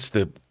violence,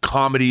 the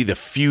comedy, the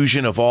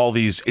fusion of all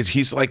these,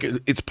 he's like,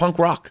 it's punk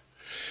rock.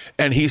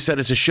 And he said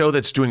it's a show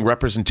that's doing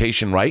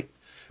representation right,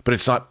 but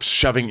it's not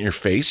shoving it in your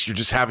face.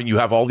 You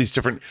have all these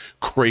different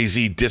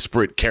crazy,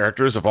 disparate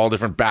characters of all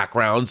different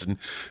backgrounds and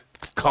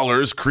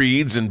colors,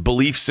 creeds, and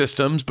belief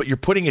systems, but you're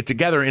putting it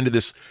together into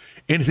this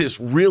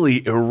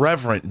really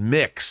irreverent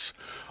mix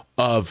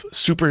of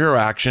superhero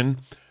action,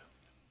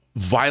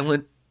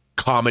 violent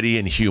comedy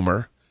and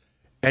humor,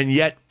 and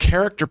yet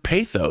character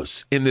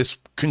pathos in this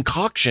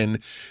concoction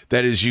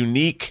that is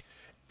unique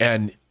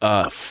and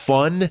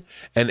fun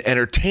and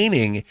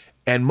entertaining,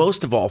 and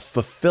most of all,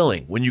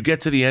 fulfilling. When you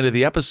get to the end of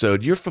the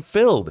episode, you're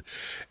fulfilled.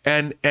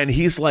 And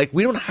he's like,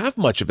 we don't have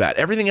much of that.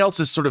 Everything else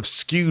is sort of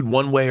skewed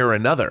one way or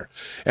another.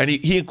 And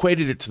he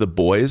equated it to The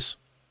Boys.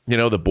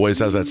 The Boys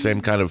has that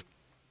same kind of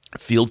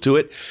feel to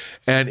it.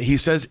 And he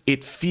says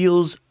it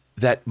feels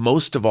that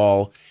most of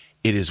all,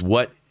 it is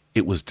what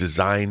it was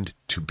designed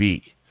to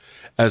be,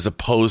 as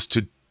opposed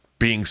to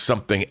being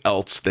something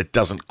else that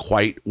doesn't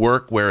quite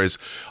work. Whereas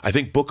I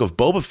think Book of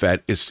Boba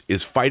Fett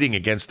is fighting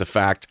against the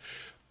fact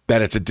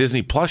that it's a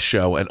Disney Plus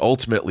show and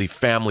ultimately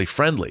family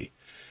friendly.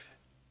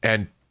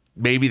 And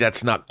maybe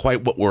that's not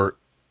quite what we're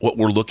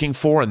looking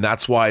for, and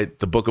that's why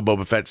the Book of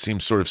Boba Fett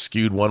seems sort of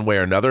skewed one way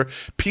or another.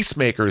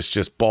 Peacemaker is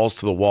just balls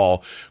to the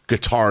wall,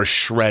 guitars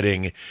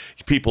shredding,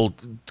 people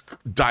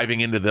diving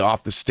into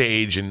off the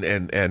stage and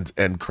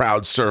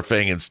crowd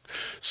surfing and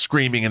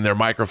screaming in their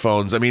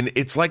microphones. I mean,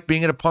 it's like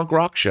being at a punk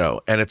rock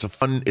show, and it's a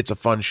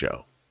fun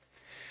show.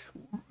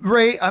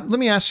 Ray, let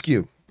me ask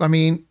you. I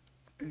mean,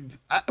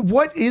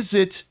 what is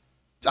it?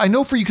 I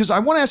know for you, because I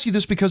want to ask you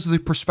this because of the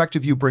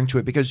perspective you bring to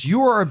it, because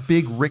you are a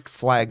big Rick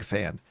Flag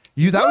fan.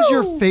 That was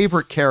your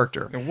favorite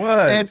character. It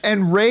was.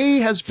 And Ray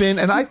has been,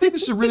 and I think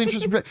this is a really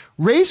interesting.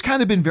 Ray's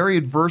kind of been very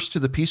adverse to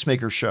the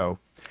Peacemaker show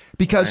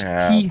because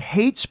he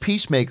hates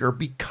Peacemaker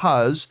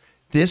because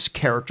this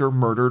character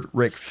murdered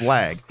Rick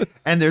Flag,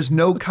 and there's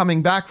no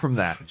coming back from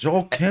that.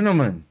 Joel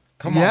Kinnaman.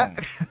 Come on.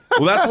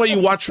 Well, that's why you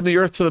watch From the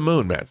Earth to the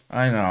Moon, man.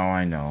 I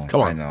know.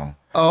 Come on. I know.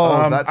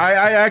 Oh,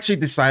 I actually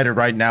decided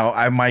right now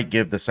I might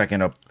give the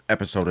second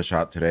episode a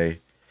shot today.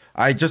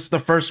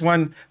 The first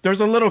one,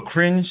 there's a little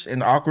cringe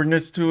and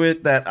awkwardness to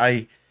it that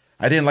I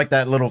didn't like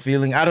that little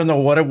feeling. I don't know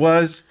what it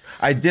was.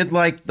 I did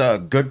like the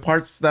good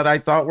parts that I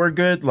thought were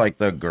good. Like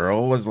the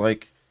girl was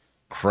like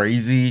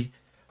crazy,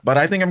 but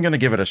I think I'm going to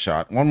give it a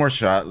shot. One more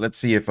shot. Let's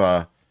see if,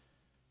 well,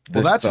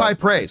 that's high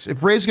praise.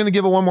 If Ray's going to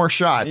give it one more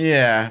shot.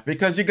 Yeah,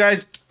 because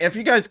if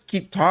you guys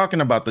keep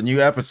talking about the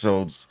new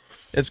episodes,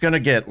 it's going to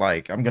get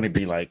like, I'm going to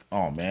be like,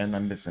 oh man,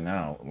 I'm missing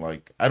out.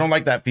 Like, I don't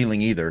like that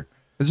feeling either.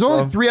 There's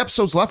only 3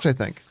 episodes left, I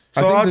think.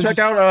 So I'll check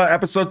out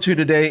episode 2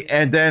 today,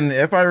 and then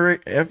if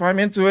I'm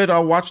into it,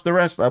 I'll watch the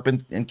rest up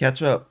and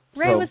catch up.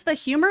 Ray, was the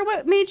humor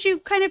what made you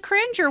kind of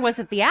cringe, or was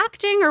it the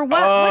acting, or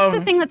what's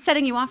the thing that's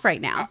setting you off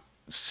right now?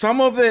 Some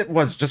of it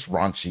was just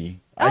raunchy.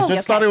 I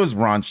just thought it was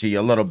raunchy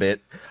a little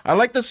bit. I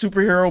like the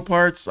superhero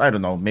parts. I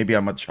don't know. Maybe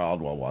I'm a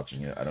child while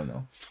watching it. I don't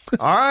know.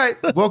 All right.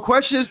 Well,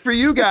 question is for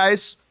you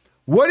guys.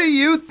 What do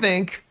you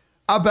think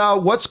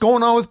about what's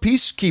going on with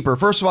Peacekeeper?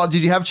 First of all,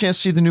 did you have a chance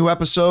to see the new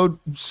episode?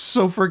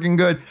 So freaking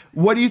good.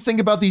 What do you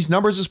think about these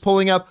numbers it's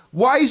pulling up?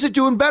 Why is it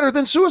doing better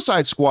than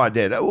Suicide Squad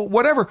did?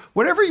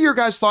 Whatever your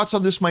guys' thoughts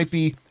on this might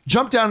be,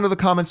 jump down into the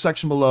comment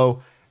section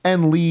below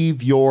and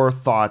leave your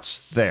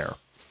thoughts there.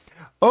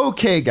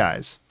 Okay,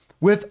 guys.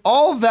 With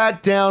all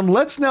that down,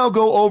 let's now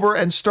go over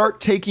and start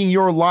taking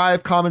your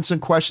live comments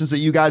and questions that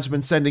you guys have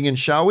been sending in,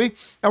 shall we?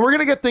 And we're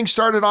going to get things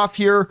started off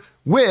here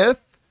with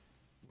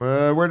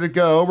where'd it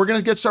go? We're going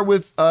to get started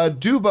with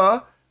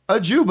Ajuba,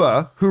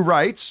 who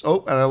writes,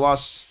 and I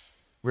lost,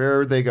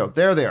 where'd they go?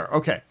 There they are.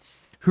 Okay.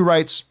 Who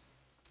writes,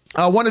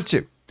 1 of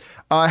 2.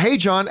 Hey,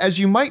 John, as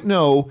you might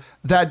know,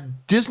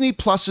 that Disney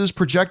Plus's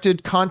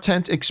projected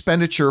content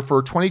expenditure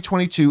for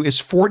 2022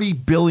 is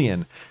 $40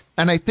 billion.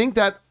 And I think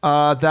that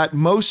that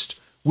most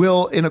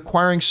will in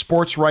acquiring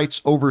sports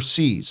rights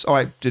overseas. Oh,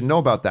 I didn't know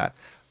about that.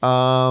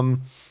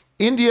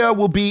 India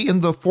will be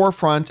in the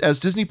forefront as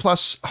Disney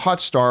Plus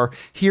Hotstar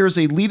here is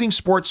a leading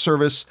sports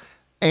service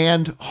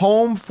and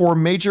home for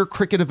major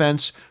cricket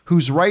events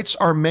whose rights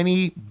are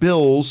many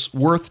bills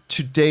worth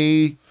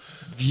today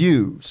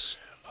views.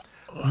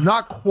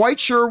 Not quite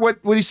sure what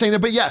he's saying there,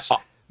 but yes.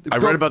 I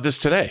read about this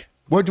today.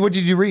 What did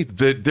you read?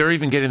 They're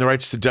even getting the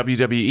rights to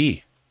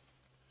WWE.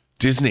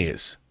 Disney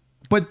is.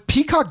 But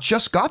Peacock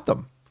just got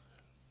them.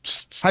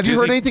 Have you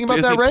heard anything about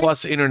Disney that, Ray?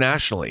 Plus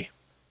internationally.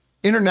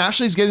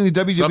 Internationally is getting the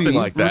WWE. Something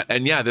like that.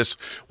 And yeah,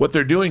 what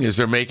they're doing is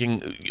they're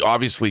making,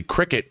 obviously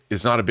cricket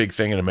is not a big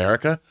thing in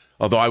America,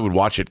 although I would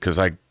watch it because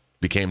I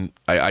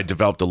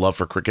developed a love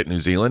for cricket in New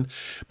Zealand.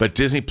 But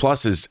Disney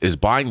Plus is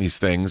buying these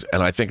things,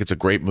 and I think it's a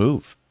great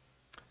move.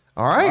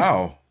 All right.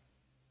 Wow.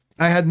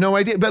 I had no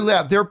idea. But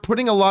yeah, they're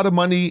putting a lot of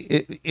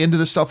money into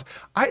this stuff.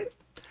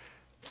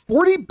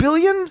 $40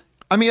 billion?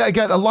 I mean,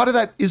 again, a lot of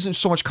that isn't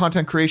so much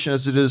content creation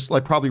as it is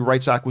like probably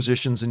rights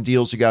acquisitions and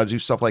deals. You got to do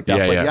stuff like that.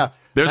 Yeah.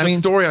 There's a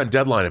story on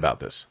Deadline about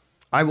this.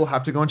 I will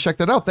have to go and check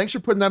that out. Thanks for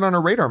putting that on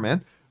our radar,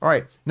 man. All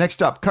right.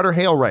 Next up, Cutter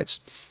Hale writes,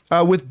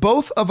 with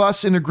both of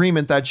us in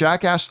agreement that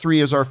Jackass 3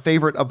 is our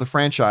favorite of the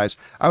franchise,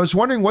 I was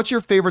wondering what's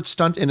your favorite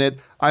stunt in it?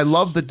 I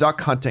love the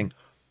duck hunting.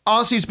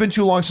 Honestly, it's been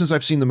too long since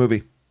I've seen the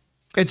movie.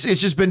 It's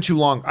just been too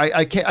long.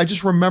 I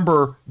just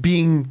remember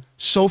being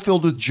so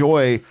filled with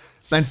joy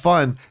and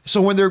fun.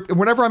 So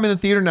whenever I'm in the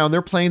theater now and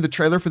they're playing the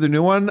trailer for the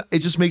new one, it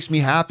just makes me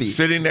happy.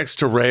 Sitting next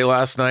to Ray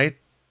last night,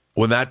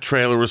 when that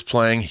trailer was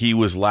playing, he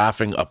was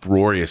laughing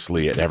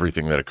uproariously at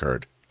everything that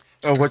occurred.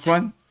 Oh, which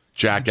one?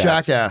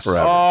 Jackass.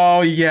 Forever.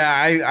 Oh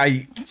yeah,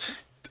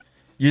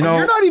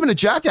 you're not even a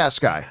Jackass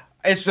guy.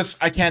 It's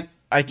just I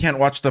can't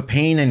watch the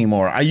pain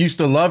anymore. I used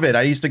to love it.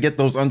 I used to get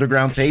those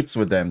underground tapes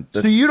with them.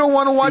 So you don't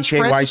want to watch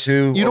Francis?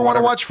 CKY2 You don't want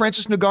to watch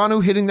Francis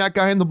Ngannou hitting that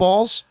guy in the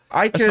balls?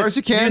 As far as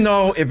you can.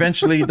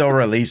 Eventually they'll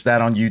release that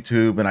on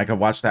YouTube, and I can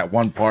watch that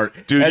one part.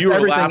 Dude, that's you were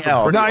everything laughing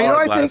else. pretty No,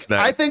 hard last night.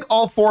 I think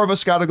all 4 of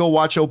us got to go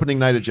watch opening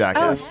night of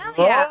Jackass.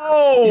 Oh, yeah.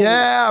 Oh,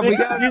 Yeah,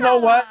 because you know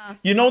what?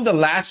 You know the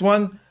last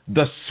one,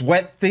 the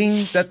sweat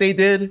thing that they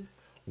did,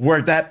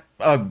 where that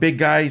big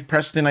guy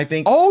Preston, I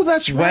think. Oh,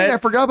 that's right. I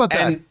forgot about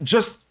that. And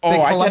just They I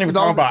can't collected even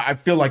all talk about it. I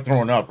feel like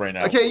throwing up right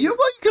now. Okay, you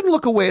can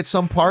look away at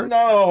some part.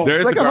 No.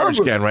 There's Like the a garbage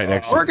Harvard- can right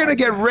next to We're it. going to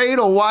get Ray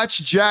to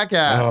watch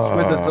Jackass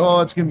with us. Oh,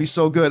 it's going to be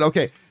so good.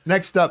 Okay,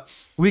 next up,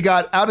 we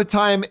got Out of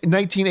Time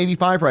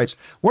 1985 writes,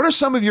 what are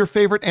some of your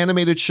favorite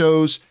animated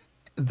shows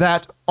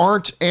that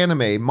aren't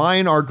anime?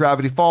 Mine are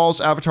Gravity Falls,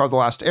 Avatar The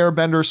Last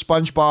Airbender,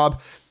 SpongeBob,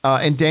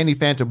 and Danny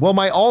Phantom. Well,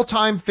 my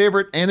all-time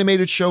favorite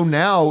animated show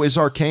now is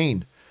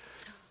Arcane.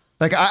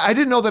 Like, I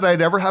didn't know that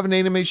I'd ever have an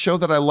anime show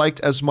that I liked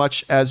as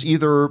much as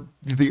either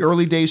the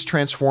early days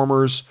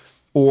Transformers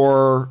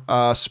or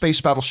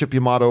Space Battleship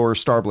Yamato or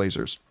Star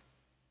Blazers.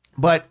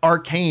 But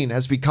Arcane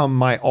has become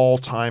my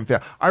all-time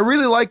favorite. I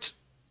really liked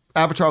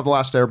Avatar: The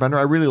Last Airbender.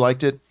 I really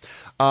liked it.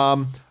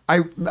 I'm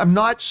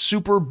not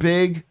super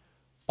big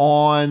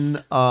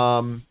on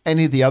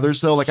any of the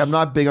others though. Like, I'm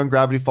not big on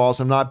Gravity Falls.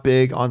 I'm not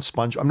big on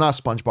I'm not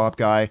a SpongeBob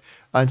guy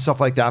and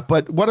stuff like that.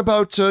 But what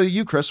about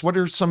you, Chris? What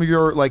are some of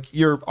your, like,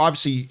 you're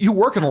obviously, you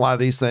work in a lot of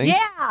these things.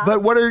 Yeah.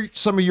 But what are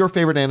some of your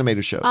favorite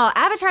animated shows?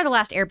 Avatar: The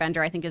Last Airbender,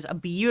 I think, is a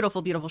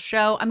beautiful, beautiful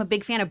show. I'm a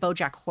big fan of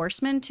BoJack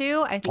Horseman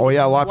too. I think Oh, yeah,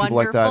 it's a lot of people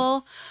like that.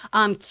 wonderful.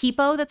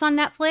 Kipo, that's on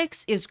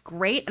Netflix, is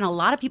great, and a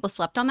lot of people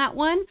slept on that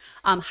one.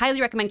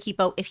 Highly recommend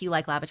Kipo if you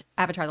like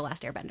Avatar: The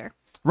Last Airbender.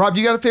 Rob,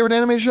 do you got a favorite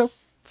animated show?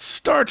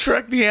 Star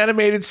Trek, the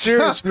animated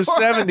series from the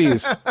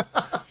 70s.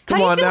 Come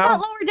How on do you feel now.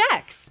 about Lower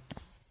Decks?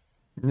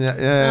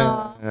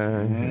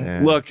 Yeah.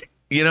 Look,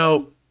 you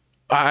know,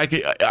 I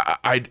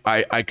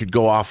could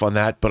go off on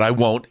that, but I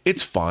won't.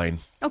 It's fine.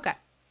 Okay.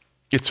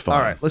 It's fine.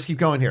 All right, let's keep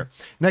going here.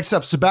 Next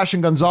up,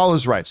 Sebastian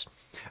Gonzalez writes,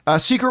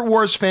 Secret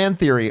Wars fan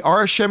theory.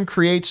 Arishem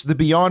creates the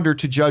Beyonder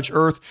to judge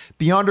Earth.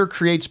 Beyonder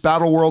creates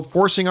Battle World,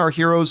 forcing our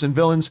heroes and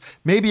villains,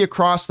 maybe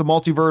across the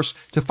multiverse,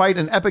 to fight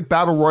an epic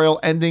battle royal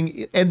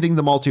ending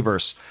the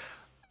multiverse.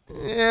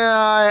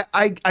 Yeah,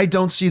 I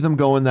don't see them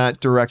going that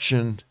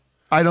direction.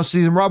 I don't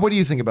see them. Rob, what do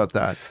you think about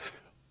that?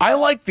 I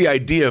like the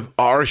idea of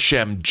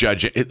Arishem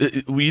judging.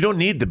 You don't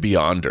need the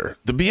Beyonder.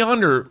 The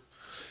Beyonder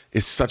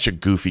is such a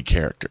goofy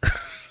character.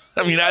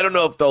 I mean, I don't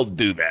know if they'll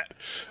do that.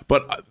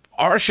 But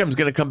Arishem's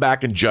going to come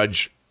back and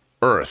judge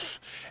Earth.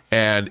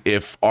 And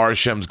if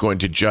Arishem's going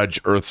to judge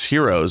Earth's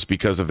heroes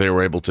because if they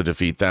were able to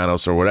defeat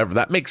Thanos or whatever,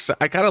 that makes,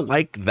 I kind of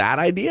like that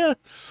idea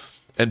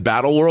and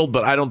Battle World,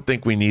 but I don't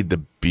think we need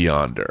the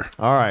Beyonder.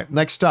 All right,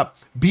 next up,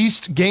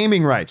 Beast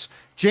Gaming writes,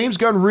 James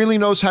Gunn really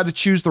knows how to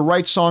choose the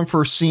right song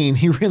for a scene.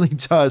 He really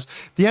does.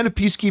 The end of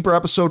Peacekeeper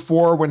episode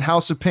 4, when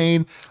House of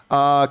Pain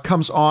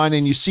comes on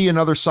and you see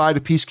another side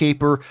of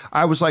Peacekeeper,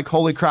 I was like,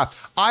 holy crap.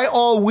 I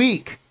all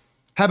week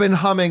have been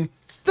humming.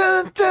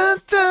 Dun,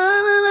 dun,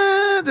 dun,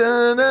 dun,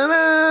 dun, dun,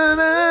 dun, dun,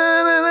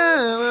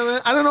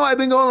 dun. I don't know. I've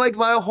been going like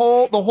the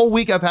whole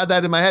week. I've had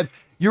that in my head.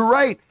 You're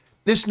right.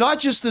 It's not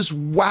just this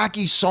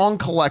wacky song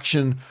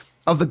collection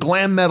of the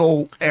glam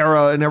metal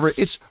era and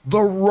everything. It's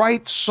the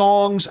right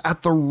songs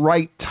at the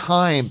right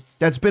time.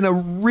 That's been a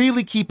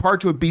really key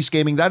part to a Beast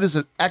Gaming. That is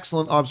an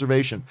excellent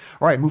observation.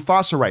 All right,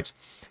 Mufasa writes,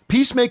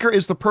 Peacemaker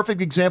is the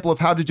perfect example of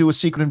how to do a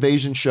Secret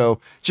Invasion show.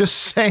 Just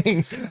saying.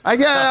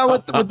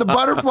 With the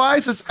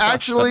butterflies, it's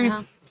actually,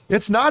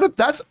 it's not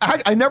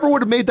I never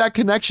would have made that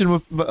connection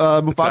with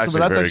Mufasa, but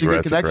that's actually a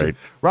good connection. Great.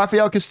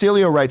 Raphael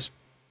Castillo writes,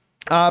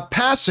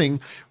 Passing,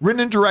 written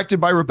and directed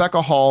by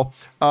Rebecca Hall,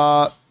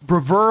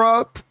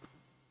 Bravura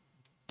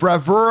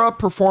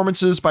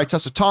performances by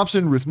Tessa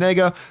Thompson, Ruth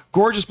Nega,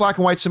 gorgeous black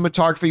and white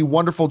cinematography,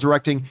 wonderful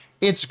directing.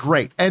 It's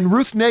great. And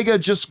Ruth Nega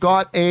just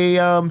got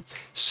a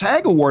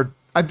SAG award.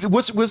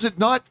 Was it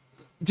not?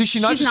 Did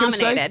she not She's just get a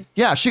SAG? nominated.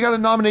 Yeah, she got a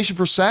nomination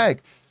for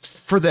SAG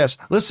for this.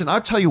 Listen,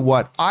 I'll tell you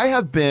what.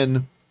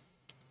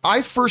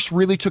 I first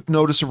really took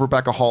notice of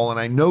Rebecca Hall, and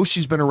I know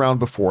she's been around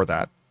before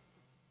that.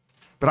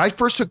 But I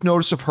first took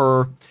notice of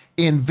her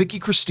in Vicky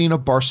Cristina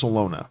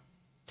Barcelona.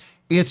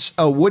 It's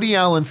a Woody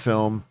Allen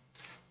film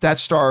that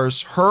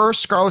stars her,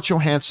 Scarlett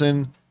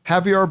Johansson,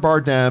 Javier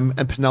Bardem,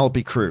 and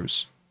Penelope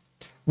Cruz,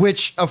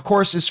 which, of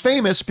course, is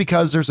famous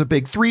because there's a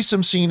big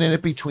threesome scene in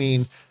it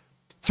between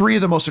three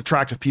of the most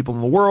attractive people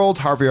in the world,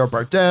 Javier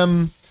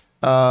Bardem,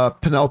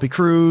 Penelope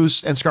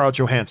Cruz, and Scarlett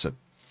Johansson.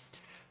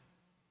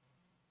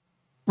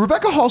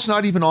 Rebecca Hall's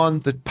not even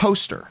on the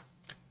poster,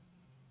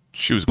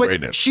 She was but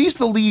great in it. she's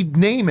the lead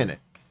name in it.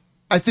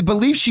 I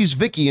believe she's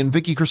Vicky in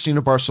Vicky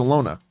Cristina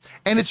Barcelona.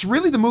 And it's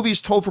really, the movie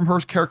is told from her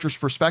character's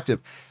perspective.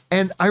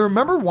 And I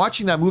remember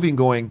watching that movie and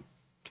going,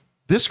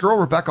 this girl,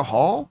 Rebecca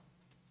Hall,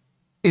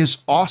 is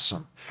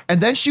awesome.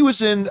 And then she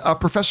was in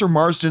Professor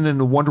Marsden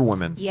and Wonder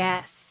Woman,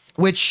 Yes.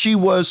 which she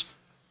was,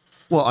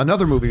 well,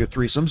 another movie with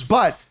threesomes,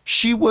 but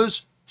she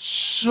was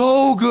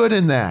so good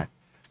in that.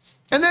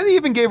 And then they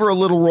even gave her a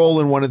little role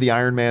in one of the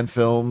Iron Man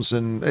films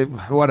and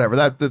whatever.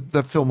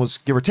 The film was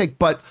give or take.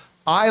 But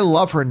I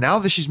love her now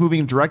that she's moving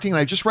and directing. And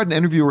I just read an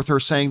interview with her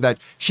saying that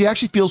she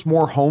actually feels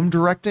more home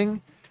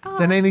directing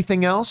than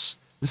anything else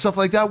and stuff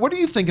like that. What are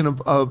you thinking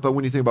of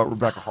when you think about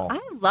Rebecca Hall?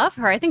 I love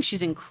her. I think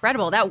she's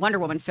incredible. That Wonder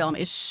Woman film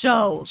is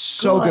so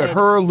good.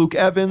 Her, Luke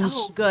Evans.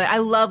 So good. I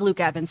love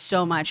Luke Evans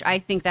so much. I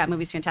think that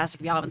movie's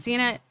fantastic. If y'all haven't seen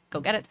it, go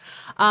get it.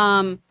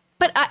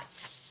 But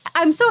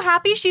I'm so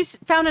happy she's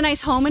found a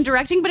nice home in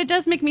directing, but it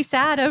does make me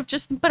sad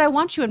but I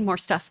want you in more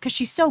stuff because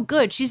she's so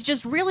good. She's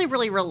just really,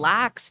 really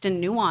relaxed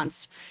and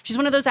nuanced. She's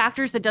one of those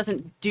actors that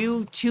doesn't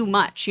do too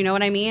much. You know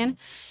what I mean?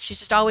 She's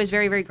just always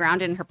very, very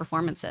grounded in her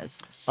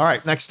performances. All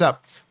right, next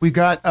up, we've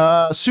got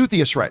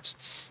Suthius writes,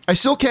 I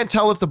still can't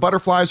tell if the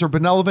butterflies are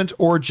benevolent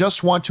or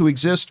just want to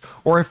exist,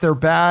 or if they're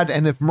bad,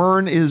 and if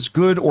Myrn is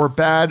good or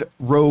bad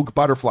rogue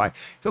butterfly.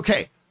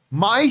 Okay,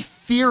 my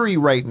theory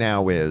right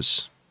now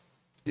is,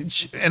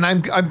 and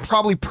I'm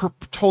probably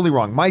totally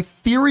wrong. My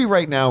theory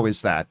right now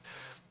is that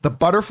the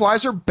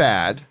butterflies are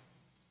bad,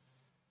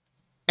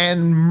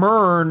 and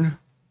Myrn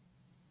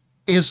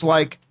is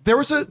like there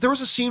was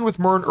a scene with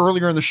Myrn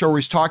earlier in the show where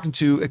he's talking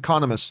to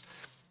economists,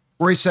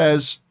 where he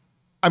says,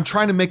 "I'm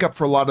trying to make up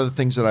for a lot of the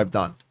things that I've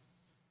done,"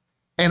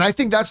 and I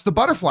think that's the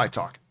butterfly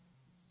talk.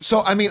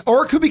 So I mean,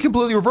 or it could be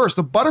completely reversed.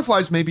 The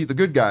butterflies may be the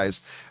good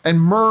guys, and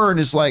Myrn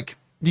is like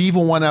the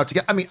evil one out to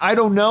get. I mean, I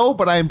don't know,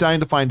 but I am dying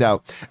to find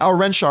out. Al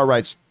Renshaw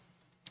writes,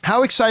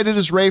 "How excited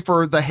is Ray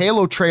for the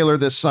Halo trailer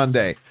this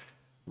Sunday?"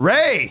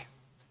 Ray,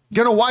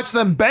 gonna watch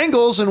them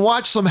Bengals and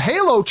watch some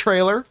Halo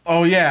trailer.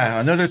 Oh yeah,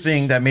 another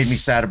thing that made me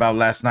sad about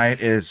last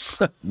night is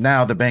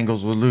now the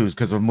Bengals will lose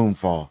because of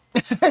Moonfall.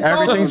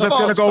 Everything's just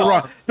gonna go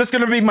wrong. This is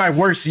gonna be my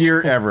worst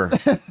year ever.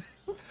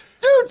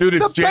 Dude,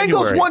 it's the January.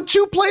 Bengals won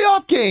 2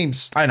 playoff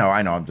games. I know.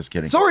 I'm just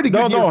kidding. It's already a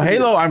good year No, for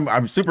Halo.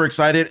 I'm super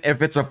excited.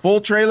 If it's a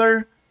full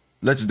trailer,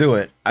 let's do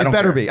it. I It don't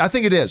better care. be. I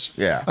think it is.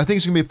 Yeah. I think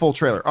it's gonna be a full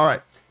trailer. All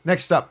right.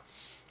 Next up,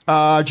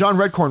 John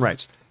Redcorn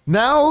writes,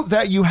 "Now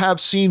that you have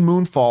seen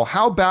Moonfall,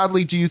 how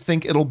badly do you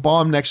think it'll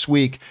bomb next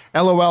week?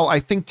 LOL, I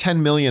think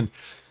 10 million.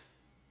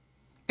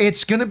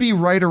 It's going to be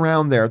right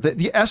around there.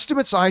 The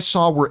estimates I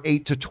saw were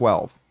 8 to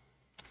 12.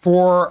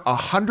 For a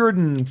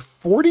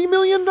 $140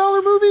 million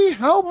movie?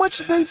 How much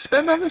did they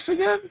spend on this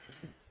again?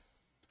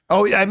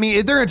 Oh, yeah, I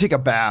mean, they're going to take a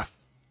bath.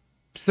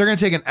 They're going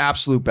to take an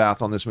absolute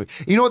bath on this movie.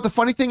 You know what the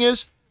funny thing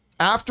is?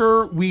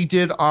 After we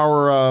did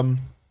our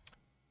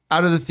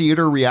out of the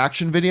theater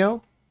reaction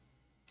video,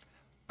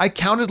 I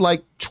counted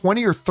like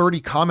 20 or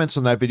 30 comments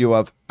on that video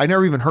of, I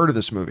never even heard of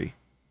this movie.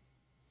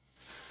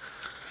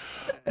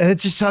 And it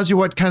just tells you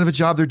what kind of a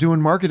job they're doing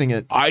marketing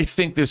it. I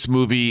think this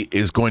movie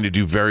is going to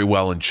do very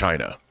well in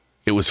China.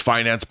 It was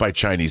financed by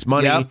Chinese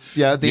money.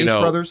 Yeah, the H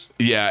brothers.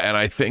 Yeah, and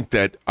I think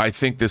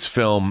this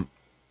film,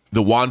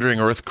 the Wandering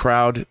Earth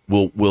crowd,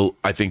 will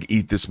I think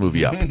eat this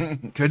movie up.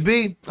 Could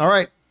be. All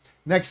right.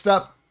 Next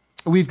up,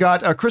 we've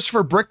got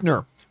Christopher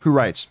Brickner, who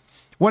writes,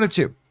 1 of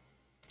 2.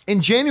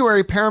 In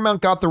January,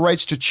 Paramount got the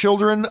rights to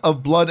Children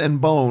of Blood and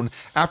Bone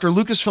after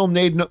Lucasfilm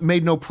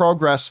made no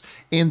progress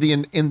in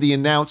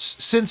the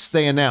since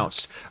they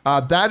announced.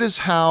 That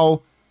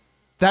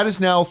is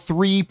now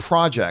 3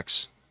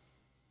 projects.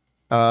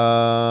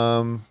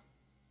 And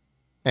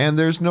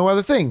there's no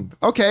other thing.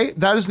 Okay,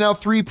 that is now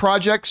 3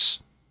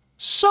 projects.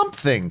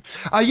 Something.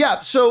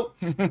 Yeah, so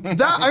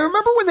that I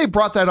remember when they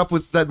brought that up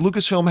with that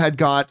Lucasfilm had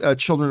got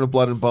Children of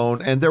Blood and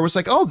Bone, and there was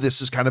like, oh,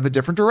 this is kind of a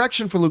different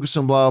direction for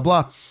Lucasfilm, blah,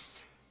 blah, blah.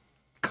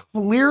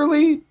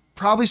 Clearly,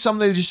 probably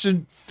something that just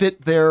didn't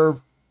fit their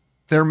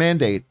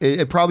mandate.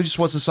 It probably just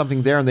wasn't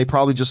something there, and they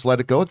probably just let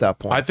it go at that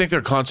point. I think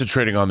they're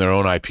concentrating on their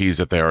own IPs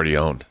that they already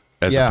owned,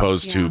 as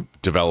opposed to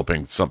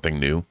developing something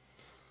new.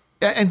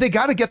 And they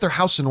got to get their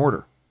house in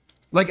order.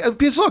 Like,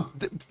 because look,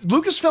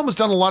 Lucasfilm has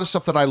done a lot of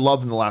stuff that I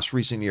love in the last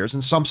recent years,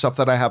 and some stuff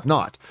that I have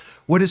not.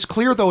 What is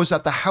clear, though, is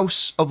that the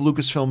house of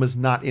Lucasfilm is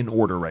not in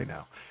order right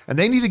now. And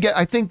they need to get,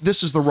 I think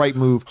this is the right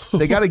move.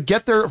 They got to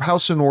get their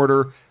house in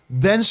order,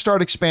 then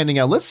start expanding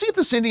out. Let's see if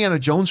this Indiana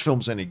Jones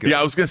film's any good. Yeah,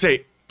 I was going to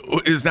say,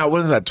 what is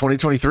that,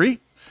 2023?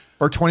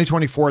 Or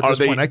 2024 at this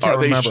point. I can't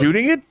remember. Are they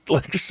shooting it?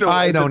 Like, so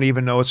I don't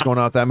even know what's going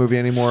on with that movie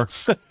anymore.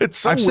 It's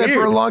so I've weird. said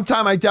for a long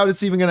time, I doubt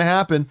it's even going to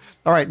happen.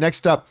 All right,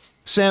 next up,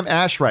 Sam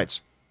Ash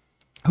writes,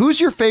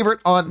 who's your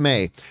favorite Aunt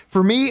May?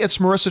 For me, it's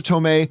Marissa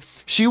Tomei.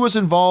 She was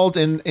involved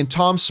in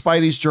Tom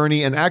Spidey's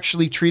journey and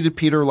actually treated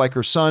Peter like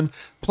her son.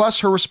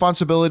 Plus, her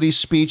responsibility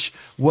speech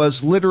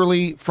was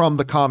literally from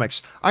the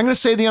comics. I'm going to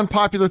say the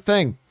unpopular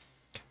thing.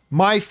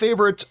 My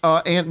favorite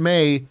Aunt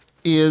May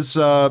is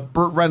Burt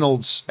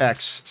Reynolds'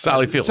 ex.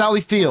 Sally Field. Sally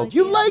Field.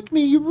 You like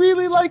me. You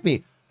really like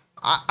me.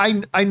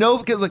 I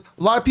know like, a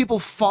lot of people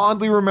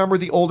fondly remember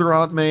the older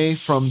Aunt May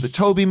from the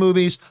Toby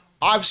movies.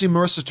 Obviously,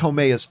 Marissa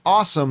Tomei is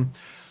awesome.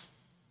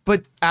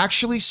 But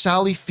actually,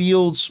 Sally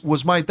Fields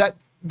was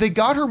they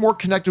got her more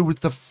connected with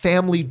the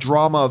family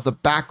drama of the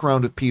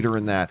background of Peter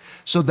in that.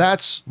 So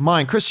that's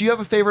mine. Chris, do you have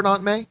a favorite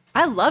Aunt May?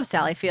 I love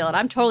Sally Field.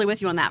 I'm totally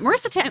with you on that.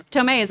 Marissa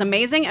Tomei is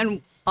amazing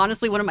and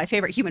honestly one of my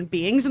favorite human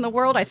beings in the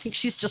world. I think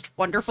she's just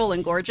wonderful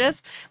and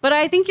gorgeous. But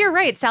I think you're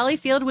right. Sally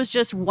Field was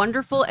just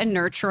wonderful and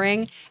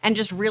nurturing and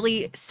just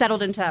really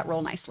settled into that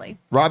role nicely.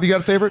 Rob, you got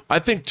a favorite? I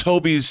think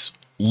Toby's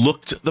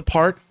looked the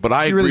part, but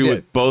I agree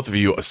with both of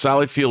you.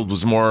 Sally Field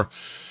was more...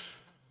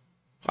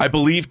 I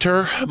believed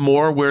her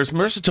more, whereas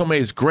Marissa Tomei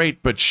is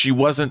great, but she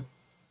wasn't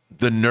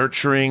the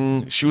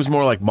nurturing. She was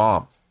more like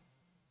mom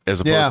as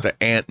opposed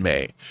to Aunt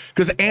May.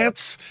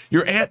 Because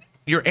your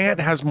aunt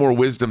has more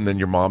wisdom than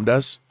your mom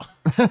does.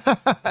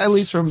 At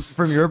least from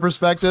your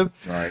perspective.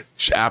 Right.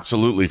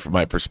 Absolutely, from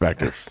my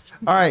perspective.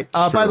 All right.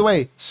 By the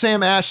way,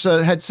 Sam Ash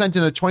had sent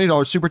in a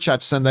 $20 super chat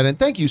to send that in.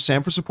 Thank you,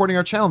 Sam, for supporting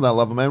our channel at that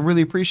level, man.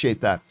 Really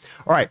appreciate that.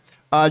 All right.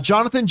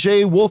 Jonathan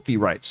J. Wolfe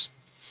writes,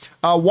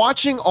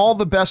 watching all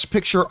the Best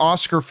Picture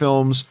Oscar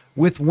films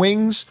with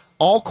Wings,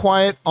 All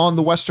Quiet on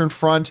the Western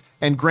Front,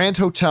 and Grand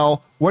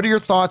Hotel. What are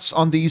your thoughts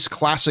on these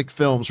classic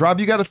films?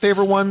 Rob, you got a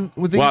favorite one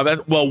with these?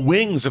 Well,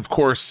 Wings, of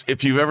course,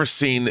 if you've ever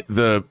seen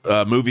the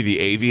movie The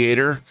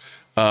Aviator,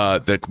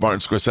 that Martin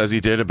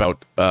Scorsese did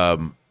about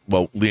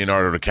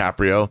Leonardo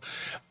DiCaprio.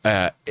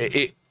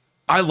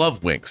 I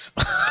love Wings.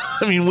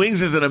 I mean,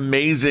 Wings is an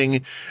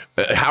amazing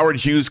Howard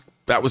Hughes.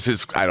 That was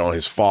his, I don't know,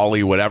 his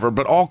folly, whatever.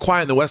 But All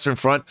Quiet on the Western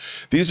Front.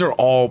 These are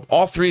all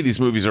three of these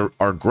movies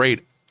are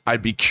great.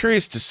 I'd be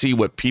curious to see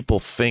what people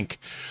think.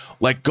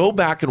 Like, go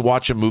back and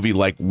watch a movie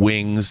like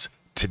Wings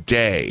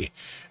today,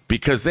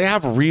 because they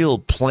have real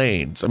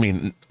planes. I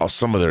mean,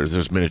 some of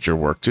there's miniature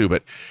work too,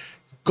 but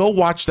go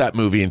watch that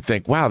movie and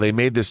think, wow, they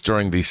made this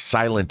during the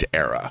silent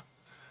era.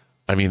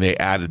 I mean, they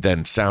added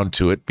then sound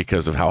to it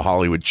because of how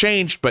Hollywood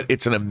changed, but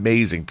it's an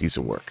amazing piece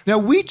of work. Now,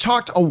 we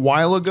talked a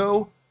while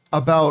ago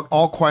about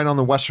All Quiet on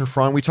the Western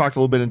Front. We talked a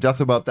little bit in depth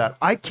about that.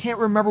 I can't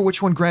remember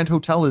which one Grand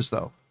Hotel is,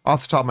 though,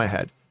 off the top of my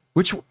head.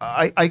 Which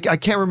I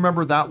can't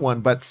remember that one.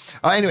 But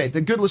anyway,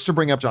 the good list to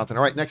bring up, Jonathan.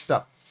 All right, next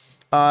up.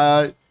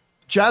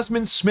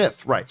 Jasmine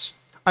Smith writes,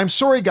 I'm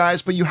sorry,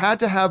 guys, but you had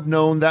to have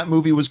known that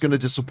movie was going to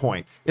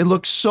disappoint. It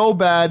looks so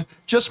bad.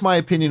 Just my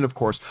opinion, of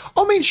course.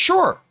 I mean,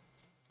 sure.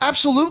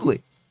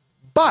 Absolutely.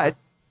 But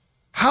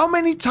how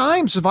many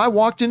times have I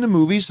walked into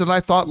movies that I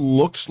thought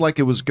looked like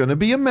it was going to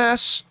be a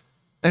mess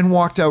and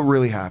walked out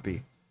really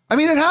happy? I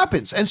mean, it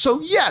happens. And so,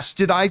 yes,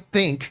 did I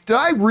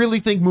really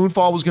think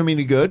Moonfall was going to be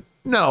any good?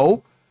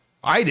 No,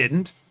 I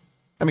didn't.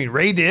 I mean,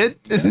 Ray did.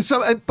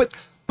 So,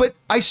 but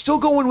I still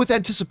go in with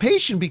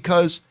anticipation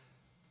because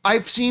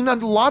I've seen a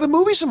lot of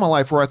movies in my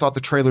life where I thought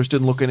the trailers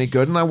didn't look any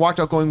good. And I walked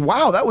out going,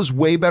 wow, that was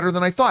way better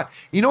than I thought.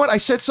 You know what? I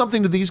said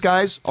something to these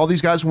guys, all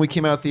these guys, when we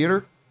came out of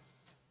theater.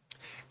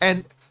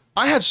 And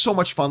I had so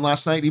much fun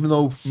last night, even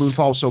though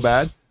Moonfall was so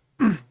bad.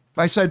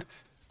 I said,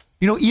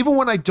 you know, even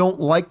when I don't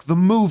like the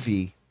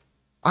movie,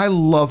 I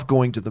love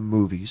going to the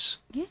movies.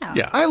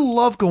 Yeah. I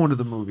love going to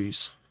the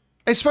movies.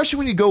 Especially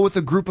when you go with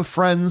a group of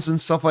friends and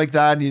stuff like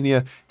that, and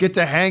you get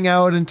to hang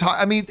out and talk.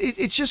 I mean,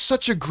 it's just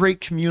such a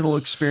great communal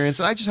experience.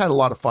 And I just had a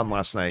lot of fun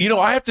last night. You know,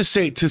 I have to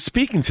say,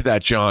 speaking to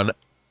that, John,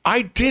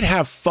 I did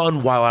have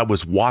fun while I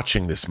was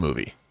watching this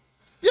movie.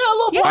 Yeah,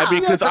 I love watching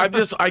because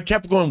I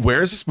kept going,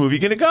 where is this movie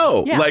going to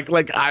go? Yeah.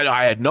 Like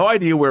I had no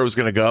idea where it was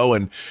going to go,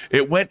 and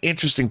it went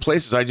interesting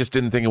places. I just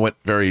didn't think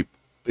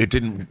it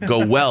didn't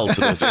go well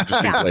to those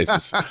interesting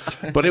places.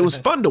 But it was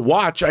fun to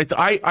watch.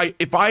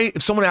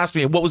 If someone asked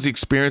me what was the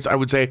experience, I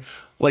would say,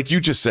 like you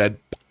just said,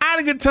 I had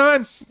a good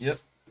time. Yep.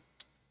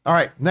 All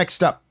right,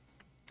 next up,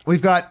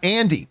 we've got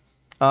Andy.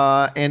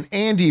 And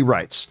Andy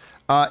writes,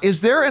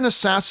 is there an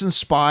assassin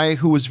spy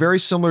who was very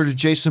similar to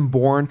Jason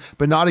Bourne,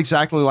 but not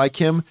exactly like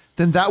him?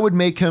 Then that would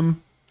make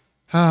him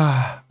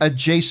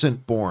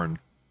adjacent Bourne.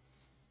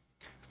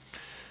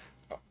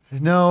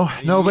 No,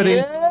 nobody.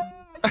 Yeah,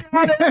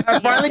 I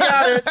finally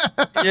got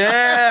it.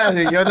 Yeah,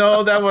 you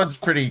know, that one's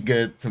pretty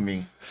good to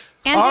me.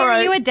 Andy, All are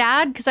right. you a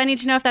dad? Because I need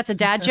to know if that's a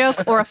dad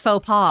joke or a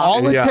faux pas.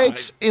 All it Yeah,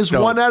 takes is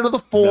don't- 1 out of the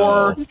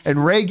 4, No.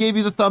 and Ray gave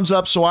you the thumbs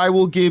up, so I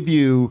will give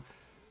you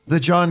the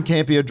John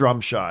Campea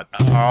drum shot.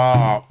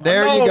 Oh,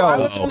 There no, you go. I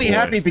was Oh, only boy.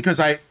 happy because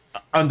I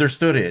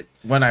understood it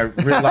when I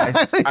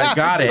realized I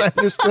got I it.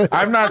 understood.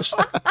 I'm not.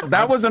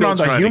 That wasn't still on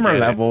the trying to humor get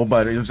it. level,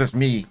 but it was just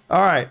me.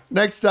 All right,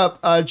 next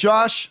up,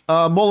 Josh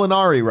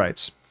Molinari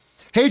writes,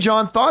 hey,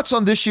 John, thoughts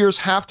on this year's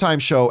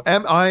halftime show?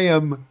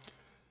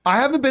 I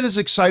haven't been as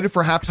excited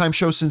for halftime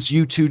show since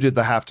U2 did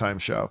the halftime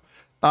show.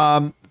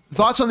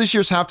 Thoughts on this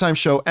year's halftime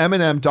show?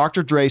 Eminem,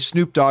 Dr. Dre,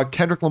 Snoop Dogg,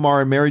 Kendrick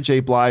Lamar, and Mary J.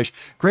 Blige.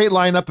 Great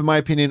lineup, in my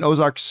opinion.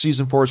 Ozark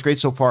season 4 is great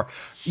so far.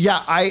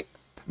 Yeah, I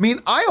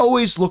mean, I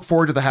always look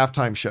forward to the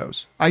halftime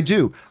shows. I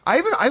do. I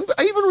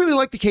even really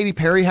like the Katy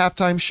Perry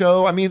halftime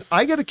show. I mean,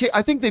 I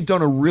think they've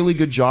done a really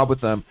good job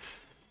with them.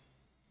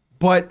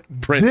 But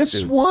Prince,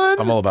 this dude. one,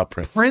 I'm all about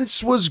Prince.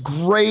 Prince was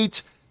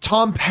great.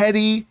 Tom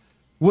Petty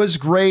was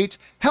great.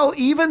 Hell,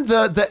 even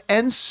the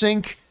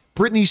NSYNC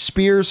Britney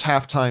Spears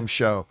halftime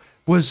show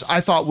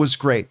I thought was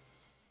great.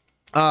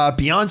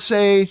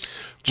 Beyonce was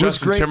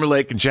Justin great.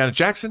 Timberlake and Janet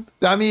Jackson.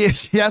 I mean,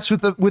 yes,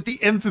 with the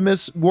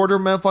infamous water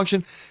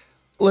malfunction.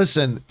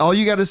 Listen, all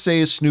you got to say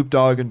is Snoop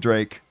Dogg and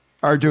Drake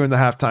are doing the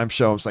halftime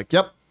show. I was like,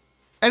 yep.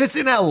 And it's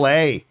in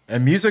LA.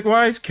 And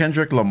music-wise,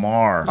 Kendrick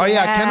Lamar. Oh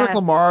yeah, Yes. Kendrick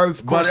Lamar, of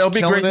But course, it'll be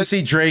killing great to it.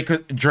 see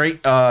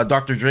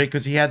Dr. Dre,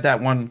 because he had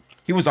that one.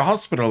 He was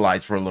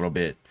hospitalized for a little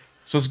bit,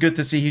 so it's good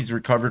to see he's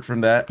recovered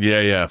from that. Yeah.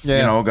 Yeah.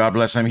 You know, God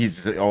bless him.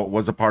 He's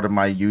was a part of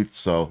my youth.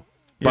 So,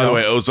 By the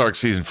way, Ozark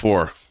season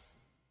 4.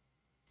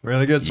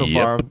 Really good so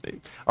Yep. far.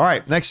 All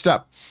right, next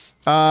up.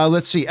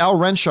 Let's see. Al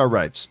Renshaw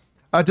writes,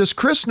 does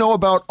Chris know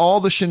about all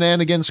the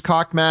shenanigans,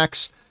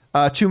 Cockmax,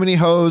 Too Many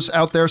Hoes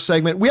Out There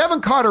segment? We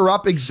haven't caught her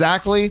up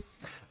exactly.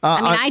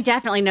 I mean, I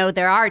definitely know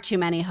there are too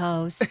many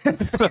hoes.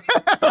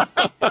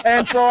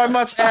 and so I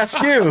must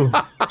ask you,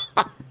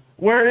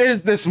 where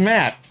is this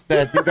map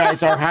that you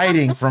guys are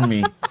hiding from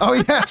me? Oh,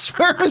 yes.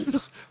 Where is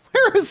this?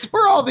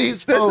 Where are all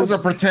these This hoes? is a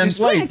pretend These-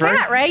 slate, right?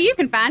 Cat, Ray, you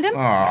can find him.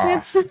 Aw.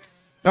 It's-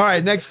 All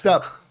right, next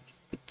up.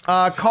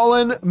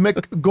 Colin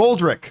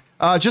McGoldrick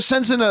just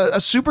sends in a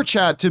super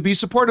chat to be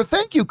supportive.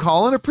 Thank you,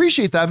 Colin.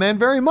 Appreciate that, man,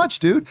 very much,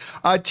 dude.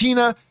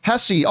 Tina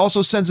Hesse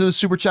also sends in a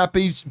super chat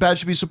badge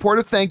to be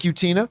supportive. Thank you,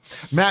 Tina.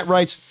 Matt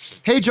writes,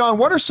 hey, John,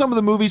 what are some of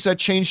the movies that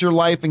changed your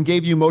life and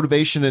gave you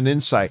motivation and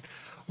insight?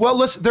 Well,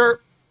 listen, they're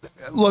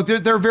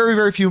very,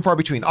 very few and far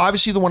between.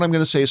 Obviously, the one I'm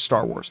going to say is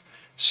Star Wars.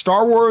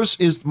 Star Wars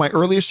is my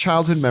earliest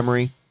childhood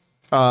memory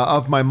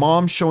of my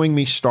mom showing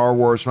me Star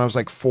Wars when I was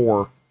like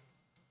 4.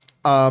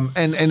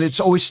 And it's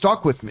always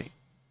stuck with me.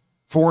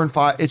 4 and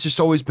 5, it's just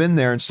always been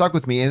there and stuck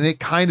with me. And it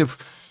kind of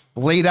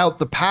laid out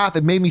the path.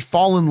 It made me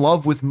fall in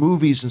love with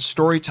movies and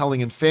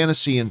storytelling and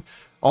fantasy and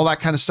all that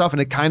kind of stuff.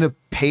 And it kind of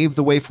paved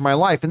the way for my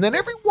life. And then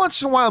every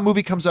once in a while, a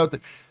movie comes out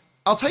that,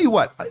 I'll tell you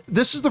what,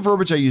 this is the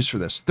verbiage I use for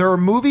this. There are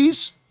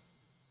movies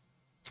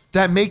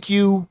that make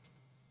you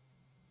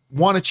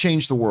want to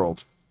change the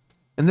world.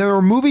 And there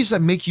are movies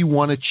that make you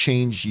want to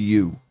change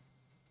you.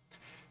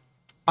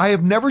 I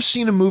have never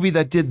seen a movie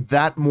that did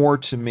that more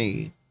to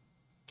me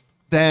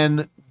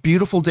than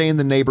Beautiful Day in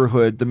the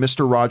Neighborhood, the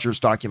Mr. Rogers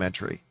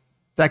documentary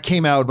that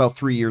came out about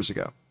 3 years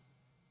ago.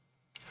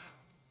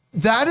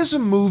 That is a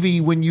movie,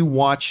 when you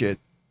watch it,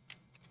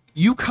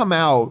 you come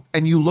out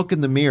and you look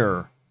in the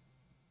mirror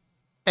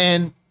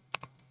and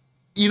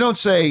you don't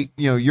say,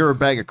 you're a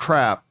bag of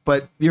crap,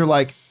 but you're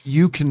like,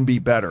 you can be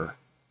better.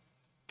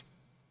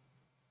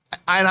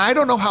 And I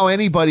don't know how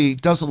anybody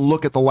doesn't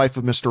look at the life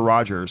of Mr.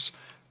 Rogers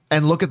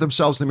and look at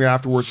themselves in the mirror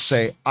afterwards and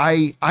say,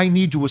 I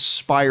need to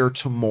aspire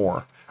to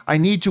more. I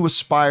need to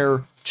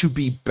aspire to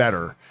be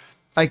better.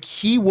 Like,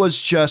 he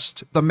was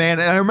just the man.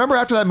 And I remember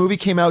after that movie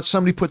came out,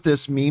 somebody put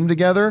this meme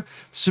together,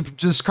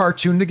 this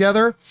cartoon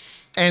together.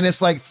 And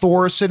it's like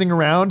Thor sitting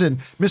around and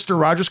Mr.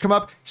 Rogers come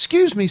up.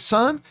 Excuse me,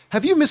 son,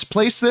 have you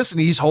misplaced this?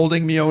 And he's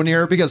holding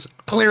Mjolnir because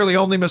clearly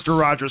only Mr.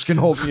 Rogers can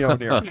hold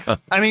Mjolnir.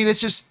 I mean,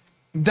 it's just,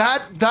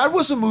 that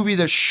was a movie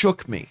that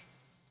shook me.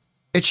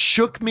 It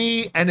shook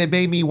me and it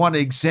made me want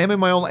to examine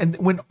my own. And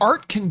when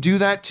art can do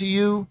that to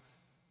you,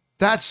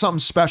 that's something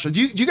special. Do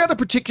you got a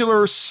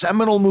particular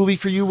seminal movie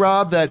for you,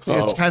 Rob, that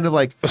is kind of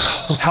like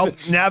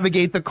helped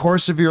navigate the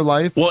course of your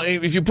life? Well,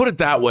 if you put it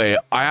that way,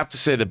 I have to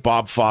say that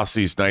Bob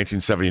Fosse's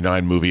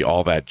 1979 movie,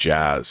 All That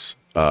Jazz,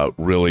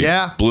 really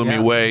blew me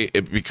away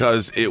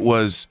because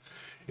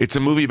it's a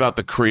movie about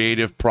the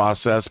creative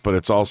process, but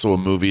it's also a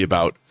movie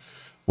about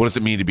what does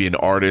it mean to be an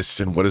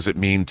artist and what does it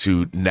mean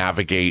to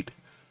navigate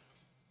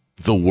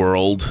the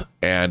world.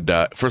 And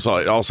first of all,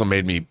 it also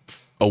made me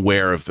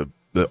aware of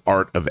the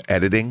art of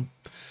editing.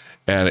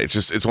 And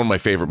it's one of my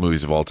favorite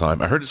movies of all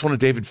time. I heard it's one of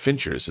David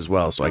Fincher's as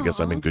well, so I guess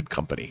I'm in good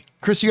company.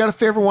 Chris, you got a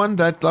favorite one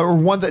or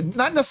one that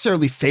not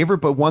necessarily favorite,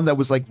 but one that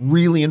was like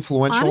really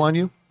influential on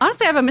you?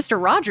 Honestly, I have a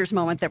Mr. Rogers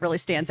moment that really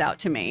stands out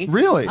to me.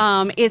 Really?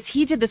 Is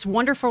he did this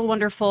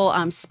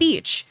wonderful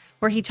speech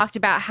where he talked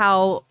about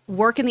how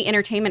work in the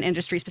entertainment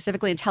industry,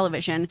 specifically in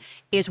television,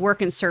 is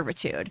work in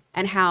servitude,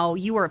 and how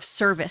you are of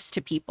service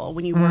to people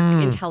when you work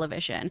in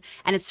television,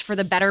 and it's for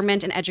the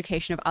betterment and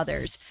education of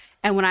others.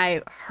 And when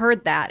I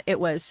heard that, it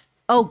was,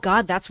 oh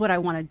God, that's what I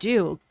want to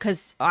do.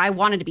 Because I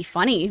wanted to be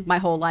funny my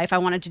whole life. I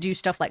wanted to do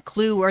stuff like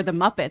Clue or The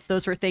Muppets.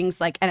 Those were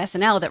things like an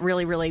SNL that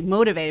really, really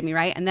motivated me,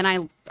 right? And then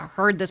I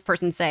heard this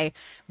person say,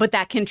 but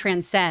that can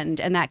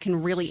transcend and that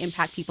can really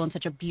impact people in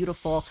such a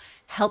beautiful,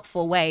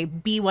 helpful way.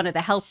 Be one of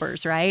the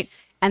helpers, right?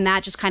 And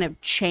that just kind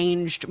of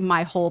changed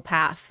my whole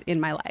path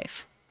in my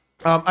life.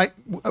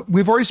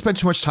 We've already spent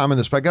too much time on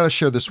this, but I got to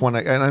share this one.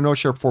 And I know I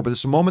shared before, but this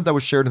is a moment that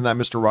was shared in that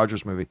Mr.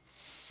 Rogers movie.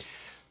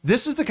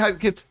 This is the kind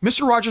of,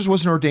 Mr. Rogers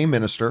was an ordained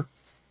minister,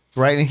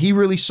 right? And he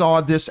really saw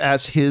this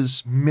as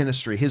his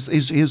ministry,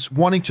 his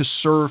wanting to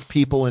serve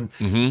people and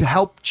to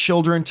help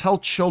children, tell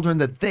children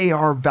that they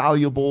are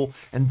valuable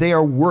and they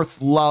are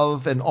worth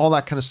love and all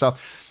that kind of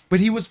stuff.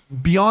 But he was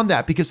beyond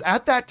that, because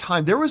at that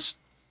time, there's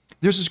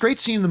this great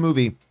scene in the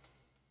movie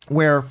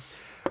where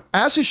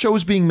as his show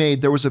was being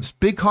made, there was a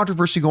big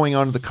controversy going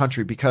on in the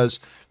country because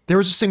there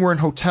was this thing where in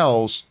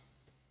hotels,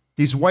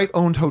 these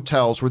white-owned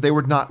hotels, where they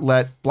would not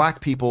let black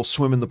people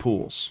swim in the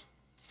pools.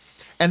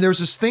 And there's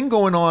this thing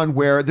going on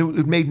where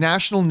it made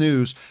national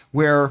news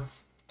where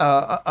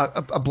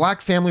a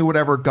black family,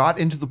 whatever, got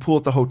into the pool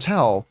at the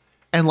hotel,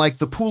 and like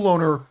the pool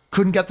owner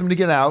couldn't get them to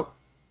get out.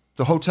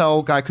 The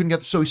hotel guy couldn't get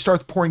them, so he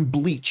started pouring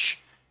bleach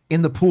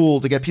in the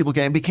pool to get people to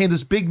get in. It became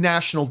this big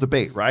national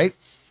debate, right?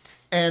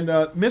 And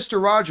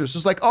Mr. Rogers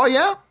is like, oh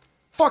yeah?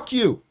 Fuck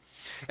you.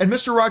 And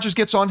Mr. Rogers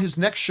gets on his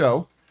next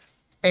show,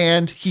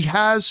 and he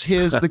has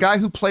the guy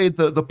who played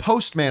the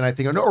postman, I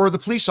think, or the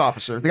police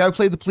officer. The guy who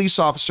played the police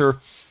officer,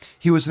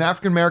 he was an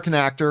African-American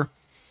actor.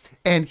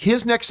 And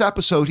his next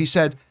episode, he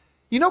said,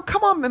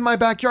 come on in my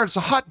backyard. It's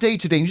a hot day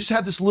today. And you just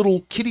had this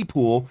little kiddie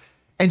pool.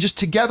 And just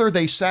together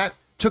they sat,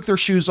 took their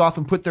shoes off,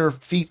 and put their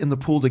feet in the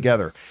pool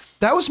together.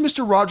 That was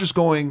Mr. Rogers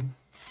going,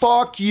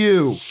 fuck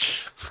you.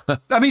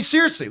 I mean,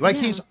 seriously,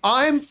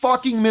 I'm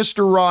fucking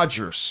Mr.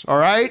 Rogers, all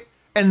right?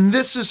 And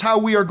this is how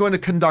we are going to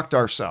conduct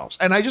ourselves.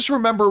 And I just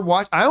remember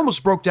I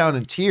almost broke down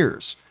in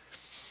tears.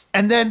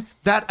 And then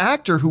that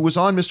actor who was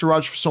on Mr.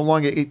 Rogers for so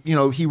long,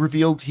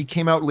 he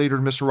came out later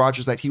to Mr.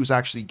 Rogers that he was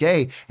actually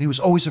gay, and he was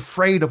always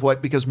afraid of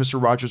because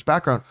Mr. Rogers'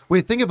 background.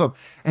 Wait, think of him.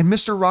 And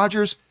Mr.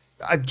 Rogers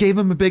gave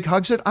him a big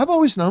hug, said, "I've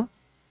always known,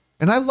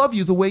 and I love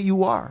you the way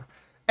you are."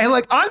 And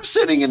like, I'm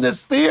sitting in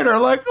this theater,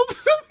 like,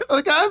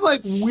 like I'm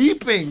like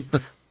weeping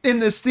in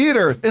this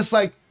theater. It's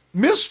like,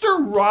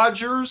 Mr.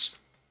 Rogers,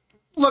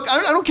 look,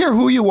 I don't care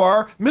who you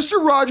are.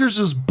 Mr.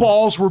 Rogers'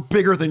 balls were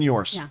bigger than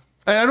yours. Yeah.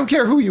 I don't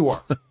care who you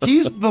are.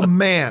 He's the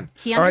man.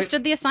 He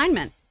understood the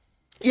assignment.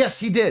 Yes,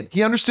 he did.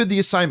 He understood the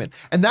assignment.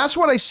 And that's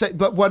what I say.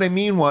 But what I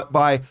mean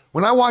by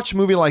when I watch a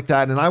movie like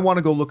that and I want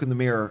to go look in the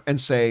mirror and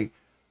say,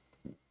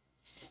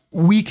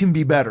 we can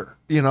be better.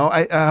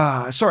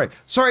 Sorry.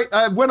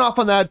 I went off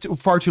on that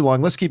far too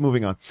long. Let's keep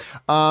moving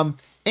on.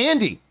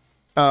 Andy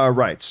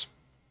writes,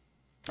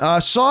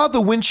 saw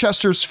the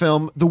Winchester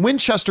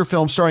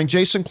film starring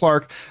Jason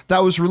Clarke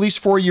that was released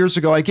 4 years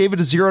ago. I gave it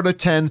a 0 out of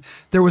 10.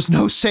 There was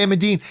no Sam and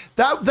Dean.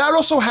 That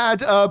also had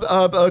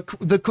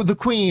the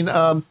Queen.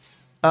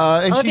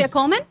 Olivia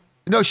Colman?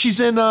 No, she's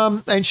in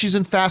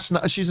Fast.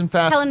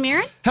 Helen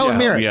Mirren? Helen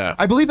Mirren. Yeah.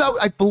 I believe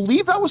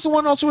that was the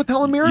one also with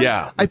Helen Mirren.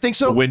 Yeah, I think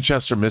so. The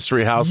Winchester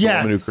Mystery House, the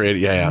woman who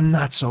created. Yeah.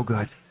 Not so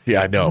good.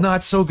 Yeah, I know.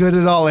 Not so good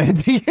at all,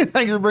 Andy.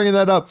 Thanks for bringing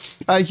that up.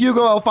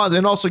 Hugo Alfonso,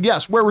 and also,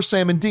 yes, where were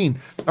Sam and Dean?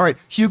 All right,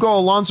 Hugo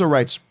Alonso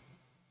writes,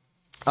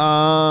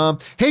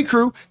 hey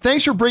crew,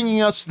 thanks for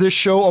bringing us this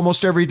show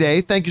almost every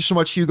day. Thank you so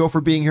much, Hugo,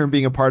 for being here and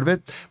being a part of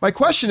it. My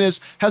question is,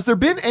 has there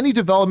been any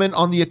development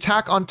on the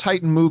Attack on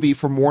Titan movie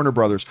from Warner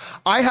Brothers?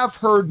 I have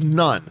heard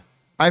none.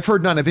 Have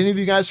any of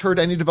you guys heard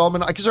any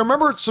development? Because I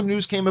remember some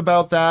news came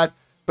about that,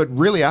 but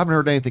really I haven't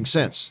heard anything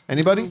since.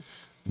 Anybody?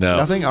 No.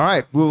 Nothing? All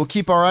right. We will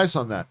keep our eyes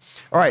on that.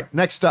 All right.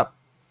 Next up.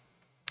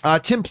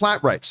 Tim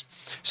Platt writes,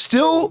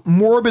 still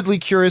morbidly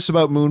curious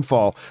about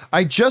Moonfall.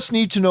 I just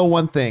need to know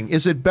one thing.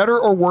 Is it better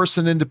or worse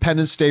than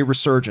Independence Day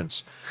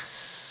Resurgence?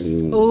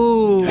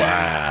 Ooh.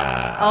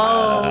 Wow.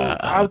 Oh.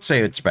 I would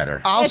say it's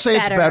better. I'll say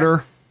it's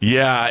better.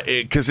 Yeah,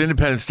 because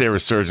Independence Day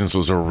Resurgence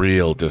was a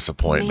real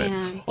disappointment.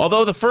 Man.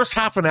 Although the first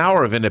half an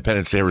hour of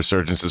Independence Day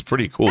Resurgence is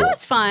pretty cool. That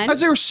was fun. As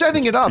they were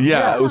setting it up.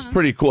 Yeah, it was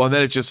pretty cool. And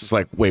then it just is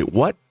like, wait,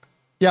 what?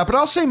 Yeah, but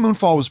I'll say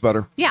Moonfall was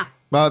better. Yeah.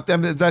 I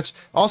mean, that's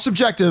all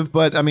subjective,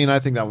 but I mean, I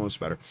think that one was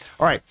better.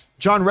 All right.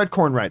 John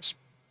Redcorn writes,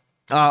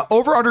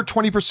 over under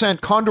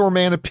 20% Condor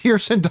Man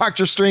appears in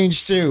Doctor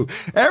Strange 2.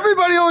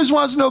 Everybody always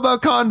wants to know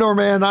about Condor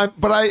Man.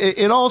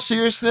 In all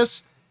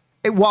seriousness,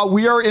 while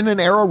we are in an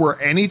era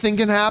where anything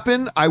can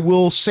happen, I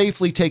will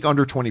safely take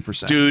under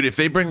 20%. Dude, if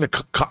they bring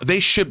they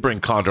should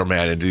bring Condor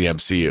Man into the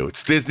MCU.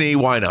 It's Disney.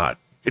 Why not?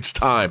 It's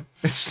time.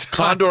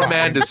 Condor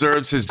Man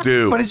deserves his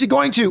due. But is he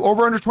going to?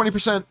 Over under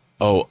 20%?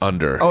 Oh,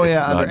 under. Oh,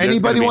 yeah. Under.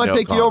 Anybody want to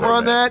take the over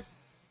on that?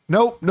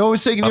 Nope. No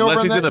one's taking the over on that.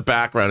 Unless he's in the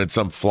background in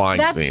some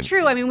flying scene. That's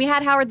true. I mean, we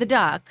had Howard the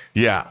Duck.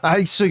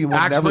 Yeah. So you will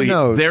never Actually,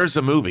 know. there's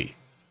a movie.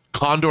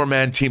 Condor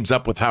Man teams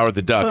up with Howard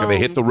the Duck, and they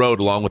hit the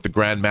road along with the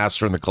Grand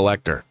Master and the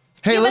Collector.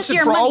 Hey, Give us listen,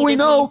 your for all money, we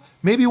Disney. know,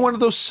 maybe one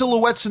of those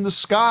silhouettes in the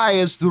sky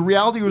as the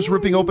reality was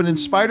ripping open in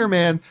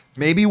Spider-Man,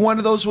 maybe one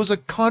of those was a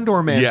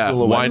Condor Man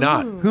silhouette. Why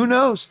not? Who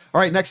knows?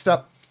 All right, next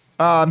up,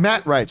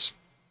 Matt writes,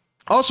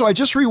 also, I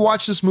just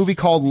rewatched this movie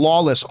called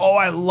Lawless. Oh,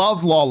 I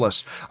love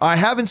Lawless. I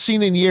haven't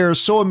seen it in years.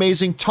 So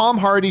amazing. Tom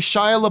Hardy,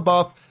 Shia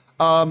LaBeouf,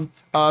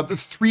 the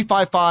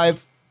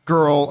 355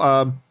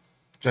 girl,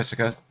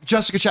 Jessica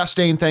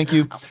Chastain. Thank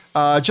you.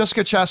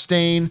 Jessica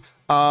Chastain.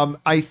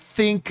 I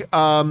think,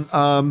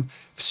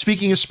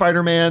 speaking of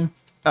Spider-Man,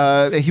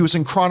 he was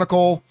in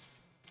Chronicle.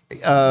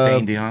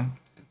 Dane DeHaan.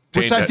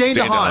 Was that Dane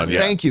DeHaan? Yeah.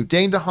 Thank you.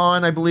 Dane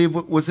DeHaan, I believe,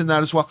 was in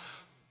that as well.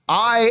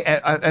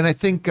 I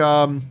think,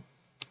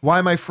 why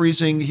am I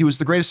freezing? He was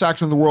the greatest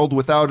actor in the world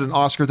without an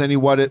Oscar. Then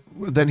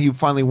he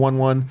finally won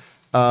one.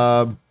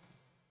 Why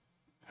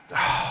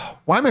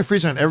am I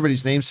freezing on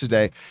everybody's names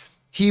today?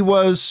 He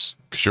was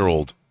 'Cause you're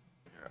old.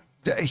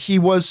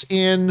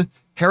 in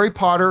Harry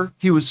Potter.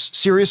 He was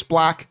Sirius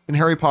Black in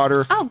Harry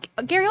Potter. Oh,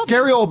 Gary Oldman.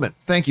 Gary Oldman.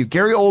 Thank you.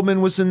 Gary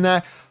Oldman was in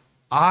that.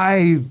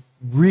 I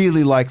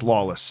really liked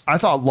Lawless. I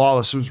thought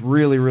Lawless was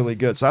really, really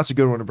good. So that's a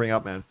good one to bring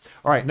up, man.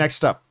 All right,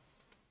 next up.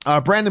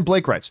 Brandon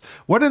Blake writes,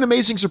 what an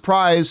amazing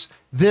surprise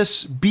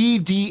this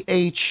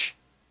BDH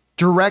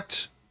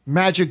direct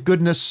magic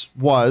goodness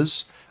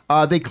was.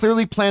 They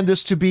clearly planned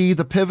this to be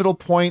the pivotal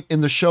point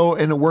in the show,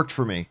 and it worked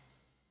for me.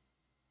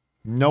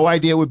 No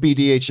idea what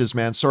BDH is,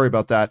 man. Sorry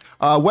about that.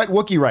 Wet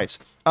Wookie writes,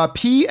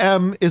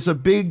 PM is a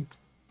big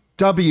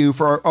W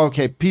for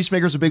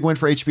Peacemaker is a big win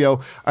for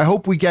HBO. I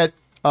hope we get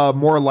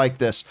more like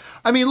this.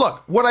 I mean,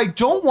 look, what I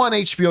don't want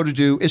HBO to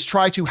do is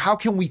try to, how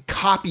can we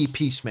copy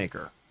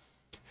Peacemaker?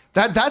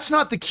 That's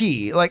not the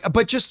key.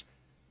 But just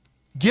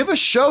give us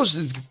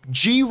shows,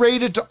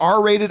 G-rated to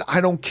R-rated.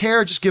 I don't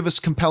care. Just give us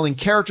compelling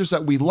characters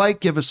that we like.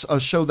 Give us a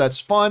show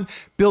that's fun.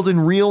 Build in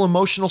real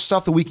emotional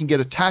stuff that we can get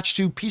attached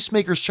to.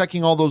 Peacemaker's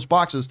checking all those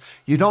boxes.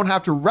 You don't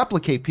have to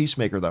replicate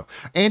Peacemaker, though.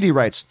 Andy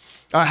writes,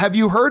 have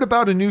you heard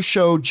about a new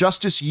show,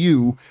 Justice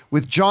U,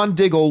 with John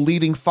Diggle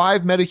leading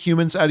 5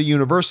 metahumans at a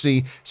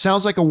university?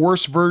 Sounds like a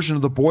worse version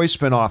of the Boys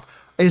spinoff.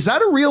 Is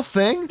that a real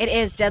thing? It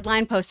is.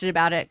 Deadline posted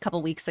about it a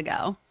couple weeks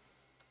ago.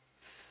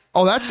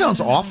 Oh, that sounds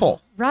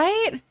awful.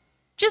 Right?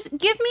 Just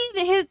give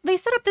me they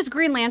set up this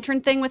Green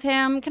Lantern thing with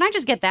him. Can I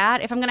just get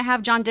that if I'm going to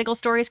have John Diggle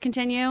stories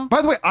continue?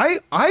 By the way,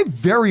 I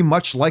very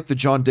much like the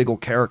John Diggle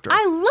character.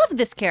 I love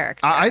this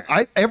character.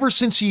 I ever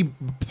since he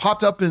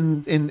popped up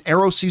in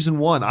Arrow season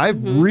 1,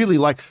 I've really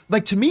liked,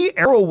 to me,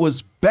 Arrow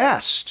was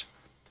best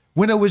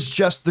when it was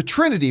just the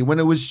Trinity, when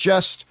it was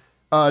just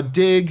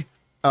Dig,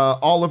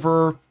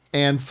 Oliver,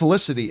 and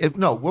Felicity.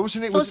 What was her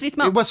name? Felicity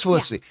Smoke. It was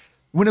Felicity. Yeah.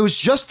 When it was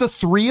just the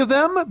three of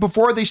them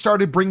before they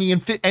started bringing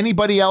in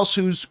anybody else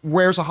who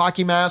wears a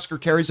hockey mask or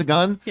carries a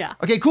gun. Yeah.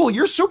 Okay, cool.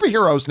 You're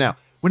superheroes now.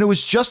 When it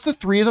was just the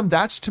three of them,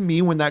 that's to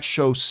me when that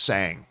show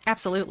sang.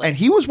 Absolutely. And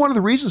he was one of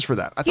the reasons for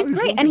that. He's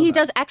great. And he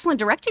does excellent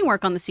directing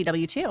work on the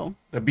CW too.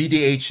 The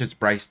BDH is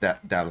Bryce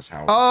Dallas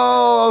Howard.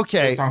 Oh,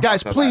 okay.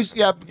 Guys, please,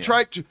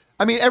 try to.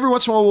 I mean, every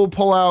once in a while we'll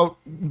pull out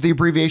the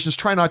abbreviations.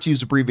 Try not to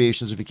use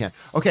abbreviations if you can.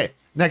 Okay,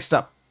 next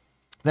up.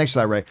 Thanks for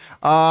that, Ray.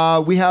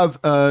 We have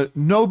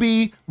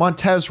Nobi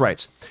Montez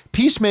writes,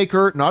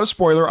 Peacemaker, not a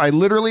spoiler, I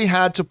literally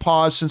had to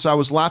pause since I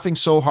was laughing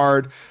so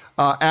hard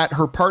at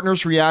her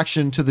partner's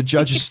reaction to the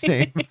judge's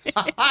name.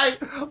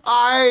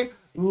 I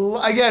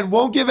again,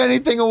 won't give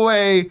anything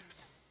away,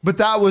 but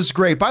that was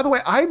great. By the way,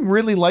 I'm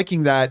really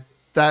liking the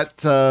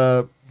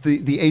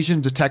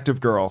Asian detective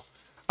girl.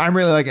 I'm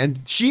really liking, and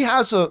she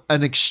has a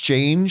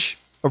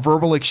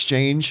verbal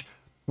exchange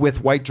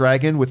with White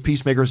Dragon, with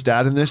Peacemaker's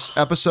dad in this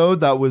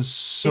episode. That was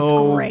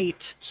so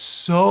great.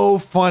 So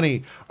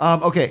funny.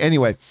 Okay,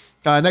 anyway.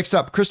 Next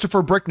up,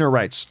 Christopher Brickner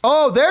writes,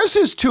 oh, there's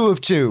his 2 of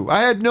 2.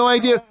 I had no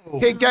idea.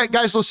 Hey,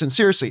 guys, listen,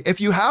 seriously.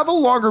 If you have a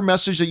longer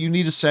message that you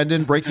need to send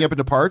in, breaking up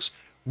into parts,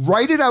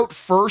 write it out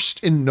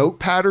first in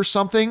Notepad or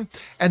something,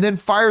 and then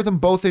fire them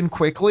both in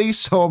quickly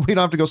so we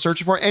don't have to go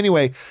searching for it.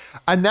 Anyway,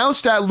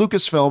 announced at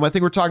Lucasfilm, I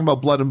think we're talking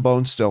about Blood and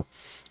Bones still,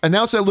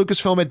 announced at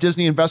Lucasfilm at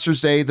Disney Investors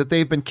Day that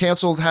they've been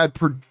canceled, had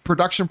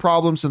production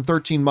problems in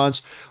 13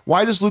 months.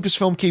 Why does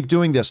Lucasfilm keep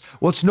doing this?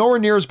 Well, it's nowhere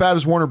near as bad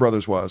as Warner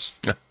Brothers was.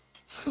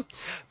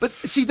 But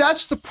see,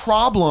 that's the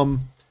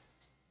problem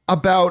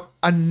about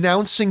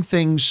announcing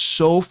things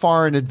so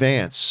far in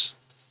advance.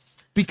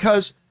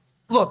 Because,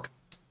 look,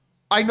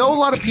 I know a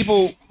lot of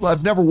people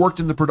have never worked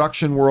in the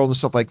production world and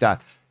stuff like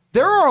that.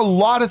 There are a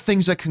lot of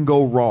things that can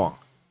go wrong.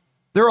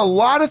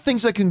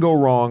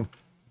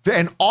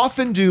 And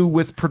often do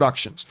with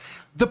productions.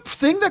 The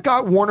thing that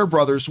got Warner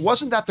Brothers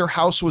wasn't that their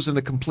house was in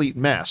a complete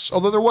mess,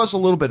 although there was a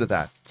little bit of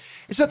that.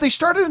 It's that they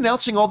started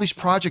announcing all these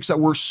projects that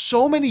were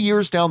so many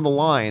years down the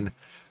line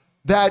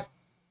that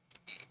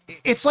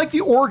it's like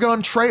the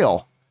Oregon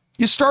Trail.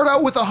 You start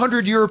out with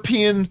 100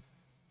 European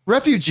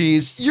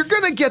refugees, you're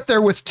going to get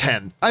there with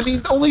 10. I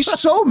mean, only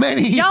so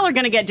many. Y'all are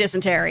going to get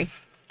dysentery.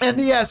 And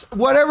yes,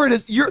 whatever it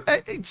is, you're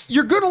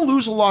going to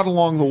lose a lot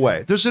along the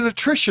way. There's an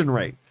attrition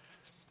rate.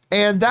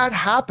 And that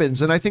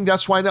happens, and I think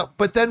that's why now.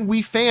 But then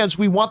we fans,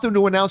 we want them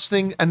to announce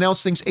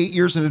things 8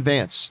 years in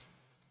advance.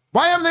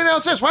 Why haven't they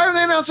announced this? Why haven't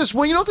they announced this?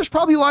 Well, there's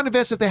probably a lot in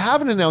advance that they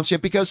haven't announced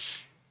yet because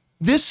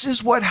this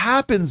is what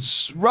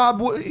happens.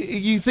 Rob, what do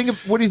you think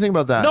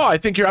about that? No, I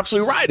think you're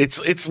absolutely right.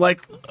 It's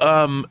like,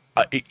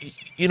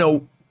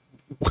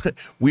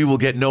 we will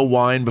get no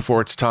wine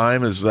before it's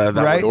time, is that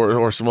right? What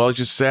Orson Welles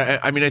just say?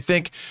 I mean, I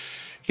think,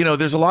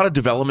 there's a lot of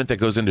development that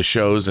goes into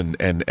shows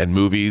and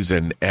movies,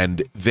 and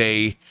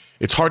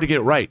it's hard to get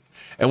it right.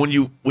 And when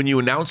you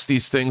announce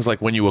these things,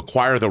 like when you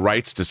acquire the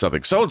rights to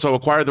something, so and so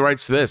acquired the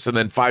rights to this, and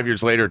then 5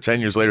 years later, 10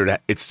 years later,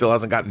 it still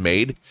hasn't gotten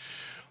made.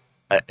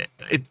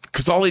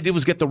 Because all they did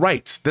was get the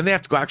rights. Then they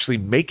have to go actually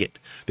make it.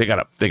 They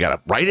gotta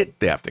write it.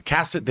 They have to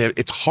cast it.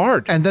 It's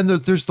hard. And then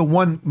there's the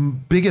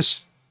one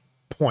biggest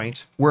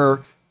point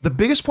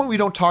we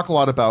don't talk a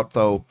lot about,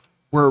 though,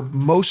 where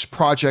most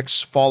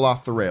projects fall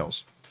off the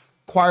rails.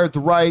 Acquired the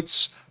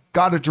rights,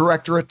 got a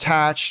director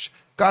attached,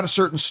 got a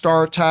certain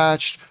star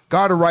attached,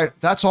 got a write.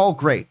 That's all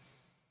great.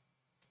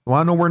 You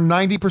want to know where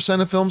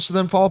 90% of films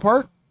then fall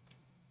apart?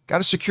 Got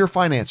to secure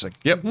financing.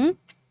 Yep. Mm-hmm.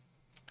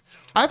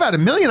 I've had a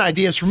million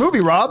ideas for movie,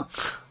 Rob.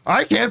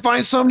 I can't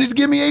find somebody to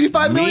give me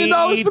 $85 million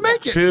to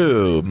make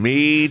it.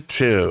 Me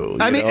too.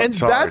 I mean, and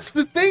that's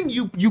the thing.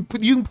 You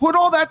can put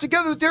all that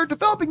together. They're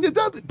developing,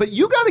 but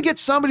you got to get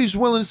somebody who's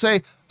willing to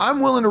say, I'm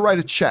willing to write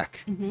a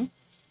check. Mm-hmm.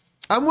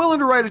 I'm willing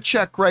to write a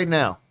check right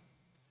now.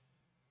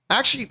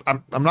 Actually,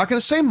 I'm not going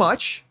to say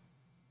much,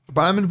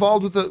 but I'm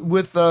involved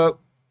with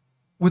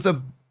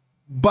a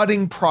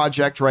budding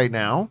project right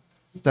now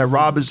that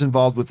Rob is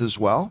involved with as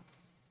well.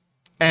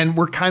 And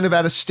we're kind of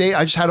at a stage.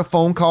 I just had a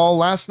phone call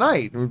last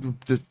night.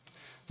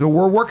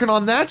 We're working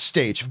on that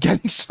stage of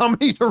getting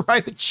somebody to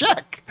write a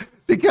check,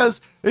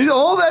 because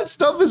all that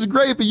stuff is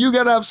great, but you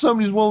got to have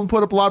somebody who's willing to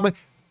put up a lot of money.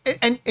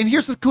 And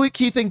here's the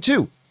key thing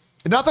too.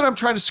 Not that I'm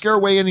trying to scare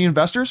away any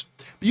investors,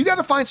 but you got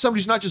to find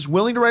somebody who's not just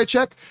willing to write a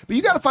check, but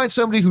you got to find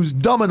somebody who's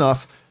dumb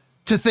enough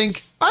to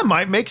think I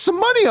might make some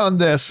money on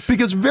this,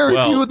 because very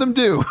few of them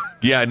do.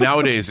 Yeah,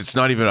 nowadays it's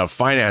not even about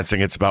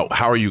financing; it's about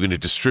how are you going to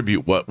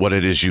distribute what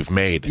it is you've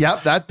made.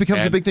 Yep, that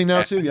becomes a big thing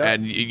now too. Yeah,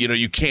 and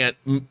you can't.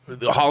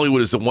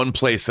 Hollywood is the one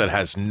place that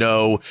has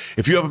no.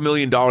 If you have $1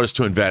 million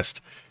to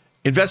invest.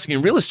 Investing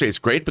in real estate is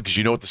great because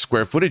you know what the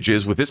square footage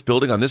is with this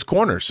building on this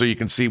corner, so you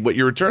can see what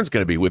your return's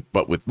going to be.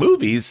 But with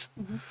movies,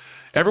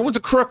 everyone's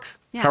a crook.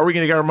 Yeah. How are we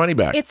going to get our money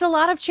back? It's a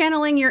lot of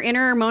channeling your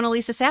inner Mona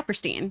Lisa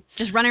Saperstein,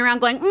 just running around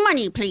going,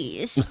 money,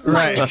 please.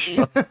 Right.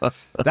 Money.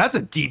 that's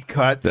a deep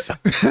cut.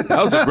 That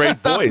was a great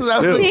voice,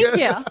 That was too. good.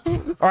 Yeah.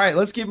 All right,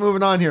 let's keep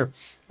moving on here.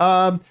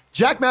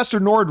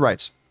 Jackmaster Nord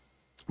writes,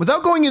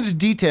 without going into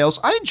details,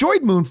 I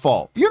enjoyed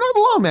Moonfall. You're not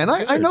alone, man.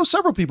 I know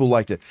several people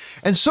liked it.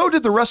 And so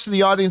did the rest of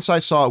the audience I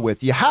saw it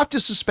with. You have to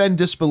suspend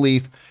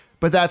disbelief,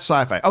 but that's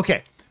sci-fi.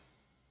 Okay,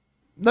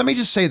 let me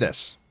just say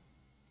this.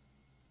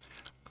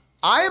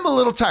 I am a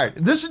little tired.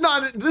 This is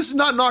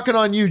not knocking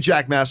on you,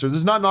 Jackmaster. This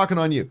is not knocking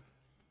on you.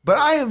 But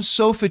I am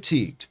so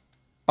fatigued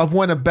of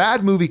when a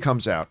bad movie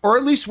comes out, or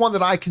at least one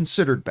that I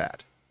considered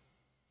bad.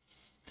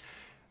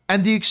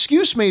 And the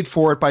excuse made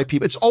for it by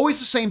people, it's always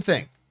the same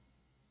thing.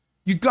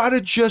 You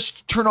gotta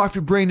just turn off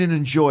your brain and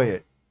enjoy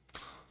it.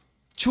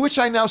 To which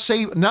I now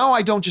say, now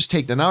I don't just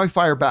take that, now I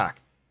fire back.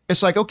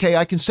 It's like, okay,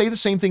 I can say the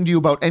same thing to you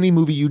about any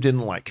movie you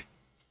didn't like.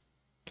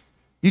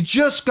 You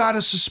just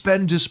gotta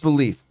suspend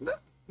disbelief.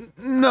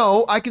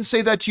 No, I can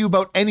say that to you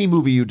about any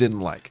movie you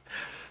didn't like.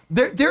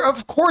 There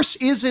of course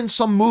is in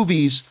some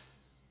movies,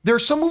 there are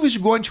some movies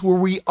we're going to where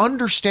we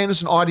understand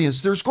as an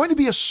audience, there's going to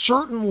be a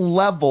certain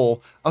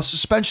level of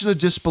suspension of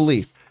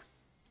disbelief.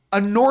 A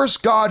Norse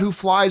god who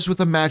flies with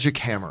a magic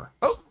hammer.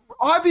 Oh,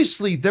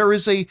 obviously, there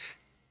is a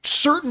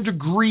certain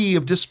degree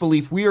of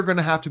disbelief we are going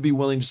to have to be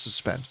willing to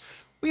suspend.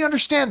 We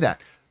understand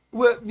that.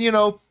 Well,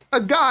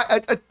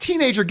 a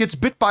teenager gets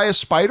bit by a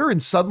spider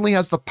and suddenly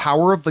has the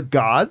power of the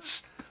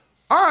gods.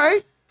 All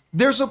right,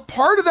 there's a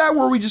part of that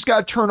where we just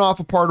got to turn off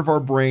a part of our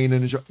brain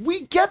and enjoy.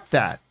 We get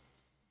that.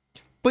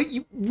 But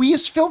we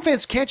as film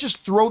fans can't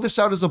just throw this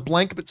out as a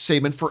blanket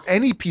statement for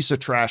any piece of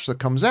trash that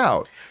comes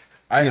out.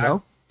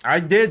 I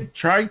did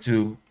try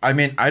to. I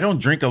mean, I don't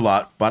drink a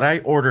lot, but I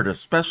ordered a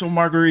special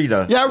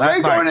margarita. Yeah,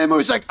 Ray going in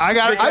was like,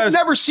 I've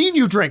never seen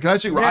you drink. And I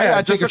said, I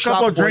gotta take just a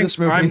couple shot of before drinks. this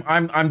movie.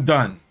 I'm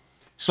done.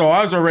 So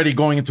I was already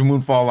going into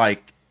Moonfall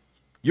like,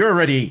 you're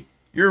already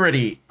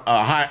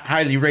a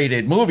highly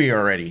rated movie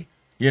already.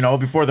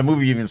 Before the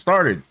movie even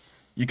started.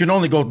 You can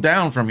only go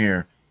down from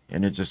here,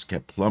 and it just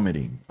kept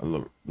plummeting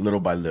little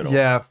by little.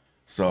 Yeah.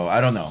 So I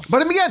don't know.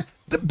 But again,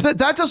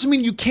 that doesn't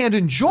mean you can't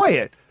enjoy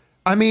it.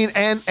 I mean,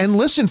 and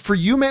listen, for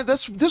you, man,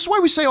 this is why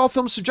we say all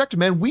films subjective,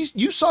 man.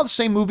 You saw the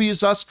same movie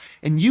as us,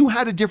 and you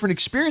had a different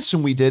experience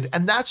than we did,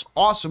 and that's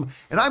awesome.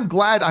 And I'm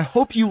glad. I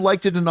hope you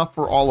liked it enough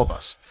for all of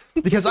us,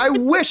 because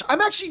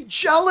I'm actually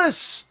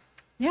jealous.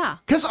 Yeah.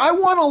 Because I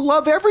want to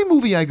love every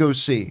movie I go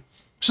see.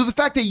 So the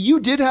fact that you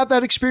did have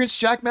that experience,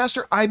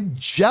 Jackmaster, I'm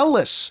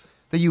jealous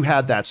that you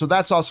had that. So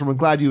that's awesome. I'm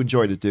glad you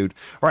enjoyed it, dude.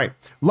 All right.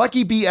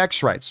 Lucky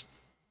BX writes,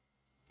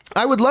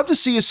 I would love to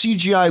see a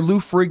CGI Lou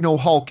Ferrigno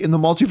Hulk in the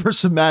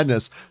Multiverse of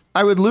Madness.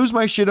 I would lose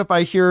my shit if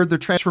I hear the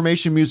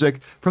transformation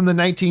music from the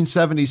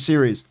 1970s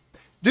series.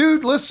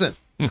 Dude, listen,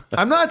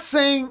 I'm not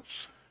saying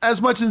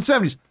as much in the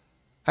 70s.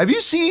 Have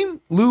you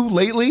seen Lou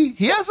lately?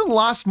 He hasn't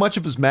lost much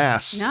of his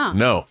mass.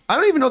 No. I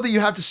don't even know that you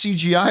have to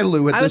CGI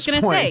Lou at this point. I was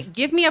going to say,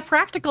 give me a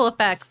practical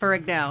effect for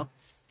Ferrigno.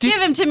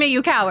 Give him to me,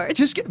 you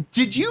cowards.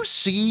 Did you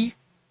see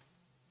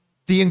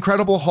the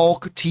Incredible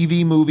Hulk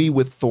TV movie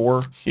with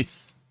Thor?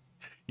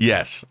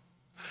 Yes.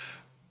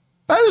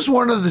 That is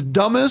one of the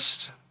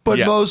dumbest but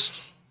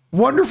most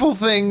wonderful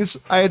things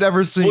I had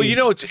ever seen.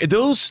 Well, it's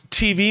those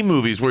TV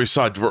movies where you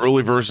saw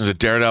early versions of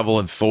Daredevil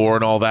and Thor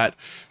and all that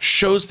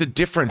shows the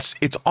difference.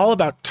 It's all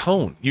about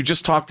tone. You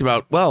just talked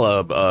about,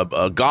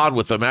 a god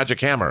with a magic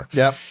hammer.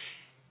 Yep.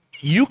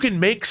 You can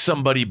make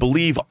somebody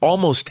believe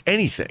almost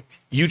anything.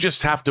 You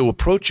just have to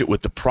approach it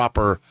with the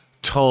proper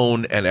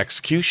tone and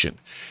execution.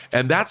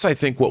 And that's, I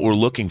think, what we're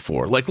looking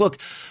for. Like, look,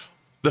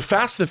 the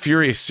Fast and the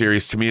Furious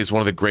series to me is one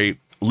of the great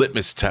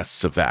litmus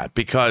tests of that,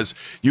 because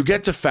you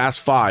get to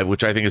Fast 5,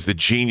 which I think is the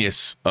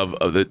genius of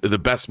the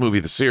best movie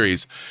of the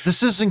series. The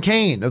Citizen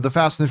Kane of the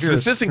Fast and the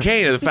Furious. The Citizen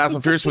Kane of the Fast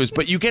and Furious movies.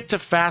 But you get to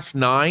Fast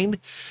 9,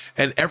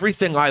 and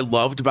everything I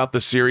loved about the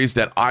series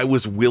that I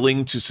was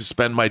willing to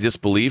suspend my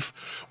disbelief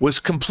was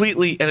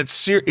completely, and it's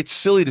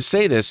silly to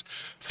say this,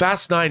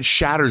 Fast 9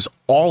 shatters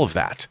all of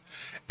that.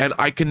 And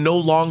I can no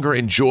longer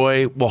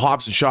enjoy,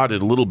 Hobbs and Shaw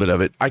did a little bit of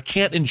it. I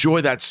can't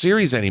enjoy that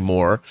series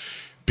anymore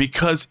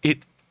because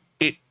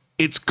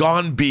it's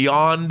gone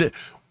beyond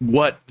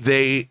what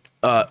they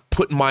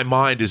put in my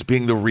mind as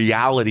being the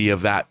reality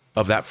of that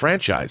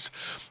franchise.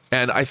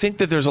 And I think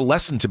that there's a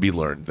lesson to be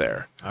learned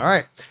there. All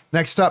right.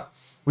 Next up,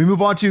 we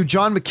move on to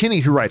John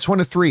McKinney, who writes 1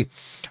 to 3.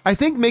 I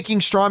think making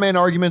straw man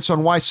arguments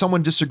on why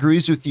someone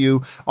disagrees with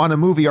you on a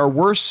movie are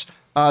worse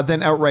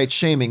than outright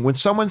shaming. When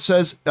someone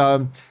says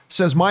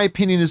my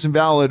opinion is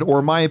invalid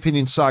or my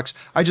opinion sucks,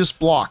 I just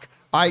block,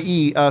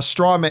 i.e.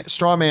 straw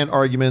man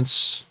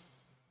arguments.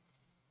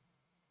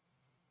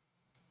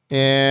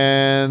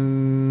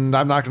 And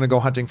I'm not going to go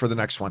hunting for the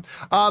next one.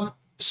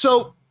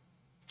 So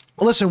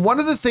listen, one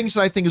of the things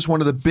that I think is one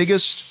of the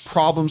biggest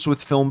problems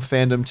with film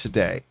fandom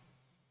today,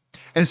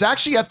 and it's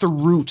actually at the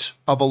root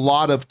of a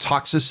lot of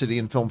toxicity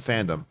in film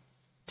fandom,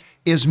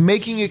 is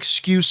making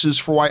excuses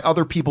for why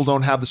other people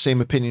don't have the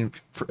same opinion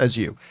as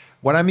you.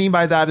 What I mean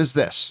by that is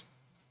this.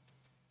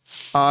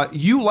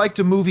 You liked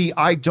a movie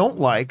I don't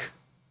like.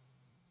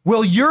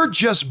 Well, you're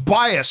just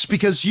biased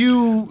because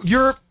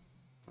you're,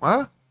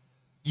 what?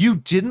 You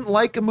didn't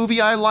like a movie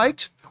I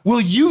liked?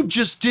 Well, you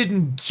just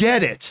didn't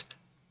get it.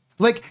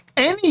 Like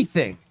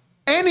anything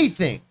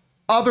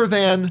other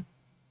than,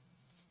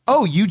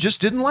 oh, you just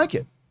didn't like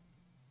it.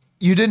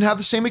 You didn't have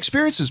the same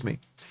experience as me.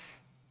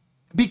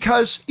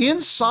 Because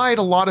inside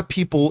a lot of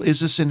people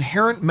is this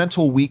inherent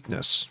mental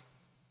weakness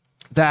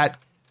that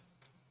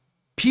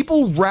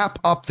people wrap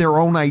up their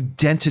own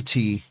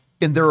identity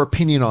in their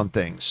opinion on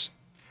things.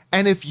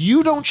 And if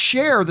you don't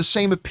share the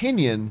same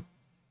opinion,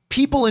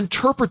 people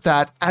interpret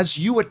that as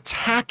you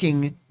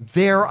attacking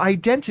their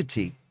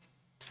identity.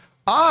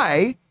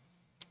 I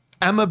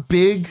am a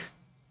big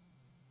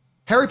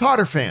Harry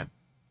Potter fan.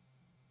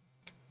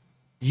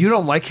 You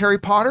don't like Harry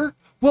Potter?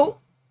 Well,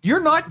 you're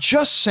not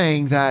just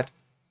saying that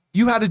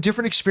you had a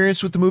different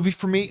experience with the movie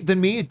than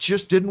me. It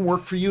just didn't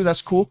work for you.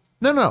 That's cool.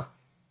 No.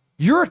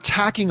 You're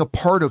attacking a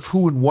part of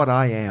who and what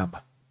I am.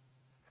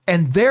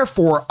 And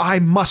therefore, I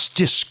must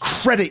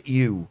discredit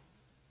you.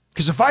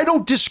 Because if I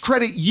don't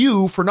discredit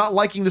you for not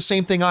liking the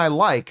same thing I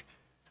like,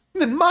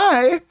 then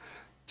my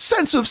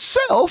sense of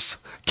self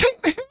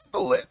can't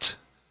handle it.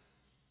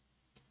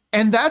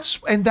 And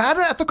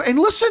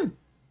listen,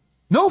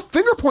 no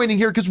finger pointing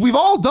here because we've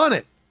all done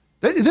it.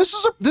 This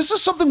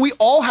is something we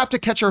all have to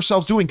catch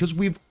ourselves doing because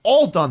we've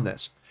all done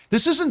this.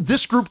 This isn't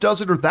this group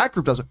does it or that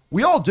group does it.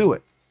 We all do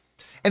it.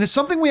 And it's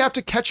something we have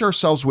to catch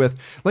ourselves with.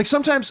 Like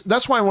sometimes,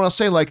 that's why I want to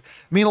say, like,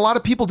 I mean, a lot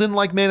of people didn't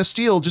like Man of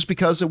Steel just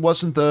because it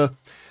wasn't the,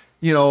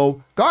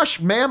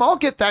 gosh, ma'am, I'll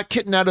get that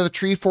kitten out of the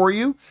tree for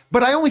you.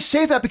 But I only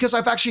say that because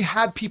I've actually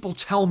had people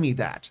tell me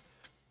that.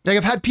 Like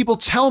I've had people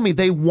tell me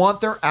they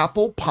want their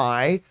apple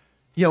pie,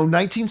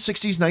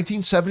 1960s,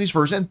 1970s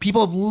version. And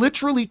people have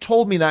literally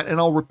told me that, and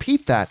I'll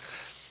repeat that.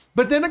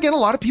 But then again, a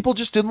lot of people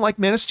just didn't like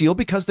Man of Steel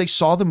because they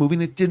saw the movie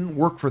and it didn't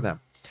work for them.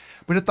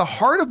 But at the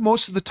heart of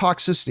most of the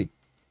toxicity,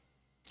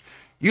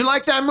 you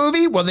like that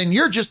movie? Well, then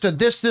you're just a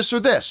this,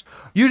 or this.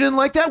 You didn't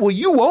like that? Well,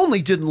 you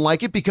only didn't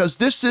like it because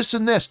this,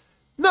 and this.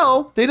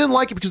 No, they didn't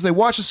like it because they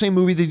watched the same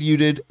movie that you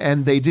did,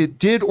 and they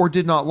did or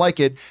did not like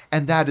it,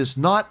 and that is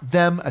not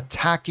them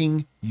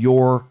attacking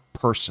your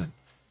person.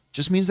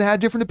 Just means they had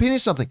different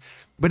opinions of something.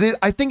 But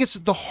I think it's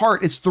at the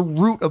heart, it's the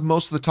root of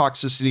most of the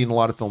toxicity in a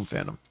lot of film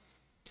fandom,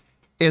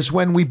 is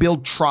when we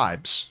build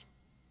tribes.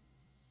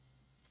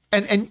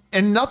 And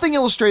nothing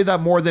illustrated that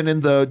more than in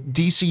the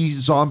DC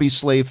zombie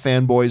slave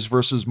fanboys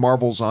versus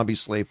Marvel zombie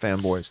slave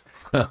fanboys.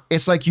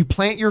 It's like you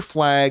plant your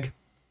flag.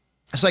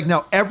 It's like,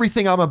 now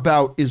everything I'm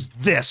about is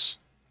this.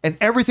 And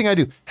everything I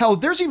do. Hell,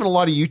 there's even a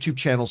lot of YouTube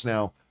channels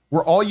now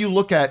where all you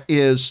look at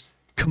is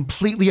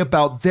completely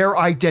about their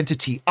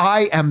identity.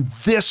 I am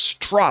this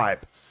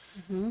tribe.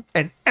 Mm-hmm.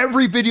 And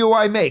every video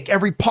I make,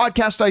 every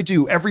podcast I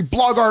do, every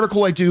blog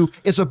article I do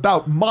is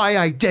about my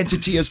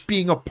identity as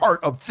being a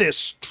part of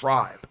this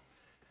tribe.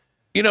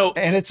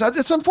 And it's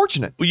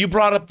unfortunate. You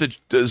brought up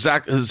the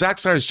Zack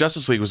Snyder's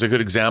Justice League was a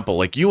good example.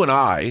 Like you and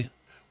I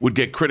would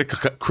get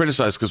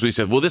criticized because we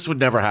said, well, this would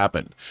never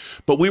happen.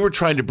 But we were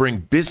trying to bring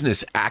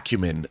business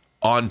acumen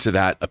onto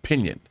that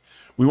opinion.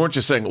 We weren't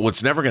just saying, well,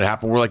 it's never going to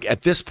happen. We're like,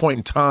 at this point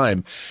in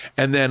time.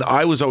 And then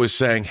I was always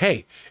saying,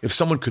 hey, if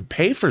someone could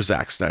pay for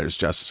Zack Snyder's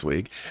Justice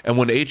League, and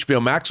when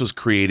HBO Max was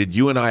created,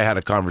 you and I had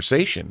a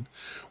conversation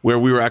where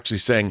we were actually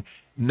saying,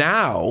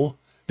 now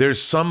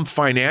there's some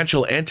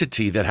financial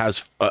entity that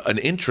has an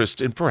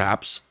interest in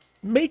perhaps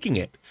making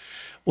it.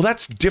 Well,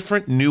 that's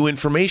different, new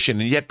information.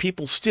 And yet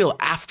people still,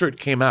 after it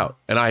came out,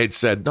 and I had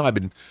said, no, I've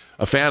been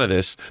a fan of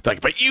this.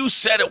 Like, but you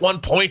said at one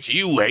point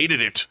you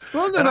hated it.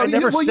 Well, no,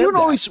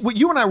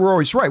 you and I were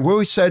always right. We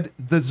always said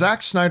the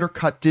Zack Snyder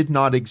cut did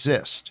not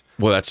exist.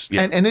 Well, that's,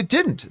 yeah. And it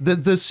didn't. The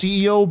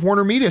CEO of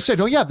Warner Media said,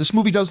 oh, yeah, this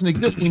movie doesn't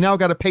exist. We now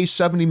got to pay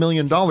 $70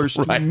 million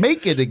to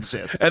make it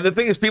exist. And the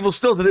thing is, people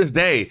still to this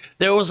day,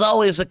 there was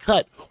always a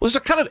cut. Well, there's a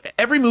cut of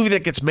every movie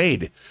that gets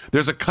made.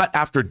 There's a cut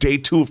after day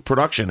 2 of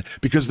production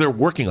because they're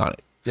working on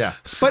it. Yeah.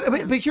 But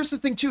here's the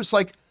thing, too. It's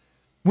like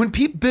when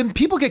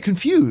people get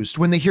confused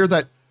when they hear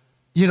that,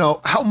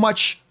 how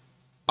much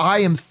I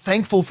am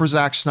thankful for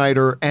Zack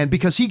Snyder and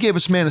because he gave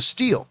us Man of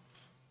Steel.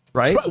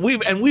 Right.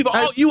 We've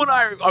all, you and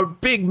I are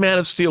big Man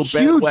of Steel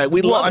bandwagon.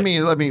 We love it.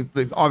 I mean,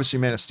 obviously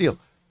Man of Steel,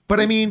 but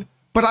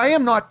I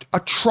am not a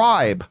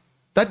tribe.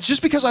 That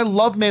just because I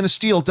love Man of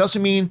Steel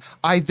doesn't mean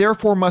I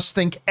therefore must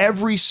think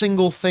every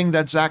single thing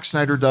that Zack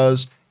Snyder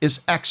does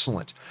is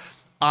excellent.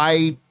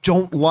 I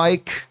don't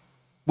like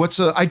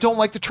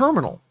the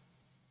Terminal,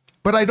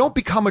 but I don't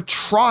become a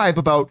tribe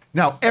about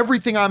now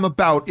everything I'm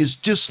about is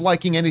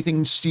disliking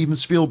anything Steven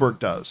Spielberg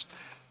does.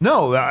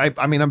 No,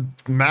 I mean, I'm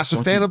a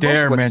massive fan of both.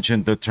 Dare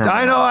mention the term.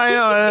 I know.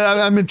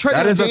 I'm in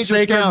That is a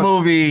sacred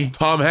movie.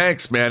 Tom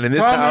Hanks, man, in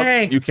this Tom house,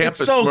 Hanks. you can't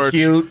It's so besmirch.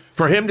 cute.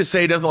 For him to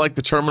say he doesn't like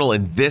the terminal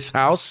in this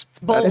house,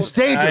 Bold. It's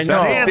dangerous. I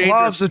know. Man Dangerous.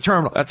 loves the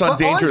terminal. That's on All I'm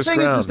dangerous saying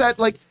ground. is that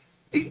like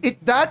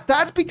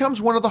that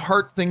becomes one of the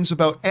hard things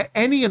about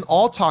any and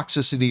all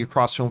toxicity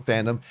across film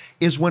fandom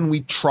is when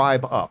we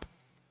tribe up.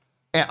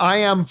 And I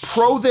am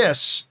pro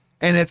this,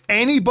 and if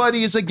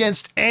anybody is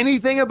against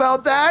anything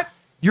about that,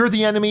 you're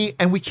the enemy,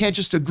 and we can't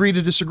just agree to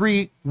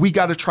disagree. We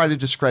got to try to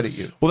discredit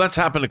you. well, that's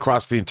happened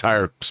across the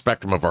entire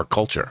spectrum of our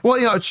culture. Well,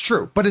 it's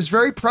true, but it's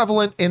very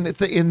prevalent in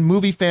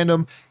movie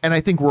fandom, and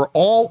I think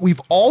we've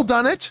all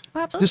done it.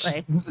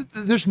 Absolutely.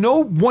 There's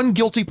no one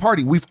guilty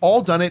party. We've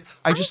all done it.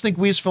 I just think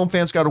we as film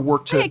fans got to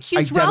work to I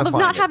accused Rob of identify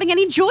not it. having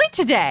any joy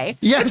today.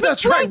 Yes,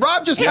 that's right.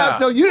 Rob just has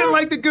no. You didn't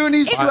like the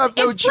Goonies. You have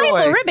no It's playful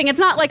joy. ribbing. It's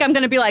not like I'm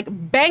going to be like,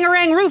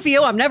 Bangarang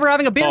Rufio, I'm never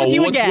having a beer with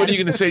you again. What are you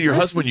going to say to your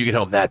husband when you get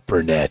home? That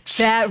Burnett.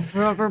 That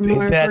rubber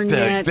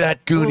Burnett.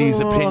 That Goonies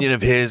Oh, opinion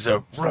of his.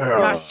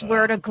 I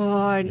swear to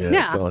God. I'm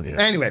Yeah. telling you.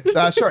 Anyway,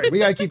 sorry, we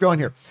gotta keep going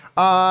here.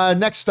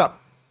 Next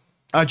up,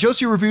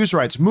 Josie Reviews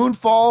writes: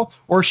 Moonfall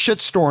or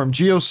Shitstorm,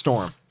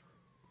 Geostorm.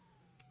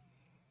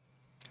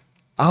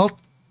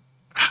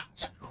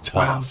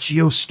 Wow,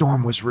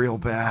 Geostorm was real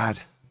bad.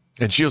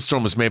 And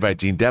Geostorm was made by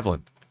Dean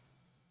Devlin.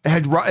 It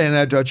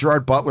had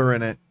Gerard Butler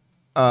in it.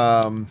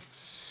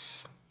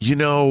 You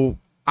know,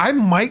 I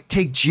might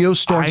take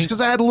Geostorm just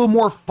because I had a little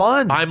more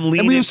fun. I'm I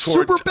leaning mean, it was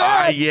toward super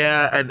bad.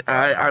 and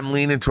I'm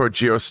leaning toward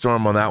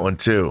Geostorm on that one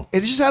too.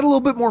 It just had a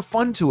little bit more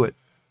fun to it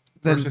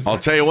than I'll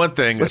tell you one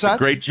thing. What's It's a that?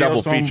 great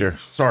double Geostorm- feature.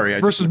 Sorry.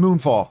 versus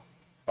Moonfall.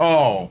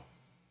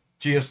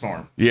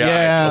 Geostorm.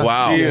 Yeah.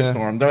 Wow.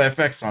 Geostorm. The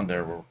effects on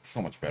there were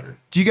so much better.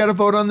 Do you got a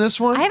vote on this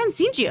one? I haven't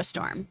seen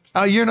Geostorm.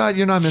 Oh, you're not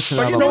missing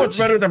out. But you on know much. what's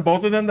better than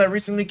both of them that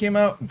recently came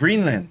out?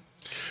 Greenland.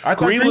 I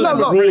thought Greenland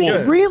was rules. pretty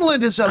good.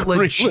 Greenland is a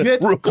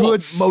legit rules.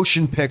 good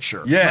motion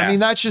picture. Yeah. I mean,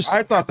 that's just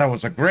I thought that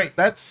was a great.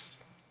 That's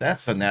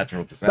a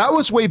natural disaster. that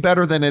was way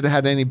better than it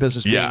had any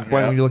business being Yeah.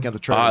 when you're looking at the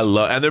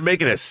trailers. And they're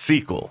making a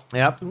sequel.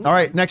 Yep. All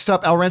right. Next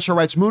up, Al Rancho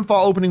writes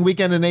Moonfall opening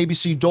weekend in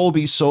ABC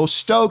Dolby. So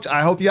stoked.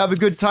 I hope you have a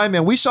good time,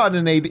 man. We saw it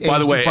in ABC By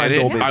the way, Prime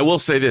and Dolby. I will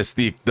say this: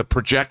 the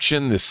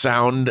projection, the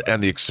sound,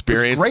 and the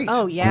experience. great.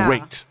 Oh, yeah.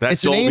 Great. That's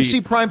It's an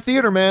AMC Prime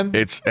theater, man.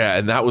 It's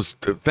and that was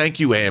thank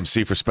you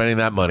AMC for spending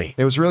that money.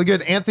 It was really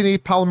good. Anthony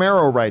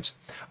Palomero writes,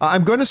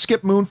 I'm going to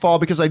skip Moonfall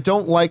because I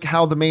don't like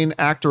how the main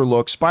actor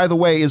looks. By the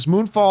way, is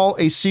Moonfall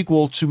a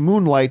sequel to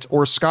Moonlight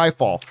or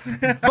Skyfall?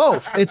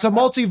 Both. It's a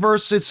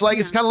multiverse. It's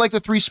kind of like the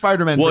three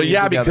Spider-Man. Well, bringing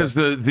yeah, together. because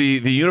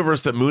the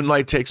universe that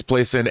Moonlight takes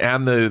place in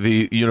and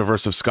the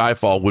universe of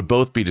Skyfall would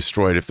both be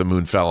destroyed if the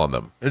moon fell on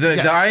them. The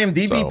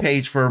IMDb So-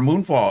 page for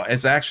Moonfall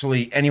is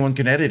actually anyone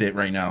can edit it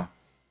right now.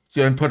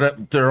 So and put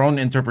up their own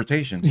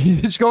interpretations. You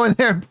just go in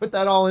there and put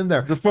that all in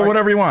there. Just put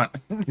whatever you want.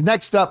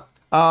 Next up,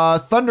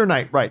 Thunder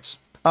Knight writes,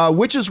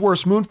 which is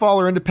worse, Moonfall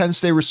or Independence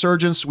Day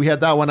Resurgence? We had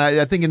that one.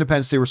 I think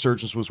Independence Day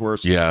Resurgence was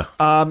worse. Yeah.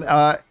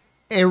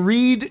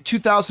 Reed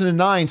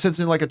 2009 sends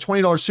in like a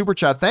 $20 super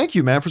chat. Thank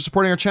you, man, for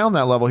supporting our channel on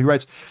that level. He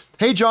writes,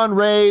 hey, John,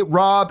 Ray,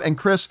 Rob, and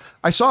Chris.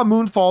 I saw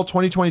Moonfall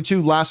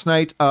 2022 last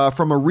night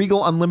from a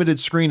Regal Unlimited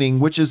screening,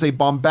 which is a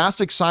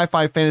bombastic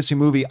sci-fi fantasy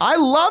movie. I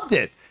loved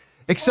it,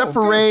 except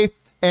for Ray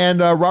and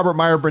Robert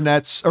Meyer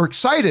Burnett's, or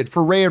excited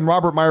for Ray and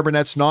Robert Meyer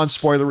Burnett's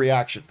non-spoiler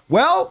reaction.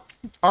 Well,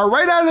 our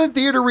right out of the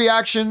theater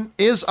reaction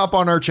is up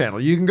on our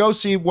channel. You can go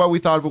see what we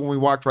thought of it when we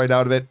walked right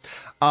out of it.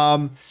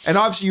 And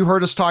obviously you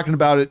heard us talking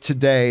about it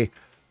today.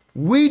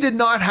 We did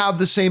not have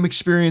the same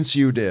experience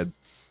you did,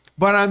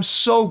 but I'm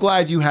so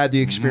glad you had the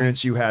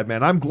experience you had,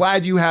 man. I'm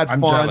glad you had I'm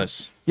fun.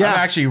 jealous. Yeah. I'm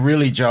actually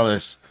really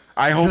jealous.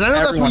 I hope 'Cause I know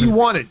that's what everyone- you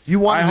wanted. You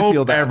wanted I to hope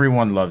feel that.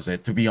 everyone loves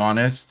it, to be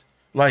honest.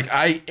 Like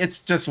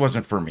it just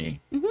wasn't for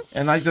me.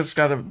 And I just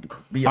gotta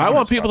be I honest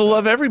want people to about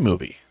love every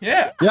movie.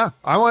 that. Yeah. Yeah,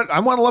 I want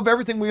to love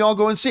everything we all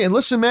go and see. And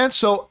listen, man,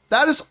 so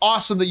that is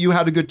awesome that you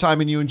had a good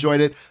time and you enjoyed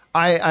it.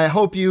 I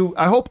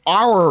hope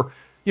our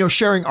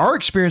sharing our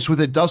experience with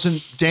it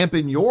doesn't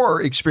dampen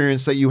your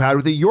experience that you had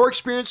with it. Your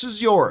experience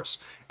is yours.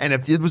 And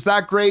if it was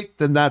that great,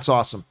 then that's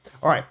awesome.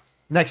 All right,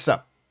 next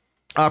up.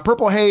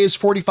 Purple Haze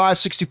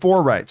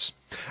 4564 writes,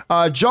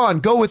 John,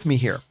 go with me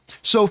here.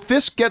 So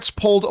Fisk gets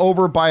pulled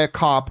over by a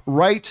cop,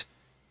 right?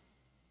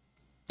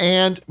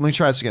 And let me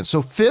try this again.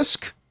 So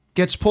Fisk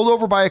gets pulled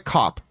over by a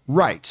cop,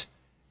 right?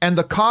 And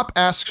the cop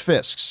asks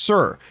Fisk,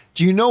 sir,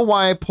 do you know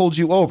why I pulled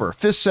you over?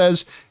 Fisk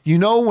says,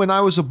 when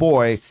I was a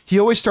boy, he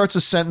always starts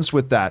a sentence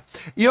with that.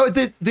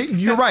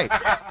 You're right.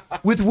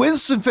 With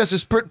Winston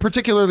Fisk,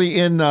 particularly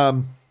in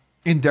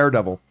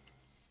Daredevil,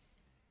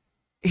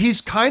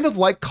 he's kind of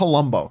like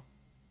Columbo.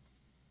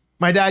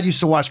 My dad used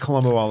to watch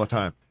Columbo all the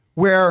time,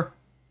 where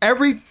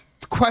every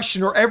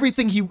question or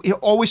everything he'll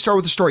always start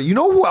with a story. You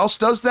know who else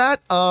does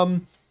that?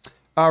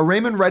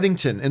 Raymond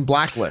Reddington in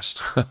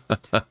Blacklist.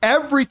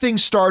 Everything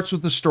starts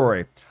with a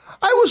story.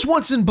 I was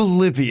once in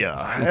Bolivia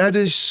at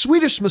a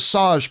Swedish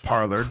massage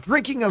parlor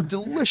drinking a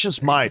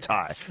delicious Mai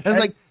Tai. And it's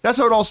like, that's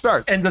how it all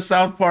starts. And the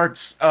South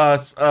Park's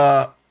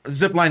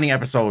ziplining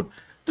episode.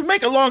 To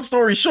make a long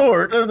story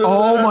short.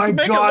 Oh my to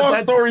make God, a long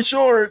that- story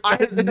short. I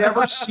had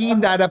never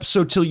seen that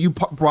episode till you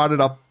brought it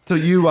up. Till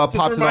you Just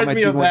popped it on reminds my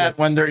me of TV. that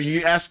when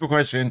you ask a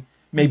question,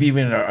 maybe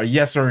even a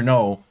yes or a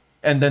no,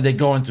 and then they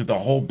go into the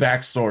whole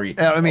backstory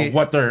of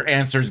what their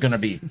answer is going to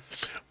be.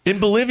 In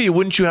Bolivia,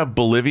 wouldn't you have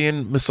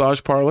Bolivian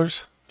massage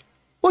parlors?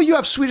 Well, you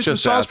have Swedish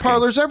Just massage asking.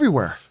 parlors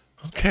everywhere.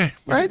 Okay.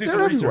 Right? Do They're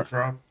some everywhere. research,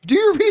 Rob. Do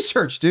your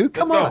research, dude.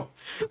 Come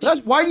Let's on.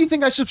 Why do you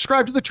think I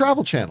subscribe to the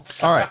Travel Channel?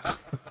 All right.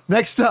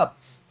 Next up,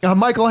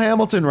 Michael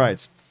Hamilton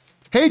writes,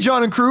 "Hey,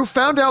 John and crew,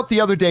 found out the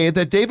other day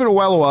that David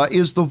Oyelowo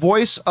is the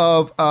voice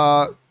of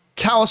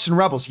Callus and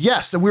Rebels.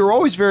 Yes, and we were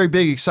always very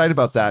big excited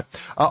about that.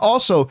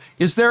 Also,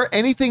 is there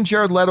anything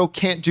Jared Leto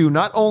can't do?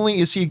 Not only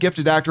is he a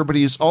gifted actor, but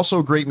he is also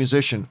a great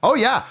musician. Oh,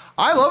 yeah.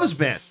 I love his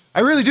band. I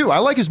really do. I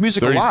like his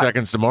music a 30 lot.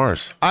 Seconds to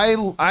Mars. I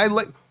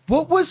like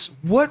what was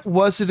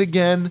it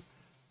again?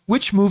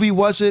 Which movie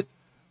was it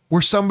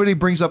where somebody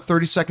brings up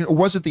 30 seconds, or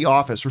was it The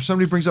Office, where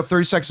somebody brings up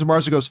 30 Seconds to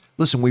Mars and goes,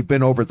 listen, we've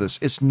been over this.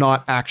 It's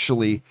not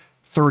actually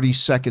 30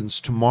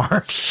 Seconds to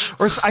Mars.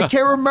 Or I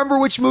can't remember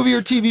which movie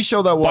or TV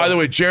show that was. By the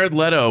way, Jared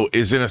Leto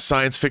is in a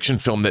science fiction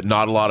film that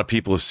not a lot of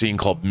people have seen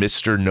called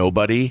Mr.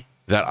 Nobody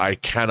that I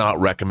cannot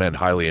recommend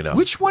highly enough.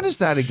 Which one is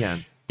that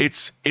again?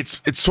 It's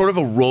sort of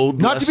a road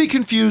Not less, to be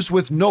confused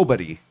with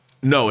Nobody.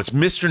 No, it's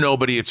Mr.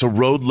 Nobody. It's a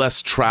road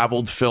less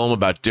traveled film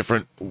about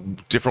different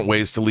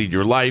ways to lead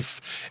your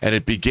life, and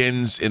it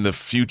begins in the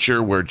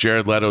future where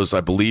Jared Leto's, I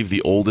believe,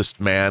 the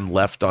oldest man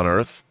left on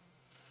Earth.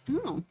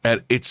 Oh.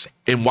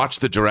 And watch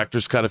the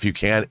director's cut if you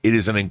can. It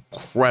is an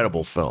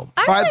incredible film.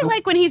 I By really the-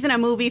 like when he's in a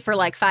movie for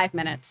like 5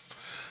 minutes.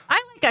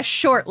 I like a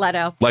short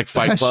Leto. Like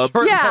Fight Club.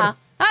 Short- Yeah,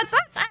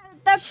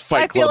 that's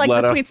Fight I feel Club like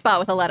Leto. the sweet spot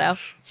with a Leto.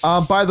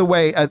 By the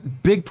way,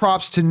 big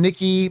props to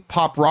Nikki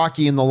Pop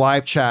Rocky in the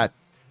live chat.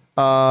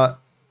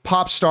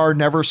 Pop star,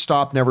 never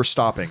stop, never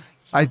stopping.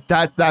 That's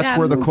That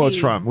where the movie. quote's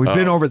from. We've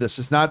been over this.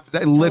 It's not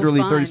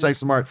literally 30 fun. Seconds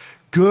to Mars.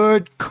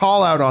 Good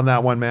call out on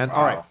that one, man.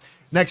 All right.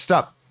 Next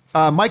up,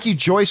 Mikey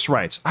Joyce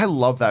writes, I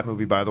love that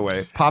movie, by the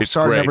way. Pop It's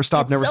star, great. never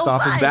stop, It's never so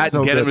stopping. fun. That So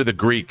and Get good. Him to the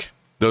Greek.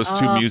 Those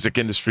two music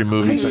industry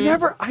movies.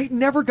 I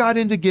never got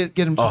into get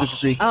him to the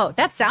Greek. Oh,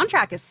 that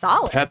soundtrack is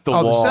solid. Pet the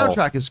Oh, Wall. the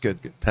soundtrack is good.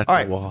 Pet All the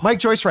right, Wall. Mike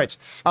Joyce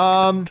writes,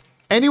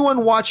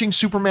 anyone watching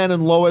Superman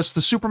and Lois,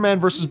 the Superman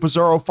versus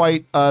Bizarro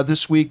fight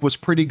this week was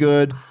pretty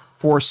good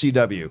for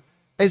CW.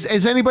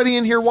 Is anybody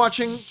in here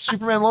watching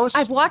Superman and Lois?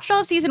 I've watched all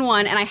of season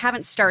 1 and I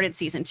haven't started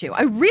season 2.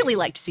 I really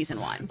liked season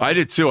 1. I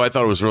did too. I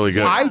thought it was really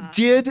good. I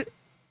did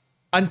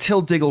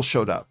until Diggle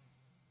showed up.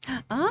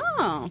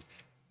 Oh.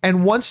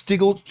 And once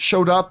Diggle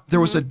showed up, there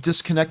was a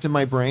disconnect in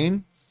my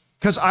brain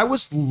because I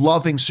was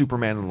loving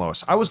Superman and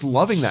Lois. I was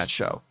loving that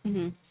show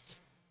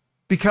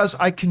because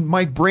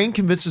my brain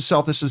convinced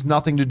itself this has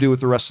nothing to do with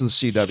the rest of the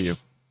CW.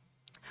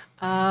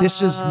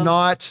 This is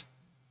not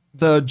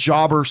the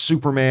jobber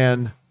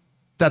Superman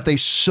that they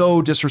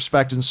so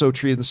disrespect and so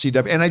treat in the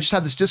CW. And I just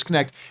had this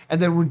disconnect.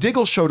 And then when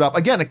Diggle showed up,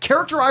 again, a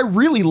character I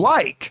really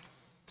like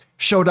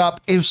showed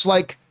up, it was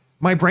like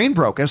my brain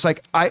broke. It's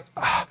like I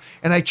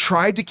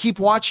tried to keep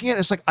watching it.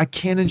 It's like I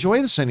can't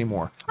enjoy this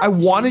anymore. I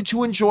wanted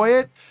to enjoy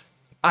it.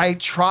 I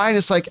tried.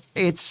 It's like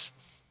it's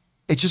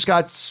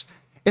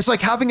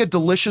like having a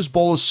delicious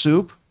bowl of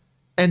soup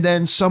and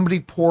then somebody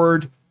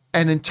poured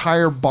an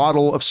entire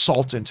bottle of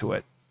salt into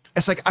it.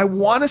 It's like I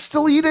want to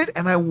still eat it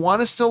and I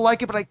want to still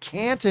like it, but I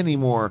can't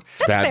anymore.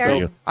 It's bad fair. for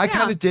you. I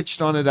kind of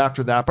ditched on it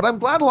after that, but I'm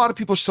glad a lot of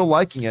people are still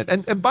liking it.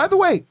 And by the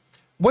way,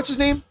 what's his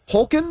name?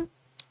 Holkin?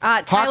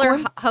 Tyler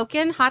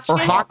Hocklin? Hoechlin, Or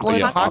Hocklin,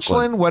 Yeah,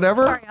 Hocklin,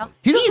 whatever. Sorry, Al.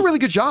 He does a He's- really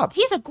good job.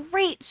 He's a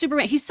great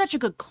Superman. He's such a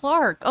good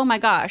Clark. Oh my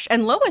gosh.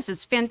 And Lois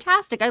is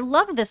fantastic. I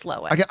love this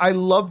Lois. I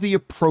love the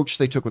approach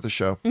they took with the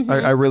show.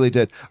 I really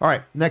did. All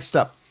right, next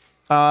up.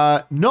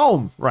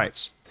 Gnome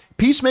writes,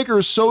 Peacemaker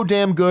is so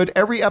damn good.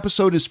 Every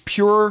episode is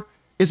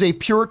a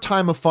pure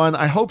time of fun.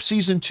 I hope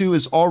season 2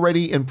 is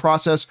already in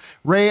process.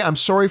 Ray, I'm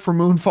sorry for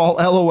Moonfall.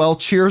 LOL.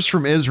 Cheers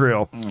from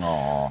Israel.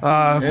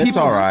 It's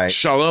all right.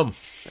 Shalom.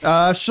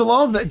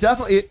 Shalom.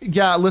 Definitely.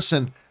 Yeah,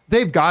 listen,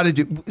 they've got to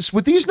do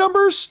with these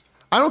numbers.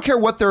 I don't care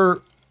what their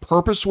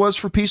purpose was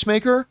for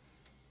Peacemaker.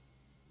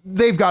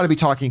 They've got to be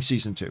talking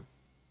season 2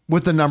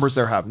 with the numbers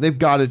they're having. They've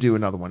got to do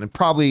another one. And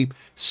probably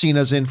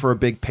Cena's in for a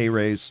big pay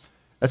raise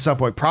at some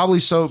point. Probably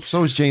so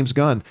is James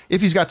Gunn.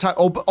 If he's got time.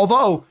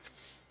 Although,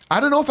 I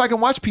don't know if I can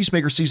watch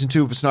Peacemaker season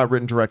 2 if it's not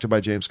written, directed by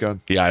James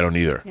Gunn. Yeah, I don't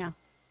either. Yeah.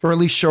 Or at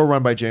least show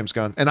run by James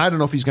Gunn. And I don't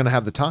know if he's going to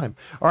have the time.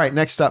 All right,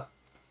 next up.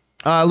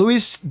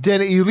 Luis de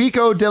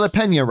Eurico de la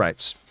Pena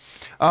writes,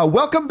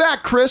 welcome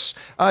back, Chris.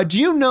 Do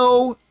you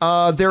know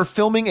they're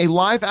filming a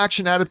live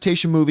action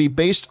adaptation movie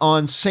based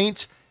on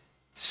Saint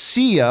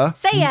Seiya,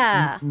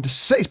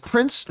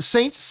 Prince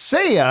Saint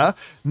Seiya,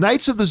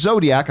 Knights of the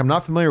Zodiac? I'm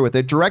not familiar with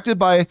it. Directed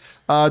by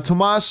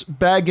Tomas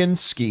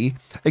Baginski,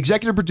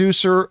 executive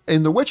producer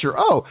in The Witcher.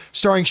 Oh,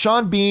 starring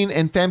Sean Bean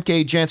and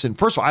Famke Janssen.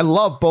 First of all, I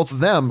love both of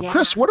them. Yeah.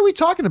 Chris, what are we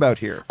talking about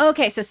here?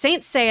 Okay, so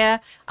Saint Seiya,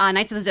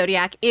 Knights of the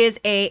Zodiac, is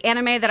a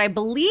anime that I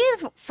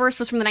believe first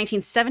was from the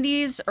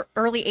 1970s or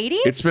early 80s.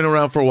 It's been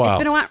around for a while.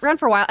 It's been around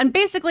for a while. And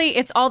basically,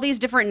 it's all these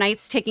different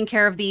knights taking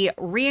care of the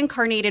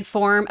reincarnated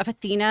form of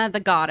Athena, the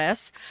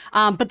goddess.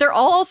 But they're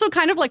all also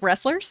kind of like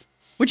wrestlers,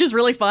 which is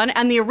really fun.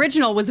 And the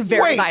original was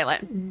very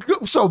violent.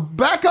 So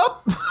back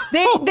up.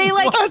 They What?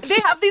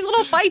 they have these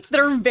little fights that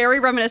are very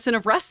reminiscent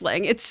of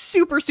wrestling. It's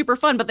super, super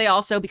fun, but they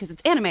also, because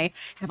it's anime,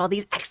 have all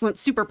these excellent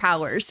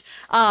superpowers.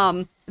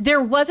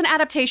 There was an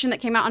adaptation that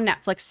came out on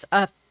Netflix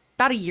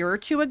about a year or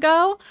two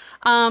ago.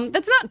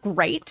 That's not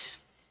great.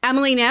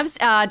 Emily Neves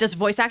does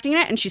voice acting in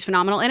it, and she's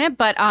phenomenal in it.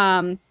 But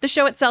the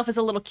show itself is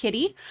a little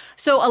kiddie.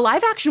 So a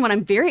live action one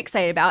I'm very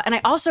excited about. And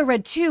I also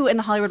read, too, in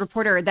The Hollywood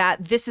Reporter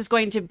that this is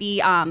going to be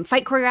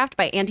fight choreographed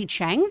by Andy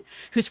Cheng,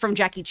 who's from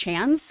Jackie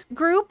Chan's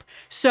group.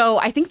 So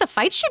I think the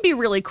fight should be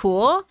really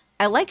cool.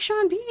 I like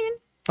Sean Bean.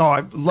 Oh,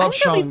 I love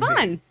It'll be Sean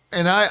fun. Bean.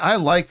 And I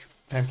like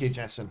Famke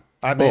Janssen.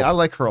 I mean, I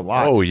like her a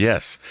lot. Oh,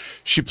 yes.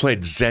 She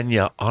played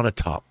Xenia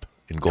Onatop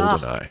in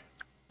GoldenEye.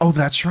 Oh,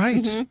 that's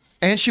right. Mm-hmm.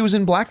 And she was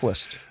in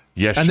Blacklist.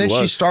 Yes, and then she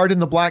was. starred in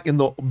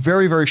the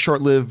very, very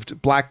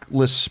short-lived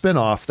Blacklist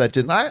spinoff that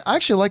didn't. I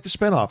actually like the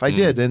spinoff. I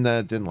did, and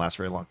that didn't last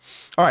very long.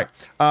 All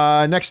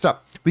right. Next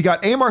up, we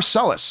got A.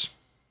 Marcellus,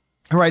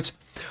 who writes,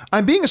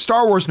 I'm being a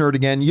Star Wars nerd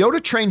again.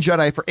 Yoda trained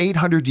Jedi for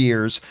 800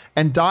 years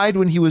and died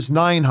when he was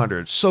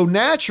 900. So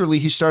naturally,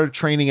 he started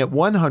training at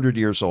 100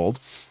 years old.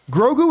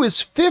 Grogu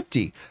is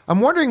 50. I'm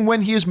wondering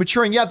when he is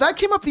maturing. Yeah, that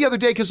came up the other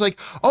day because, like,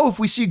 if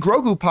we see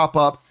Grogu pop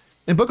up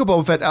in Book of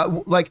Boba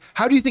Fett, like,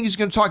 how do you think he's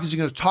going to talk? Is he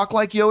going to talk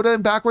like Yoda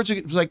and backwards?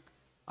 It's like,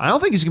 I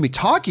don't think he's going to be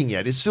talking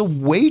yet. He's still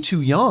way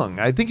too young.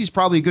 I think he's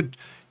probably a good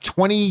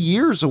 20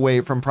 years away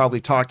from probably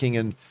talking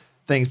and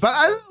things.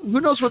 But who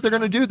knows what they're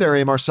going to do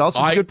there, Marcel? It's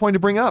a good point to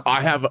bring up.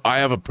 I have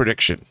a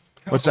prediction.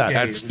 What's that?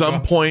 At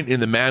some point in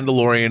The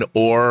Mandalorian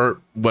or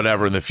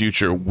whatever in the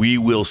future, we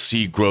will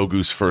see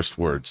Grogu's first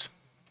words.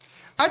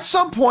 At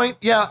some point,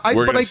 yeah.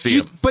 We're gonna see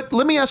him. But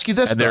let me ask you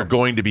this, And they're though.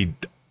 going to be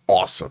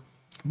awesome.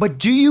 But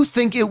do you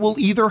think it will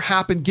either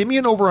happen? Give me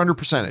an over-under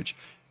percentage.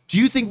 Do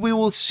you think we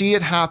will see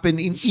it happen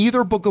in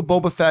either Book of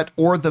Boba Fett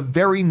or the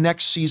very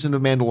next season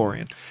of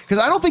Mandalorian? Because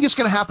I don't think it's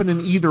going to happen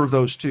in either of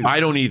those two. I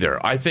don't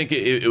either. I think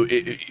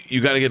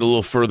you got to get a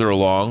little further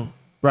along.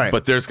 Right.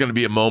 But there's going to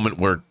be a moment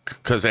where,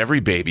 because every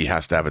baby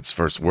has to have its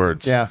first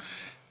words. Yeah.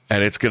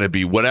 And it's going to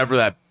be whatever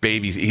that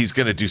baby, he's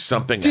going to do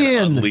something Din.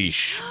 and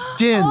unleash.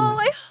 Din. Oh,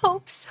 I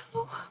hope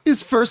so.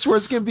 His first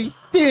word's going to be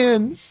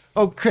Din.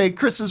 Okay,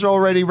 Chris is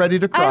already ready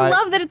to cry. I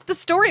love that it's the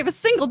story of a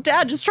single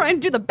dad just trying to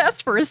do the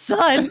best for his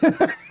son.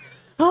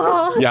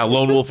 Yeah,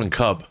 Lone Wolf and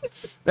Cub.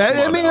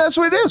 I mean, that's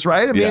what it is,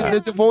 right? I mean, Yeah.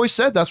 they've always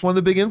said that's one of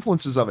the big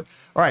influences of it.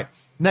 All right,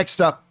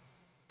 next up,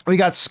 we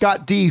got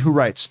Scott D, who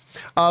writes,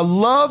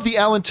 love the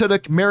Alan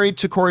Tudyk married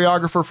to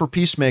choreographer for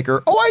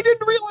Peacemaker. Oh, I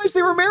didn't realize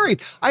they were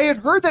married. I had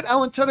heard that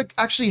Alan Tudyk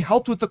actually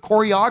helped with the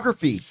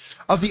choreography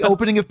of the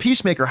opening of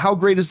Peacemaker. How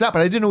great is that?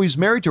 But I didn't know he was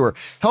married to her.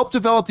 Helped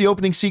develop the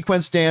opening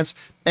sequence dance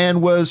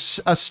and was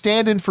a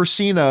stand-in for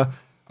Cena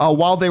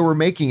while they were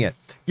making it.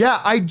 Yeah,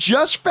 I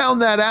just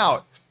found that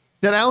out.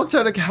 That Alan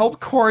Tudyk helped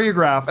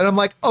choreograph, and I'm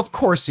like, of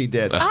course he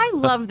did. I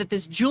love that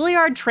this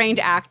Juilliard-trained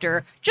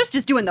actor just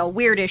is doing the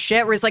weirdest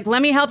shit, where he's like,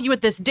 let me help you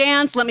with this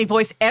dance, let me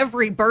voice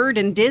every bird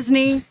in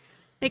Disney.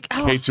 Like,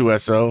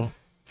 K2SO.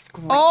 it's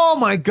great. Oh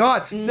my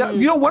God. You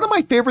know, one of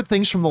my favorite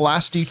things from the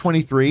last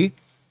D23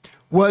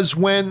 was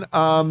when,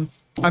 I'm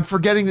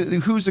forgetting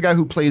who's the guy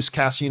who plays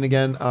Cassian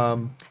again?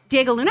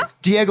 Diego Luna?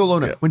 Diego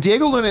Luna. Yeah. When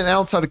Diego Luna and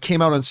Alan Tudyk came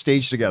out on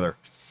stage together,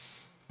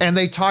 and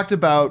they talked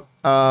about,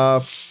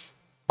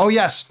 oh,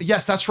 yes,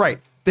 that's right.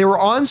 They were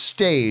on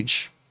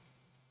stage,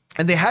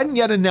 and they hadn't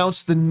yet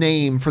announced the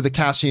name for the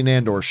Cassian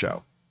Andor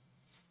show.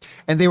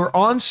 And they were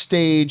on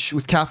stage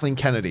with Kathleen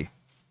Kennedy.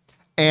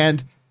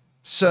 And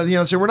so,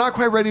 so we're not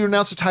quite ready to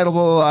announce the title,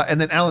 blah, blah, blah.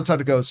 And then Alan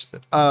Tudyk goes,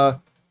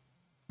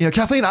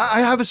 Kathleen, I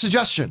have a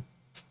suggestion.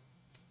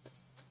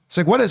 It's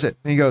like, what is it?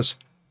 And he goes,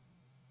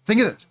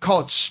 think of it,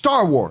 call it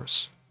Star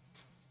Wars.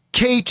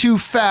 K2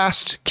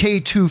 Fast,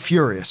 K2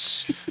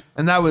 Furious.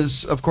 And that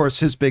was, of course,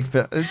 his big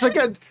fit. It's like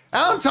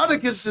Alan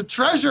Tudyk is a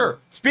treasure.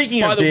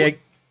 Speaking By of the big,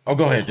 way-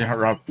 go ahead,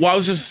 Rob. Well, I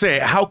was just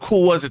saying, how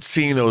cool was it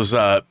seeing those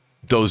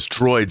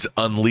droids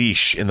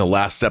unleash in the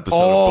last episode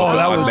of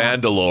that was-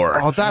 Mandalore?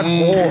 Oh, that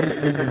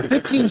whole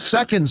 15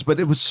 seconds, but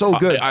it was so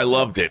good. I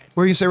loved it.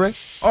 What do you say, Ray?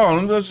 Oh,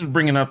 and let's just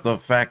bringing up the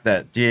fact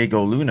that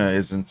Diego Luna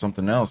is in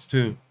something else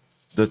too,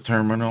 The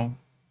Terminal.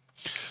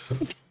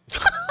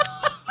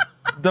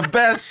 The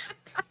best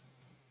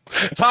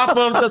top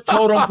of the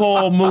totem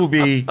pole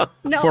movie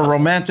for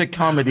romantic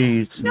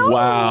comedies. No.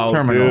 Wow,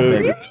 Terminal,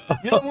 dude. baby.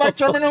 You don't like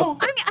Terminal?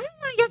 I mean, I don't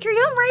want to yuck your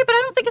yum, Ray, but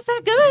I don't think it's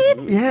that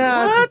good.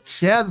 Yeah. What?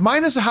 Yeah,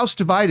 mine is a house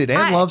divided.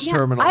 Anne loves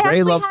Terminal. I Ray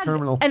actually loves had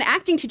Terminal. An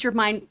acting teacher of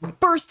mine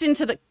burst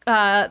into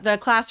the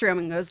classroom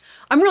and goes,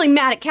 I'm really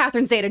mad at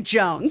Catherine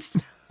Zeta-Jones.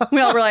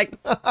 We all were like,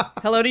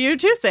 hello to you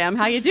too, Sam.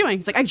 How you doing?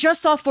 He's like, I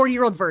just saw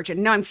 40-Year-Old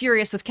Virgin. Now I'm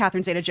furious with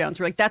Catherine Zeta-Jones.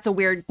 We're like, that's a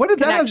weird What did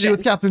that have to do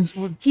with connection.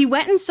 Catherine? He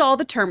went and saw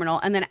The Terminal,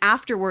 and then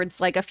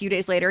afterwards, like a few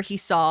days later, he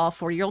saw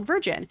 40-Year-Old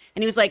Virgin.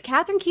 And he was like,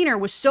 Catherine Keener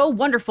was so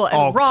wonderful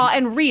and raw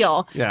and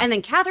real. Yeah. And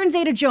then Catherine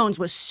Zeta-Jones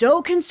was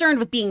so concerned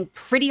with being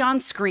pretty on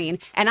screen.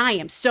 And I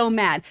am so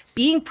mad.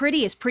 Being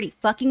pretty is pretty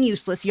fucking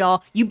useless,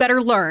 y'all. You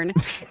better learn.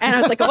 And I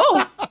was like,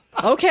 oh,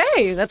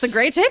 okay. That's a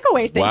great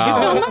takeaway. Thank you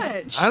so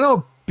much. I don't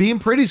know. Being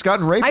pretty's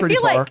gotten Ray I pretty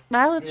feel far. like,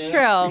 well, it's true.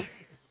 All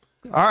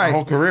My right,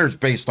 whole career is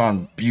based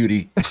on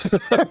beauty.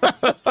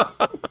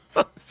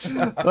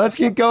 let's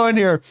keep going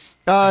here.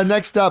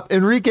 Next up,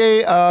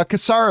 Enrique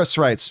Casares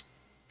writes,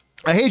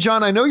 hey,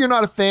 John, I know you're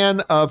not a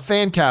fan of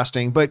fan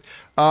casting, but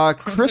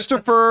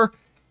Christopher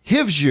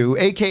Hivju,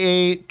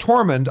 a.k.a.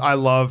 Tormund, I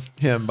love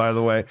him, by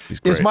the way, is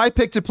great. my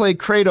pick to play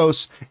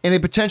Kratos in a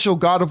potential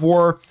God of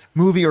War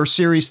movie or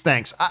series.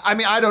 Thanks. I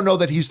mean, I don't know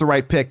that he's the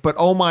right pick, but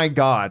oh my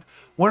God.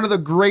 One of the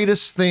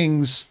greatest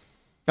things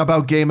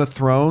about Game of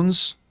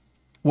Thrones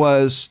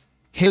was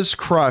his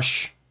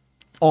crush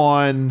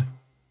on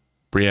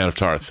Brienne of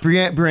Tarth.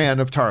 Brienne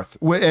of Tarth,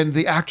 and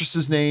the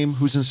actress's name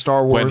who's in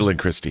Star Wars. Gwendolyn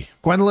Christie.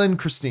 Gwendolyn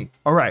Christie.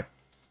 All right.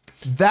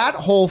 That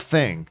whole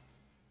thing.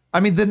 I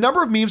mean, the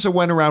number of memes that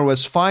went around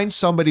was find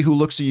somebody who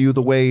looks at you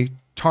the way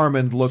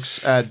Tormund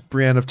looks at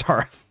Brienne of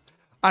Tarth.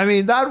 I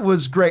mean, that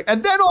was great.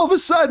 And then all of a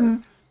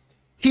sudden,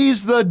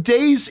 he's the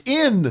Days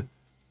In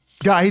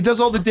guy. He does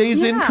all the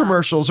Days In Yeah.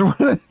 commercials or one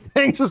of the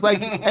things. It's like,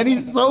 and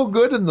he's so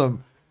good in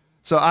them.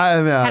 So I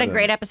Had a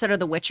great episode of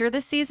The Witcher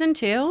this season,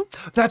 too.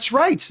 That's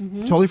right.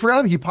 Totally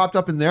forgot he popped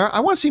up in there. I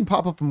want to see him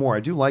pop up more.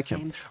 I do like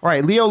him. All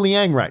right. Leo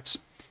Liang writes,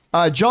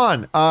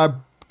 John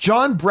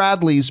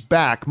Bradley's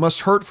back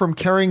must hurt from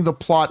carrying the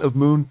plot of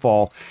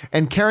Moonfall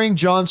and carrying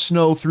Jon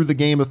Snow through the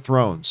Game of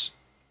Thrones.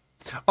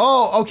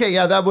 Oh, okay.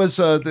 Yeah, that was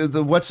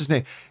the what's his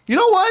name? You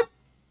know what?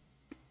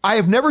 I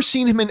have never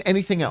seen him in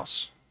anything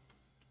else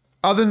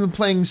other than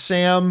playing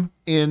Sam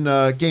in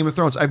Game of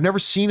Thrones. I've never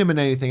seen him in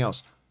anything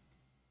else.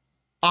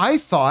 I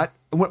thought,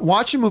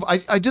 watching move, I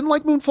didn't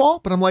like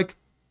Moonfall, but I'm like,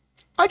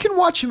 I can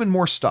watch him in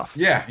more stuff.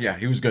 Yeah,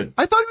 he was good.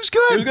 I thought he was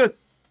good. He was good.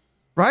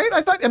 Right?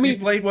 I He mean,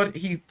 played what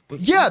he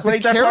yeah, the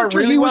played that part character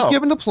really he was well.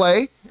 given to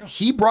play,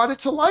 he brought it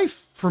to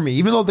life for me.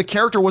 Even though the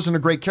character wasn't a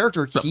great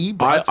character, he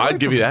brought it to life I'd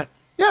give for you me. that.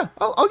 Yeah,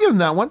 I'll give him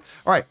that one.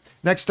 All right,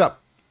 next up.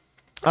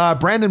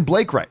 Brandon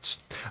Blake writes,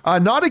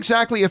 not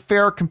exactly a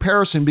fair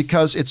comparison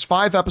because it's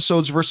 5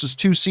 episodes versus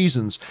 2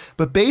 seasons,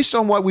 but based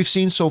on what we've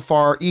seen so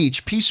far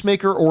each,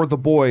 Peacemaker or The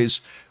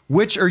Boys,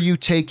 which are you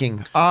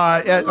taking?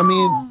 I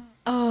mean...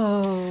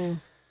 Oh.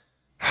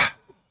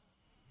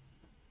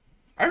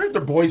 I heard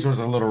The Boys was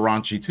a little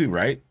raunchy too,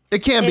 right?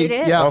 It can be. It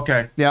is. Yeah.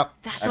 Okay. Yep.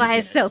 That's why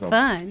it's so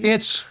fun.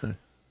 It's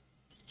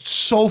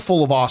so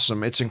full of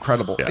awesome. It's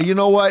incredible. Yeah. You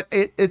know what?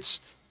 It's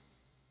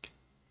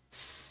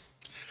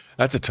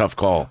That's a tough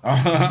call.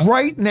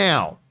 right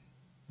now,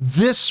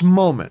 this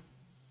moment,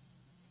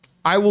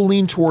 I will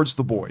lean towards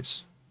The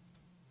Boys.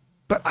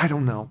 But I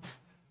don't know.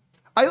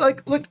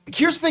 Look,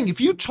 here's the thing.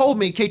 If you told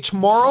me, okay,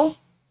 tomorrow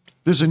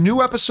there's a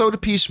new episode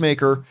of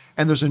Peacemaker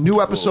and there's a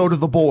new episode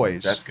of The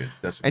Boys. That's good.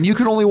 That's good. And you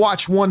can only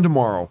watch one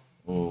tomorrow.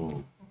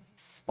 Oh.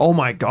 Oh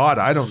my God,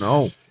 I don't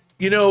know.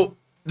 You know,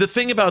 the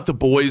thing about The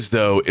Boys,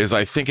 though, is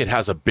I think it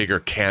has a bigger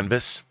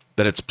canvas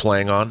that it's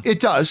playing on. It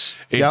does.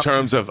 In Yep.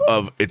 terms of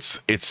its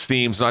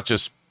themes, not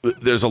just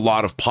there's a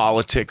lot of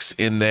politics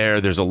in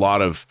there, there's a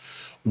lot of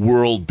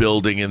world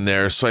building in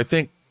there. So I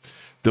think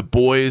The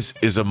Boys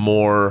is a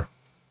more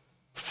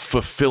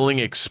fulfilling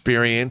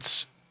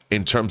experience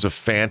in terms of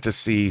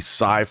fantasy,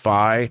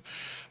 sci-fi,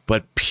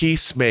 but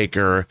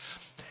Peacemaker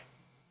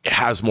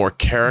has more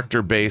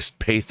character-based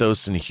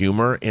pathos and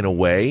humor in a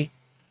way,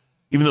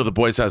 even though The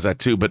Boys has that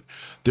too, but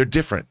they're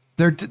different.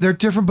 They're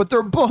different, but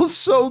they're both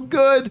so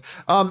good.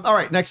 All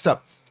right, next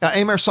up.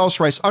 Amar Sauce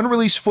writes,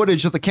 unreleased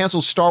footage of the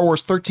canceled Star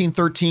Wars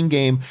 1313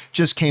 game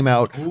just came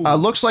out.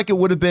 Looks like it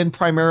would have been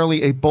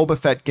primarily a Boba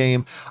Fett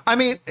game. I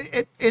mean,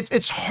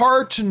 it's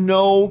hard to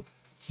know.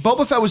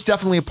 Boba Fett was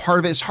definitely a part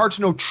of it. It's hard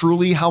to know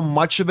truly how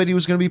much of it he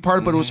was going to be part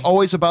of, but it was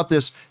always about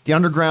the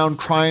underground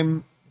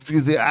crime,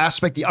 the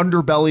aspect, the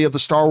underbelly of the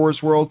Star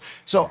Wars world.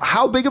 So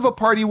how big of a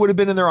part he would have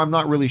been in there, I'm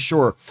not really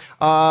sure.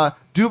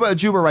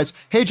 Juba writes,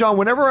 hey, John,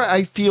 whenever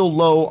I feel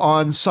low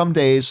on some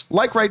days,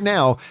 like right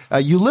now,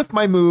 you lift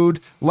my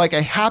mood like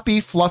a happy,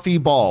 fluffy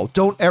ball.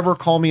 Don't ever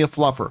call me a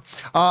fluffer.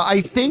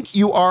 I think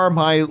you are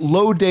my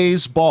low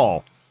days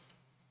ball.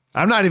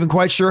 I'm not even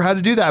quite sure how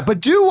to do that,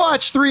 but do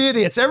watch 3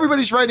 Idiots.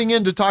 Everybody's writing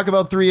in to talk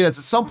about 3 Idiots.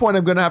 At some point,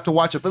 I'm going to have to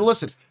watch it. But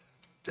listen,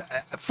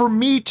 for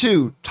me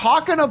too,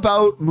 talking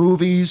about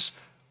movies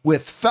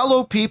with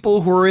fellow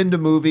people who are into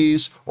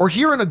movies or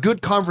hearing a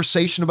good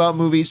conversation about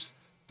movies,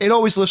 it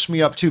always lifts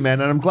me up too,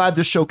 man. And I'm glad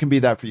this show can be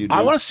that for you, dude.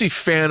 I want to see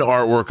fan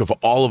artwork of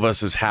all of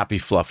us as happy,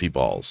 fluffy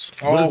balls.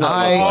 What does that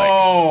look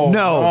like?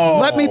 No,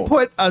 let me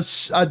put a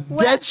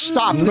dead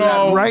stop to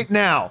that right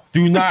now.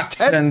 Do not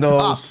send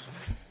those.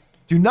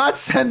 Do not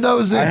send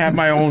those in. I have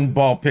my own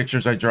ball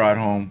pictures I draw at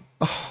home.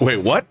 Wait,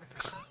 what?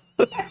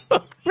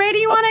 Ray, do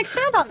you want to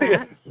expand on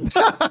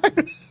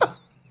that?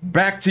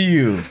 Back to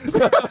you,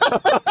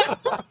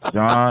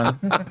 John.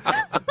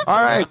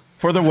 All right.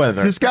 For the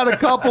weather. Just got a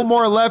couple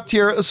more left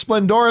here.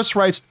 Splendorus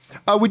writes,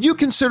 would you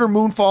consider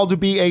Moonfall to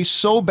be a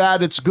so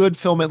bad it's good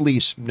film at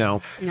least?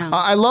 No.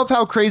 I love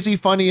how crazy,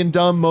 funny, and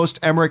dumb most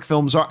Emmerich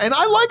films are. And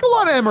I like a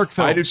lot of Emmerich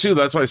films. I do too.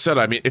 That's what I said.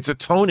 I mean, it's a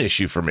tone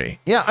issue for me.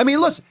 Yeah, I mean,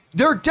 listen,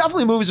 there are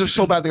definitely movies that are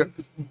so bad.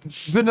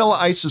 Vanilla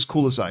Ice is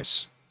cool as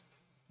ice.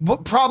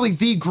 But probably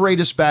the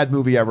greatest bad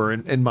movie ever,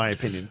 in my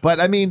opinion. But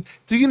I mean,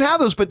 you can have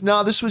those, but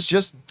no, this was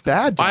just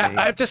bad to me.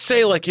 I have to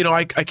say, like, you know,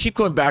 I keep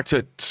going back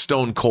to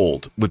Stone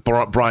Cold with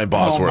Brian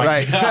Bosworth,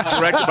 right.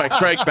 directed by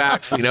Craig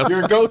Baxley. You know,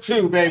 Your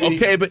go-to, baby.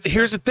 okay, but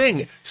here's the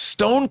thing: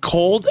 Stone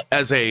Cold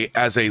as a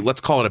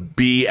let's call it a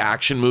B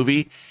action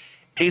movie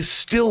is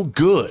still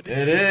good.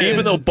 It is.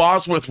 Even though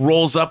Bosworth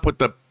rolls up with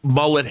the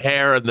mullet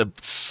hair and the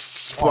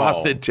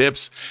frosted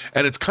tips,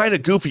 and it's kind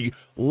of goofy.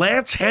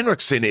 Lance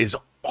Henriksen is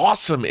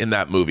awesome in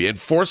that movie, and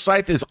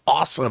Forsythe is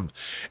awesome,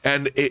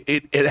 and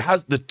it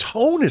has, the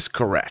tone is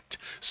correct,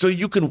 so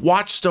you can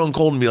watch Stone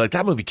Cold and be like,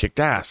 that movie kicked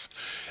ass.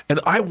 And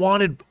I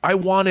wanted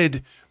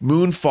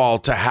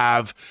Moonfall to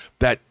have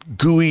that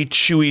gooey,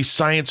 chewy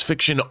science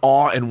fiction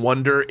awe and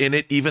wonder in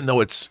it, even though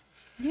it's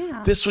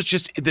this was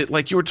just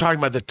like you were talking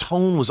about, the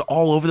tone was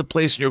all over the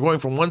place, and you're going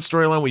from one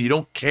storyline where you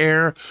don't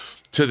care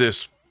to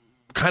this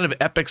kind of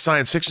epic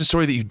science fiction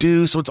story that you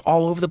do, so it's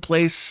all over the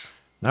place.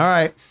 All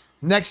right.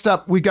 Next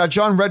up, we got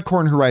John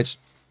Redcorn who writes,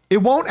 it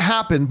won't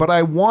happen, but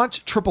I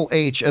want Triple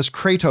H as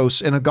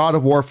Kratos in a God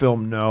of War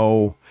film.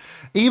 No.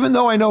 Even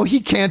though I know he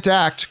can't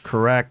act.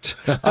 Correct.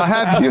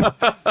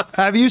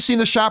 Have you seen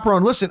The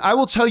Chaperone? Listen, I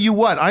will tell you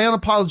what, I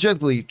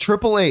unapologetically,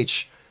 Triple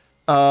H,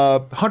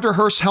 Hunter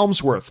Hearst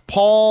Helmsworth,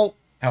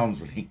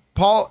 Helmsley.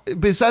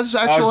 is that his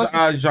actual last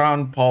name?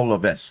 Jean-Paul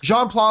Levesque.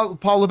 Jean-Paul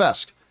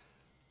Levesque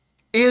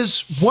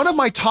is one of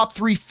my top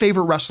 3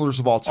 favorite wrestlers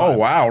of all time. Oh,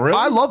 wow, really?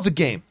 I love the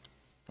game.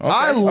 Okay,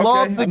 I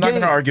love the I'm not game.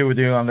 going to argue with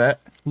you on that.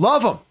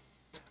 Love him.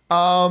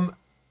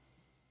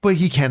 But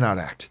he cannot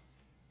act.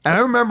 And I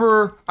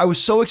remember I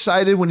was so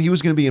excited when he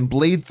was going to be in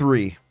Blade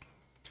 3.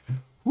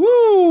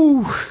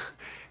 Woo!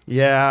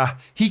 Yeah,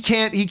 he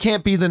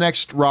can't be the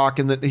next Rock,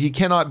 and he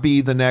cannot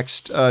be the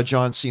next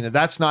John Cena.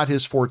 That's not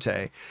his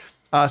forte.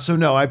 So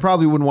no, I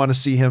probably wouldn't want to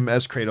see him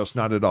as Kratos,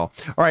 not at all.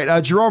 All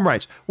right, Jerome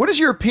writes, what is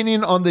your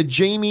opinion on the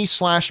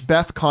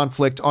Jamie/Beth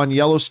conflict on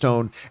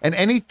Yellowstone, and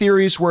any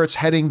theories where it's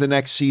heading the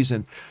next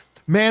season?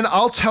 Man,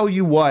 I'll tell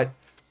you what,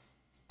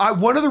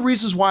 one of the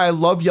reasons why I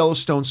love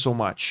Yellowstone so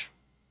much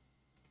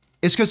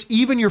is because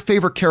even your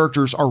favorite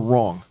characters are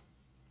wrong.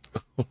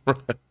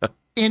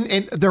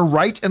 And they're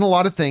right in a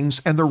lot of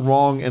things, and they're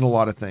wrong in a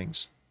lot of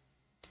things.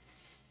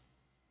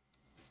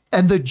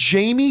 And the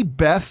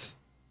Jamie-Beth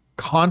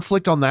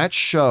conflict on that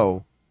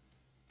show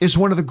is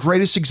one of the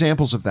greatest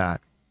examples of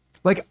that.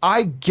 Like,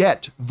 I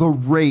get the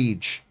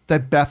rage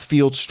that Beth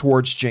feels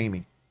towards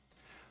Jamie,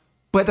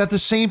 but at the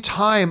same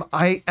time,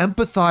 I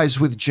empathize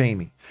with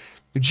Jamie.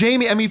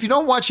 Jamie, I mean, if you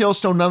don't watch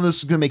Yellowstone, none of this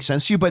is going to make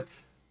sense to you, but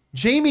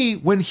Jamie,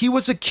 when he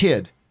was a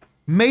kid,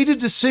 made a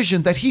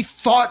decision that he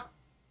thought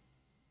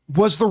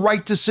was the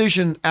right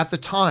decision at the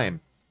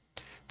time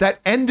that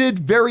ended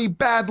very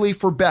badly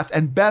for Beth,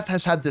 and Beth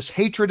has had this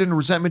hatred and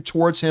resentment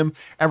towards him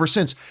ever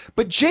since.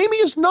 But Jamie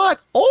is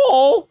not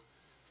all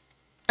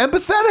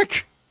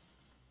empathetic,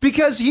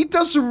 because he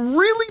does some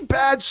really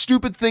bad,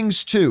 stupid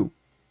things too.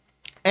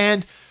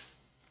 And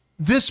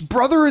this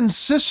brother and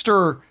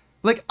sister,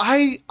 like,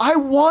 I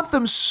want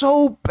them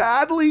so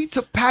badly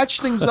to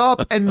patch things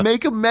up and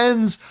make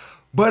amends,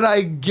 but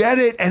I get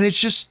it. And it's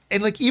just,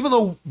 and like, even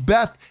though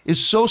Beth is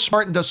so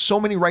smart and does so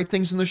many right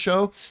things in the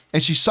show,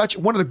 and she's such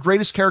one of the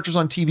greatest characters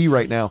on TV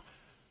right now,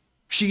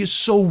 she is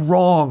so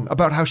wrong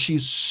about how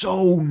she's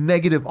so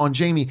negative on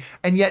Jamie.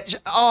 And yet,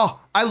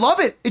 I love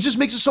it. It just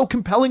makes it so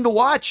compelling to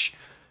watch.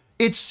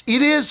 It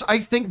is, I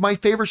think, my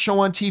favorite show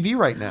on TV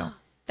right now.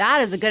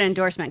 That is a good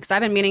endorsement, because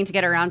I've been meaning to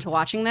get around to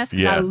watching this,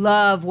 because Yeah. I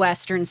love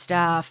Western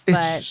stuff.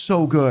 But It's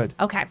so good.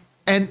 okay.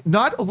 And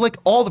not like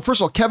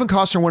first of all, Kevin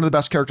Costner, one of the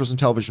best characters in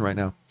television right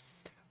now.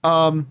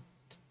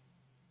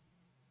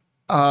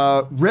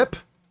 Rip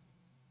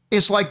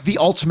is like the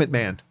ultimate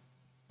man.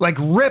 Like,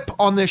 Rip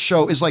on this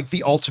show is like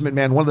the ultimate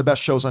man, one of the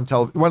best shows on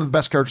television, one of the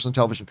best characters on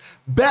television.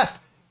 Beth,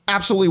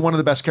 absolutely one of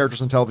the best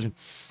characters on television.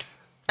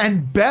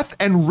 And Beth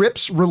and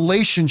Rip's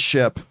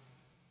relationship,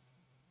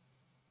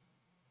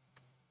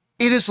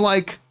 it is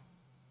like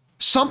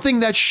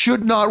something that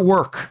should not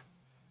work,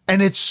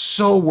 and it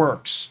so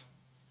works.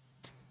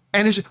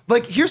 And it's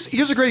like, here's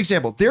a great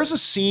example. There's a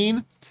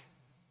scene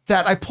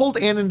that I pulled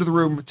Ann into the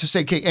room to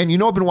say, okay, and you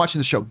know, I've been watching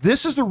the show.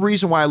 This is the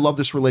reason why I love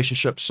this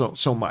relationship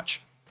so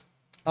much.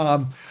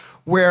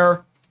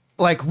 Where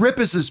like Rip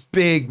is this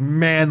big,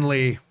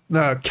 manly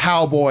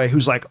cowboy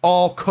who's like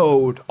all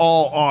code,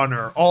 all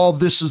honor, all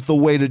this is the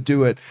way to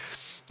do it.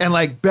 And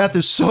like Beth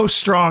is so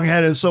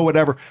strong-headed and so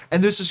whatever.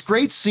 And there's this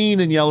great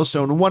scene in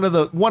Yellowstone, one of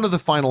the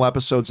final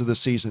episodes of this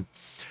season,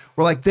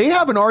 where like they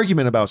have an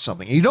argument about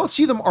something. And you don't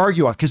see them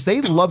argue because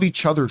they love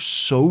each other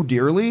so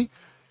dearly.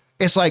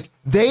 It's like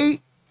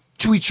they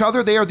to each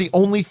other, they are the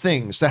only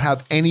things that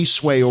have any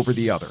sway over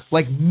the other.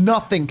 Like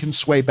nothing can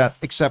sway Beth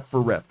except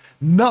for Rip.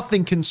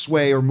 Nothing can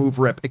sway or move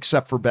Rip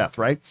except for Beth,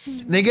 right?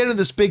 And they get into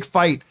this big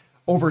fight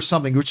over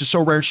something, which is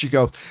so rare. She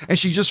goes, and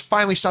she just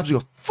finally stops and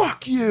goes,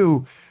 fuck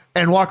you,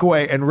 and walk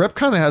away. And Rip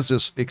kind of has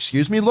this,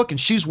 excuse me, look, and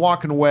she's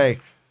walking away.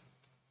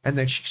 And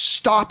then she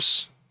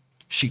stops,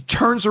 she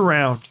turns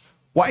around.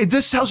 Why?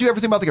 This tells you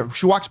everything about the guy.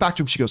 She walks back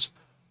to him, she goes,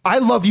 I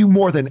love you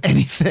more than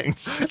anything.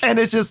 And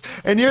it's just,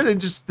 and you're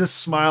just this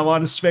smile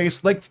on his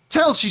face. Like,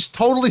 tell she's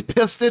totally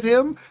pissed at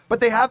him, but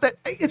they have that.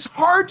 It's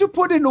hard to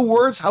put into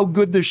words how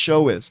good this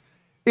show is.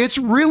 It's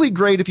really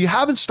great. If you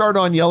haven't started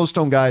on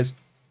Yellowstone, guys,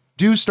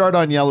 do start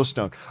on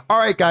Yellowstone. All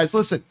right, guys,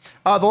 listen.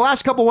 The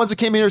last couple ones that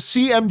came in here,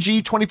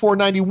 CMG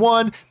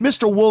 2491,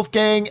 Mr.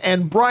 Wolfgang,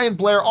 and Brian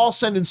Blair all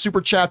send in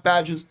super chat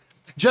badges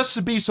just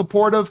to be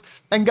supportive.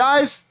 And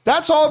guys,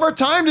 that's all of our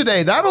time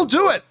today. That'll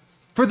do it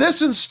for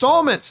this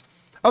installment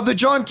of the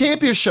John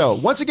Campea Show.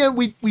 Once again,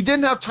 we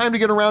didn't have time to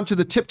get around to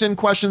the tipped in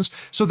questions,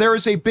 so there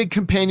is a big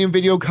companion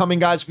video coming,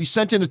 guys. If you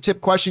sent in a tip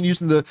question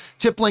using the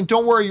tip link,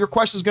 don't worry, your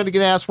question is going to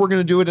get asked. We're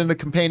going to do it in a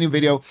companion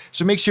video,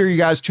 so make sure you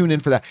guys tune in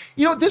for that.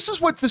 You know, this is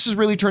what this is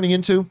really turning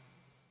into.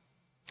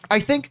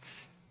 I think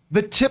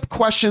the tip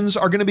questions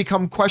are going to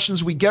become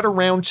questions we get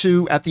around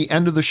to at the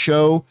end of the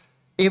show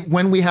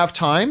when we have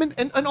time,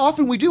 and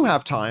often we do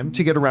have time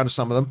to get around to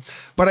some of them,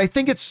 but I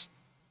think it's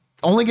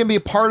only going to be a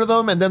part of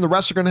them, and then the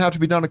rest are going to have to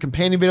be done in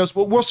companion videos.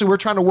 But we'll see. We're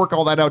trying to work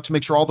all that out to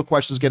make sure all the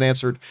questions get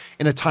answered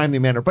in a timely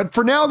manner. But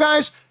for now,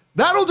 guys,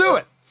 that'll do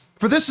it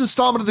for this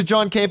installment of the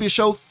John Campea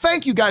Show.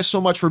 Thank you guys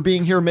so much for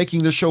being here,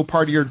 making this show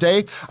part of your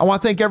day. I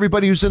want to thank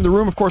everybody who's in the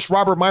room. Of course,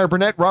 Robert Meyer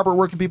Burnett. Robert,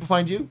 where can people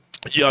find you?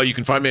 Yeah, you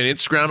can find me on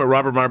Instagram at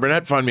Robert Meyer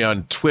Burnett. Find me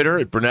on Twitter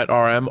at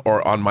BurnettRM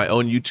or on my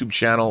own YouTube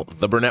channel,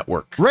 The Burnett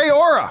Work. Ray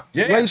Ora.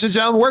 Yes. Ladies and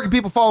gentlemen, where can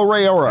people follow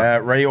Ray Ora?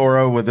 At Ray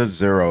Ora with a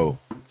 0.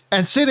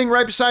 And sitting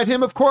right beside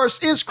him, of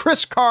course, is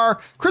Chris Carr.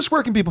 Chris,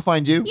 where can people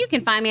find you? You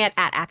can find me at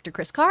Actor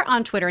Chris Carr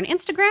on Twitter and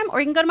Instagram, or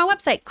you can go to my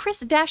website,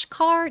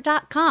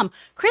 chris-carr.com.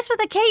 Chris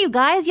with a K, you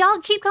guys. Y'all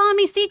keep calling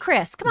me C.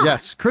 Chris. Come on.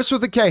 Yes, Chris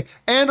with a K.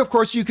 And, of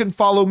course, you can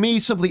follow me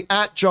simply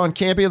at John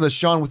Campea. That's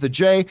John with a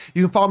J.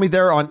 You can follow me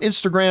there on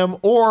Instagram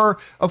or,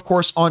 of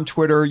course, on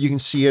Twitter. You can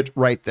see it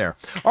right there.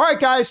 All right,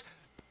 guys.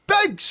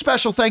 Big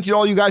special thank you to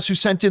all you guys who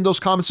sent in those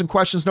comments and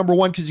questions. Number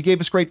one, because you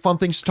gave us great fun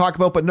things to talk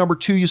about. But number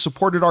two, you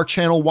supported our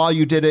channel while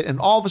you did it. And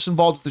all of us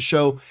involved with the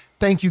show,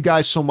 thank you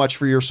guys so much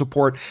for your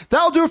support.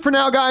 That'll do it for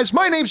now, guys.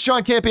 My name's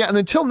John Campea. And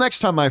until next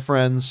time, my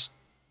friends,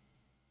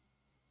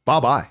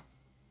 bye-bye.